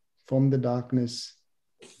again, from the darkness,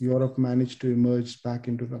 Europe managed to emerge back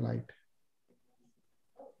into the light.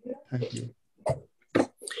 Thank you.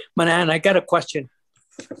 Manan, I got a question.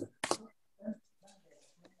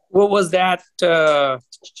 What was that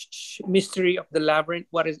mystery of the labyrinth?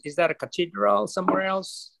 What is that a cathedral somewhere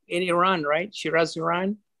else in Iran, right? Shiraz,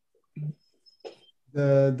 Iran?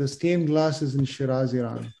 The stained glass is in Shiraz,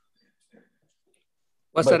 Iran.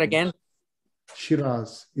 What's that again?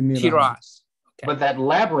 Shiraz in Iran. Shiraz. Okay. But that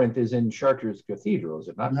labyrinth is in Chartres Cathedral, is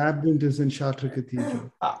it not? Labyrinth is in Chartres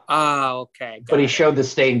Cathedral. Okay. But he showed the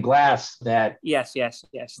stained glass that. Yes.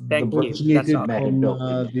 Thank you. Originated from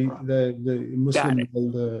the Muslim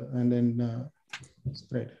world and then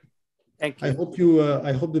spread. Thank you.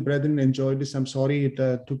 I hope the brethren enjoyed this. I'm sorry it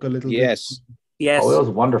took a little bit. Yes. Oh, it was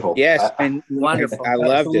wonderful. Yes, and wonderful. I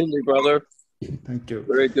loved Absolutely, it, brother. Thank you.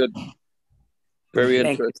 Very good. Very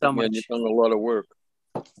Thank interesting. you so much. And you've done a lot of work.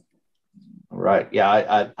 Right.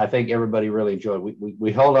 Yeah, I think everybody really enjoyed.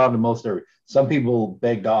 We held on to most of it. Some people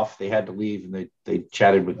begged off. They had to leave, and they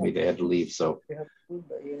chatted with me. They had to leave. So,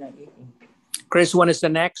 Chris, when is the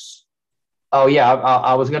next? oh yeah,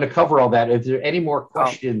 I was going to cover all that. If there are any more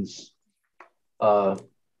questions for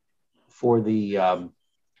Brother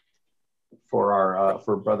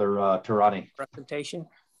Tehrani Presentation.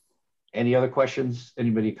 Any other questions?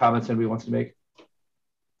 Anybody comments anybody wants to make?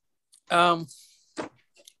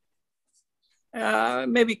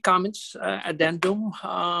 Maybe comments, addendum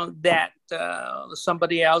that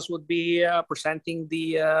somebody else would be presenting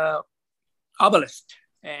the obelisk,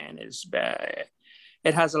 and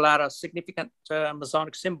it has a lot of significant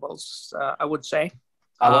Masonic symbols, I would say.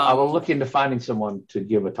 I will look into finding someone to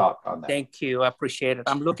give a talk on that. Thank you. I appreciate it.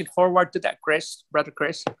 I'm looking forward to that, Chris, Brother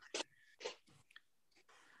Chris.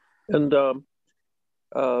 And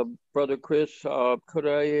Brother Chris, could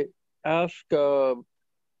I ask Brother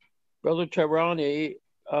Tehrani,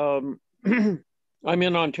 I'm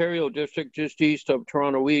in Ontario District, just east of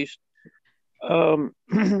Toronto East. I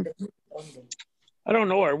don't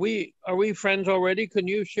know. Are we friends already? Can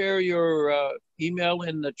you share your email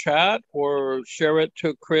in the chat, or share it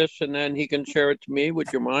to Chris and then he can share it to me?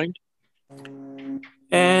 Would you mind?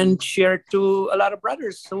 And share it to a lot of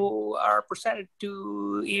brothers who are presented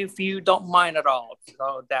to, if you don't mind at all.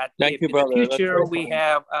 So that Thank if you, in brother. the future we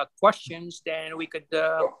have questions, then we could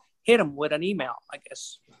hit them with an email, I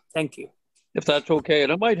guess. Thank you. If that's okay.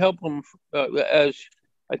 And it might help him as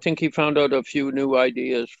I think he found out a few new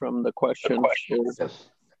ideas from the questions.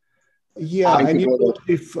 Yeah, and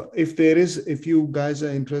if you guys are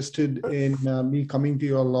interested in me coming to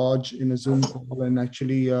your lodge in a Zoom call and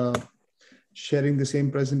actually sharing the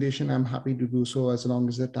same presentation, I'm happy to do so as long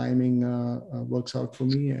as the timing works out for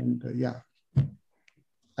me. And yeah,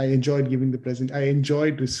 I enjoyed giving the present. I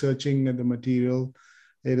enjoyed researching the material.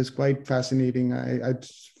 It is quite fascinating. I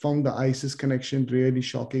found the ISIS connection really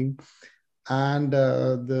shocking. And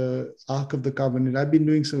the Ark of the Covenant. I've been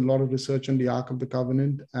doing a lot of research on the Ark of the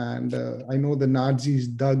Covenant, and I know the Nazis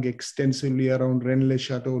dug extensively around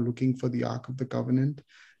Rennes-le-Château looking for the Ark of the Covenant.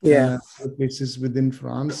 Yeah. And other places within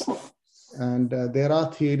France. And there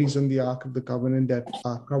are theories on the Ark of the Covenant that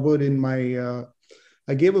are covered in my,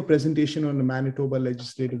 I gave a presentation on the Manitoba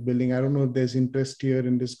Legislative Building. I don't know if there's interest here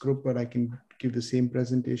in this group, but I can give the same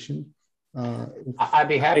presentation. I'd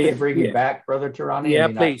be happy to bring you back, Brother Tehrani. Yeah,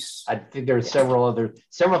 please. I think there's several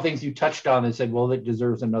things you touched on and said, well, it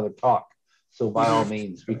deserves another talk. So by all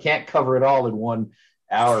means, we can't cover it all in 1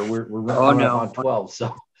 hour. We're running up on 12.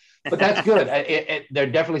 So, but that's good. There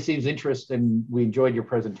definitely seems interest, and we enjoyed your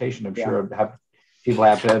presentation. I'm sure people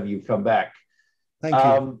have to have you come back. Thank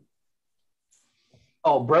you.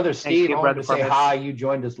 Oh, Brother Steve, I wanted to say Parvez. hi. You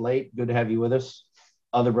joined us late. Good to have you with us.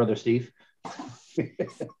 Other Brother Steve.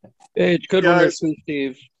 Hey, it's good when there's two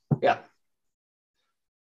Steves. Yeah.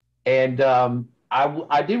 And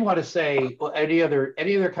I did want to say, any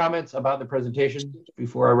other comments about the presentation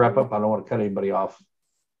before I wrap up? I don't want to cut anybody off.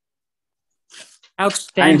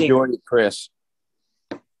 Outstanding. I enjoyed it, Chris.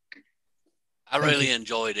 I really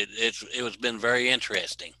enjoyed it. It was been very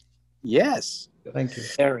interesting. Yes. Thank you.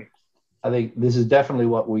 Very. I think this is definitely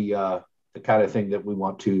what we the kind of thing that we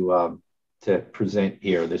want to present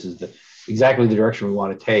here. This is exactly the direction we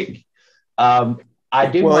want to take. I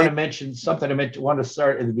did want to mention something. I wanted to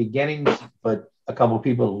start at the beginning, but a couple of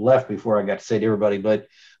people left before I got to say to everybody. But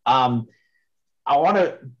I want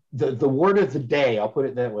to the word of the day, I'll put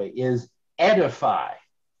it that way, is edify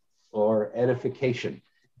or edification.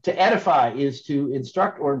 To edify is to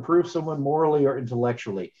instruct or improve someone morally or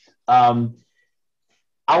intellectually.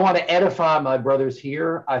 I want to edify my brothers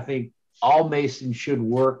here. I think all Masons should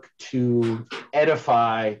work to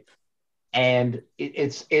edify, and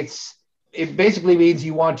it basically means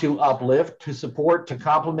you want to uplift, to support, to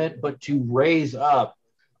compliment, but to raise up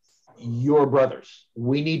your brothers.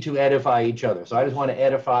 We need to edify each other. So I just want to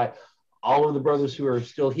edify all of the brothers who are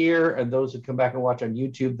still here and those who come back and watch on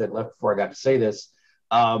YouTube that left before I got to say this.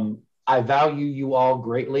 I value you all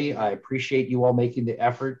greatly. I appreciate you all making the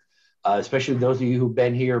effort. Especially those of you who've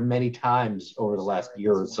been here many times over the last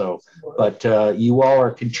year or so. But you all are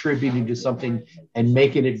contributing to something and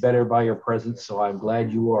making it better by your presence. So I'm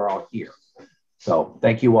glad you are all here. So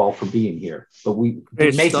thank you all for being here. But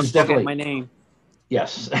Masons definitely. My name.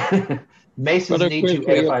 Yes. Masons need to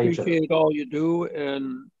edify each other. I appreciate all you do,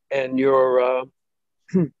 and you're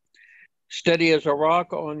steady as a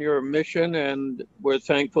rock on your mission. And we're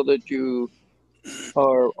thankful that you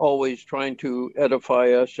are always trying to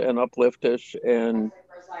edify us and uplift us and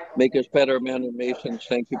make us better men and Masons.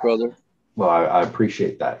 Thank you, brother. Well, I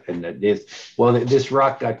appreciate that. And this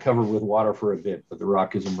rock got covered with water for a bit, but the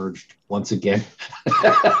rock has emerged once again.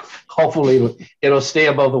 Hopefully it'll stay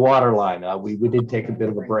above the water line. We did take a bit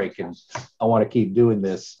of a break, and I want to keep doing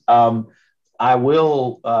this. I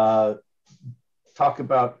will talk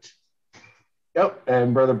about,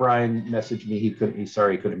 and Brother Brian messaged me. He's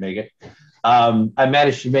sorry he couldn't make it. I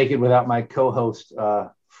managed to make it without my co-host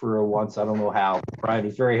for once. I don't know how. Brian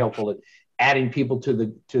is very helpful at adding people to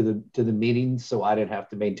the meetings, so I didn't have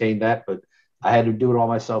to maintain that. But I had to do it all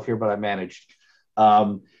myself here, but I managed.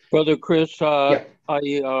 Brother Chris, I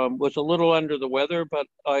was a little under the weather, but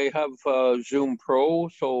I have Zoom Pro,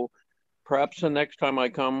 so perhaps the next time I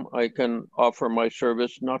come, I can offer my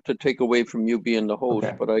service, not to take away from you being the host,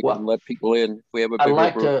 but I can let people in if we have a bigger I'd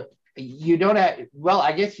like group. you don't have, well,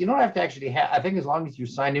 I guess you don't have to actually have, I think as long as you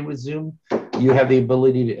sign in with Zoom, you have the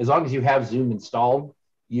ability to, as long as you have Zoom installed,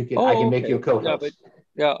 you can, I can make you a co-host.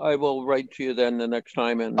 Yeah, I will write to you then the next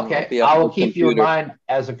time, and I will keep you in mind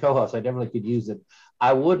as a co-host. I definitely could use it.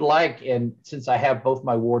 I would like, and since I have both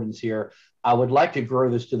my wardens here, I would like to grow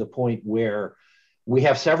this to the point where we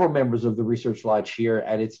have several members of the Research Lodge here,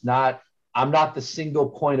 and it's not, I'm not the single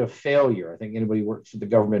point of failure. I think anybody who works for the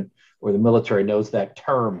government or the military knows that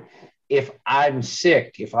term. If I'm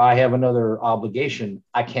sick, if I have another obligation,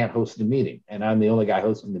 I can't host the meeting, and I'm the only guy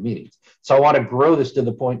hosting the meetings. So I want to grow this to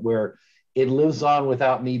the point where it lives on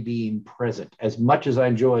without me being present. As much as I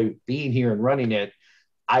enjoy being here and running it,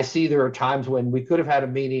 I see there are times when we could have had a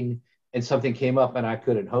meeting and something came up and I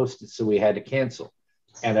couldn't host it, so we had to cancel.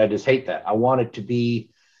 And I just hate that. I want it to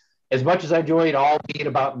be, as much as I enjoy it all being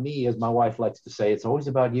about me, as my wife likes to say, it's always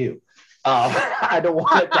about you. I don't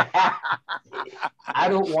want it to have, I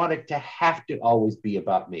don't want it to have to always be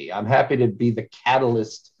about me. I'm happy to be the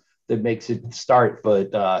catalyst that makes it start.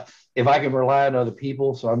 But if I can rely on other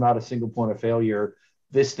people, so I'm not a single point of failure,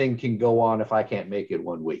 this thing can go on if I can't make it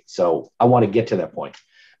 1 week. So I want to get to that point.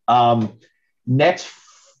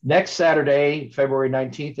 Next Saturday, February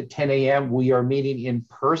 19th at 10 a.m., we are meeting in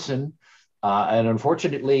person. And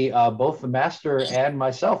unfortunately, both the master and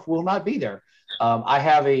myself will not be there. I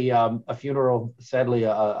have a funeral. Sadly,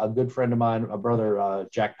 a good friend of mine, a brother,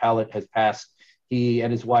 Jack Pallett, has passed. He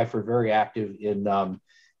and his wife were very active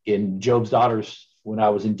in Job's Daughters when I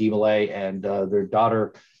was in DMLA, and their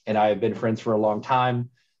daughter and I have been friends for a long time.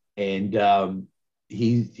 And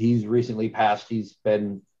he's recently passed. He's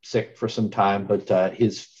been sick for some time, but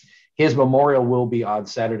his memorial will be on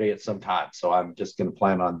Saturday at some time. So I'm just going to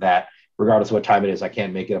plan on that, regardless of what time it is. I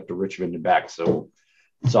can't make it up to Richmond and back, so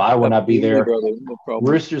I will not be there. No,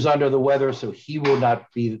 Rooster's under the weather, so he will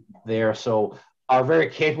not be there. So our very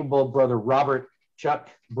capable brother Robert Chuck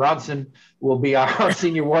Bronson will be our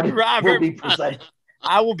senior warden. Will be presiding.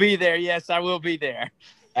 I will be there. Yes, I will be there.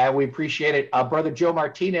 And we appreciate it. Brother Joe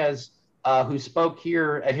Martinez, who spoke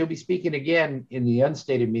here, and he'll be speaking again in the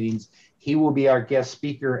unstated meetings. He will be our guest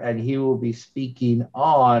speaker, and he will be speaking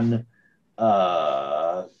on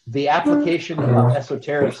the application of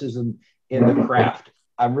esotericism in the craft.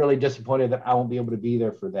 I'm really disappointed that I won't be able to be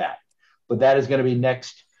there for that. But that is going to be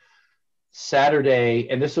next Saturday,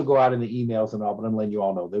 and this will go out in the emails and all, but I'm letting you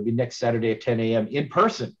all know. They'll be next Saturday at 10 a.m. in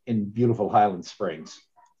person in beautiful Highland Springs.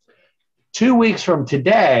 2 weeks from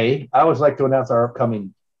today, I always like to announce our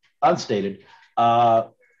upcoming unstated.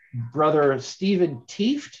 Brother Stephen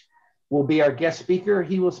Tieft will be our guest speaker.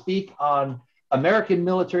 He will speak on American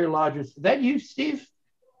military lodges. Is that you, Steve?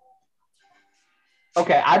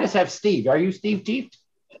 Okay, I just have Steve. Are you Steve Tieft?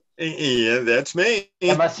 Yeah, that's me.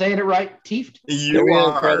 Am I saying it right, Tieft? You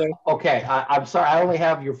are. Okay, I'm sorry. I only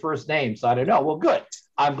have your first name, so I don't know. Well, good.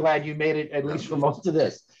 I'm glad you made it, at least for most of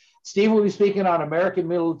this. Steve will be speaking on American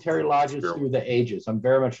military lodges through the ages. I'm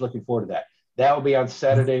very much looking forward to that. That will be on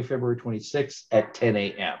Saturday, February 26th at 10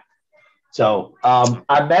 a.m. So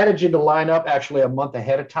I'm managing to line up actually a month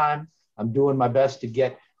ahead of time. I'm doing my best to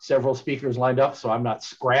get several speakers lined up, so I'm not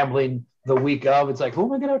scrambling the week of. It's like, who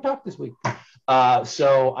am I going to talk this week?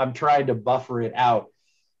 So I'm trying to buffer it out.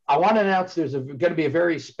 I want to announce there's going to be a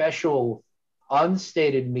very special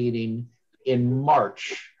unstated meeting in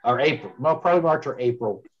March or April. No, probably March or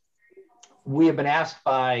April. We have been asked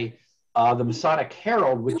by the Masonic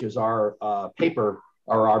Herald, which is our paper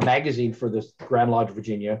or our magazine for this Grand Lodge,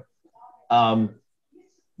 Virginia.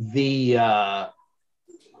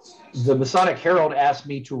 The Masonic Herald asked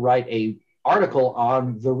me to write an article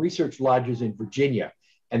on the research lodges in Virginia,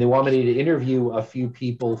 and they wanted me to interview a few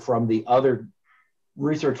people from the other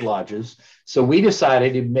research lodges. So we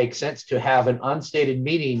decided it makes sense to have an unstated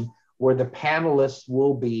meeting where the panelists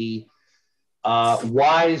will be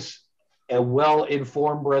wise and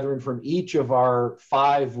well-informed brethren from each of our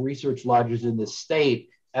 5 research lodges in the state,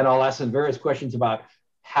 and I'll ask them various questions about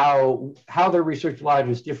how their research lodge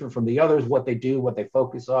is different from the others, what they do, what they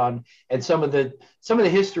focus on, and some of the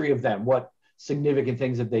history of them, what significant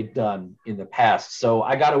things have they done in the past. So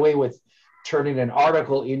I got away with turning an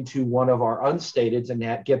article into one of our unstateds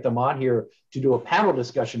and get them on here to do a panel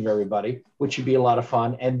discussion of everybody, which should be a lot of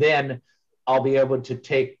fun. And then I'll be able to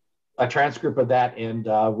take a transcript of that and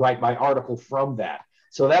write my article from that.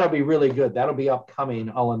 So that'll be really good. That'll be upcoming.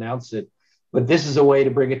 I'll announce it. But this is a way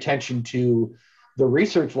to bring attention to the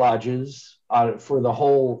research lodges for the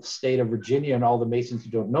whole state of Virginia and all the Masons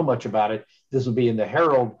who don't know much about it. This will be in the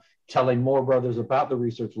Herald, telling more brothers about the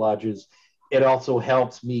research lodges. it also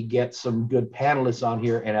helps me get some good panelists on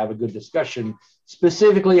here and have a good discussion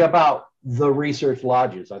specifically about the research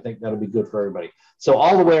lodges. I think that'll be good for everybody. So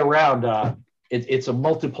all the way around, it's a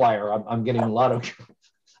multiplier. I'm getting a lot of,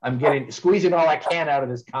 squeezing all I can out of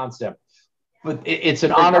this concept. But it's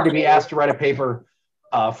an honor to be asked to write a paper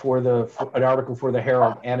for an article for the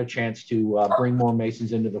Herald, and a chance to bring more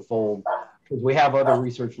Masons into the fold. Because we have other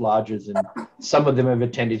research lodges, and some of them have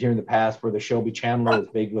attended here in the past, where the Shelby Chandler is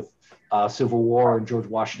big with Civil War and George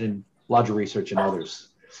Washington Lodge Research and others.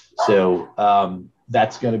 So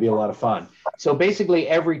that's going to be a lot of fun. So basically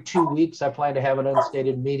every 2 weeks, I plan to have an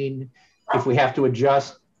unstated meeting. If we have to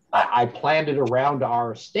adjust, I planned it around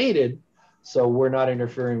our stated, so we're not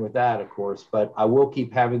interfering with that, of course, but I will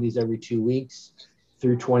keep having these every 2 weeks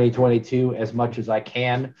through 2022 as much as I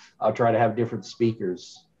can. I'll try to have different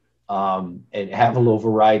speakers and have a little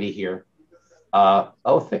variety here.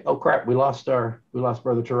 Oh crap, we lost Brother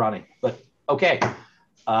Tehrani, but okay.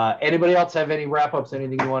 Anybody else have any wrap-ups,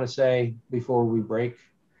 anything you want to say before we break?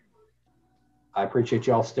 I appreciate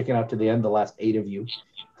you all sticking out to the end, the last 8 of you.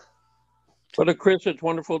 Brother Chris, it's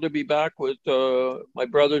wonderful to be back with my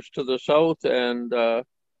brothers to the south, and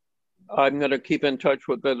I'm going to keep in touch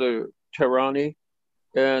with Brother Tehrani.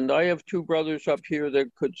 And I have 2 brothers up here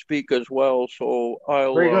that could speak as well, so I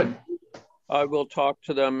will talk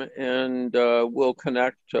to them, and we'll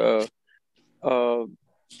connect. A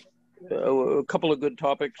couple of good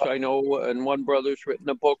topics I know, and one brother's written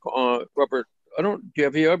a book on Robert.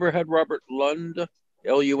 Have you ever had Robert Lund,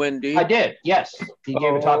 L-U-N-D? I did, yes. He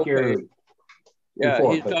gave a talk here. Yeah,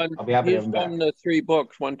 before, he's done the 3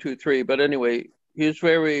 books, 1, 2, 3. But anyway, he's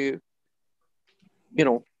very,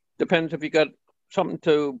 depends if you got something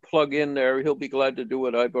to plug in there. He'll be glad to do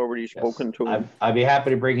it. I've already spoken to him. I'd be happy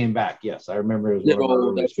to bring him back. Yes, I remember it was one of our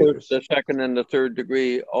early speakers. The second and the third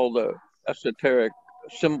degree, all the esoteric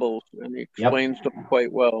symbols, and he explains them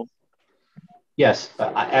quite well. Yes,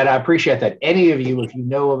 and I appreciate that. Any of you, if you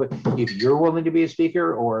know of it, if you're willing to be a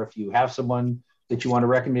speaker, or if you have someone that you want to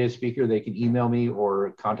recommend as a speaker, they can email me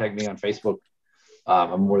or contact me on Facebook.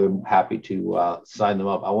 I'm more than happy to sign them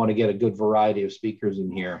up. I want to get a good variety of speakers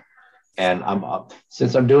in here. And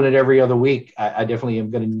since I'm doing it every other week, I definitely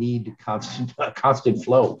am going to need constant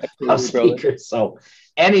flow of speakers. So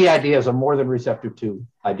any ideas, I'm more than receptive to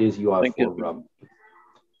ideas you have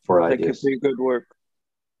for ideas. Thank you for your good work.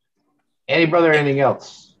 Any brother, anything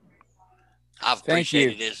else? I've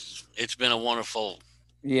appreciated this. It's been a wonderful.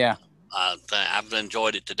 Yeah. I've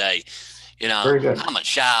enjoyed it today. Very good. I'm a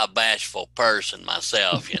shy, bashful person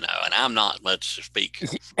myself, and I'm not much to speak.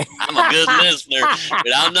 I'm a good listener,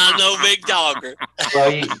 but I'm not no big talker.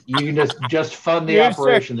 Well, you can just fund the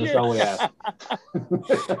operation. That's all we ask.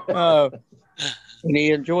 And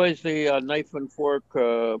he enjoys the knife and fork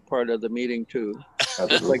part of the meeting too.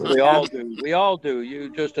 Like we all do. We all do.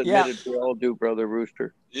 You just admitted we all do, Brother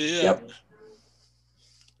Rooster. Yeah. Yep.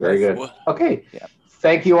 Very good. Okay. Yeah.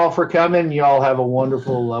 Thank you all for coming. You all have a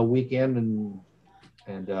wonderful weekend,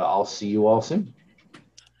 and I'll see you all soon.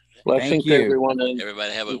 Blessings to everyone.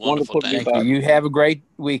 Everybody have a wonderful day. Thank you. You have a great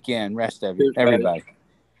weekend, rest of you, everybody.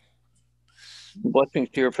 Blessings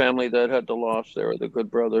to your family that had the loss there, the good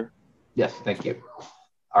brother. Yes, thank you.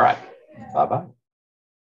 All right. Bye-bye.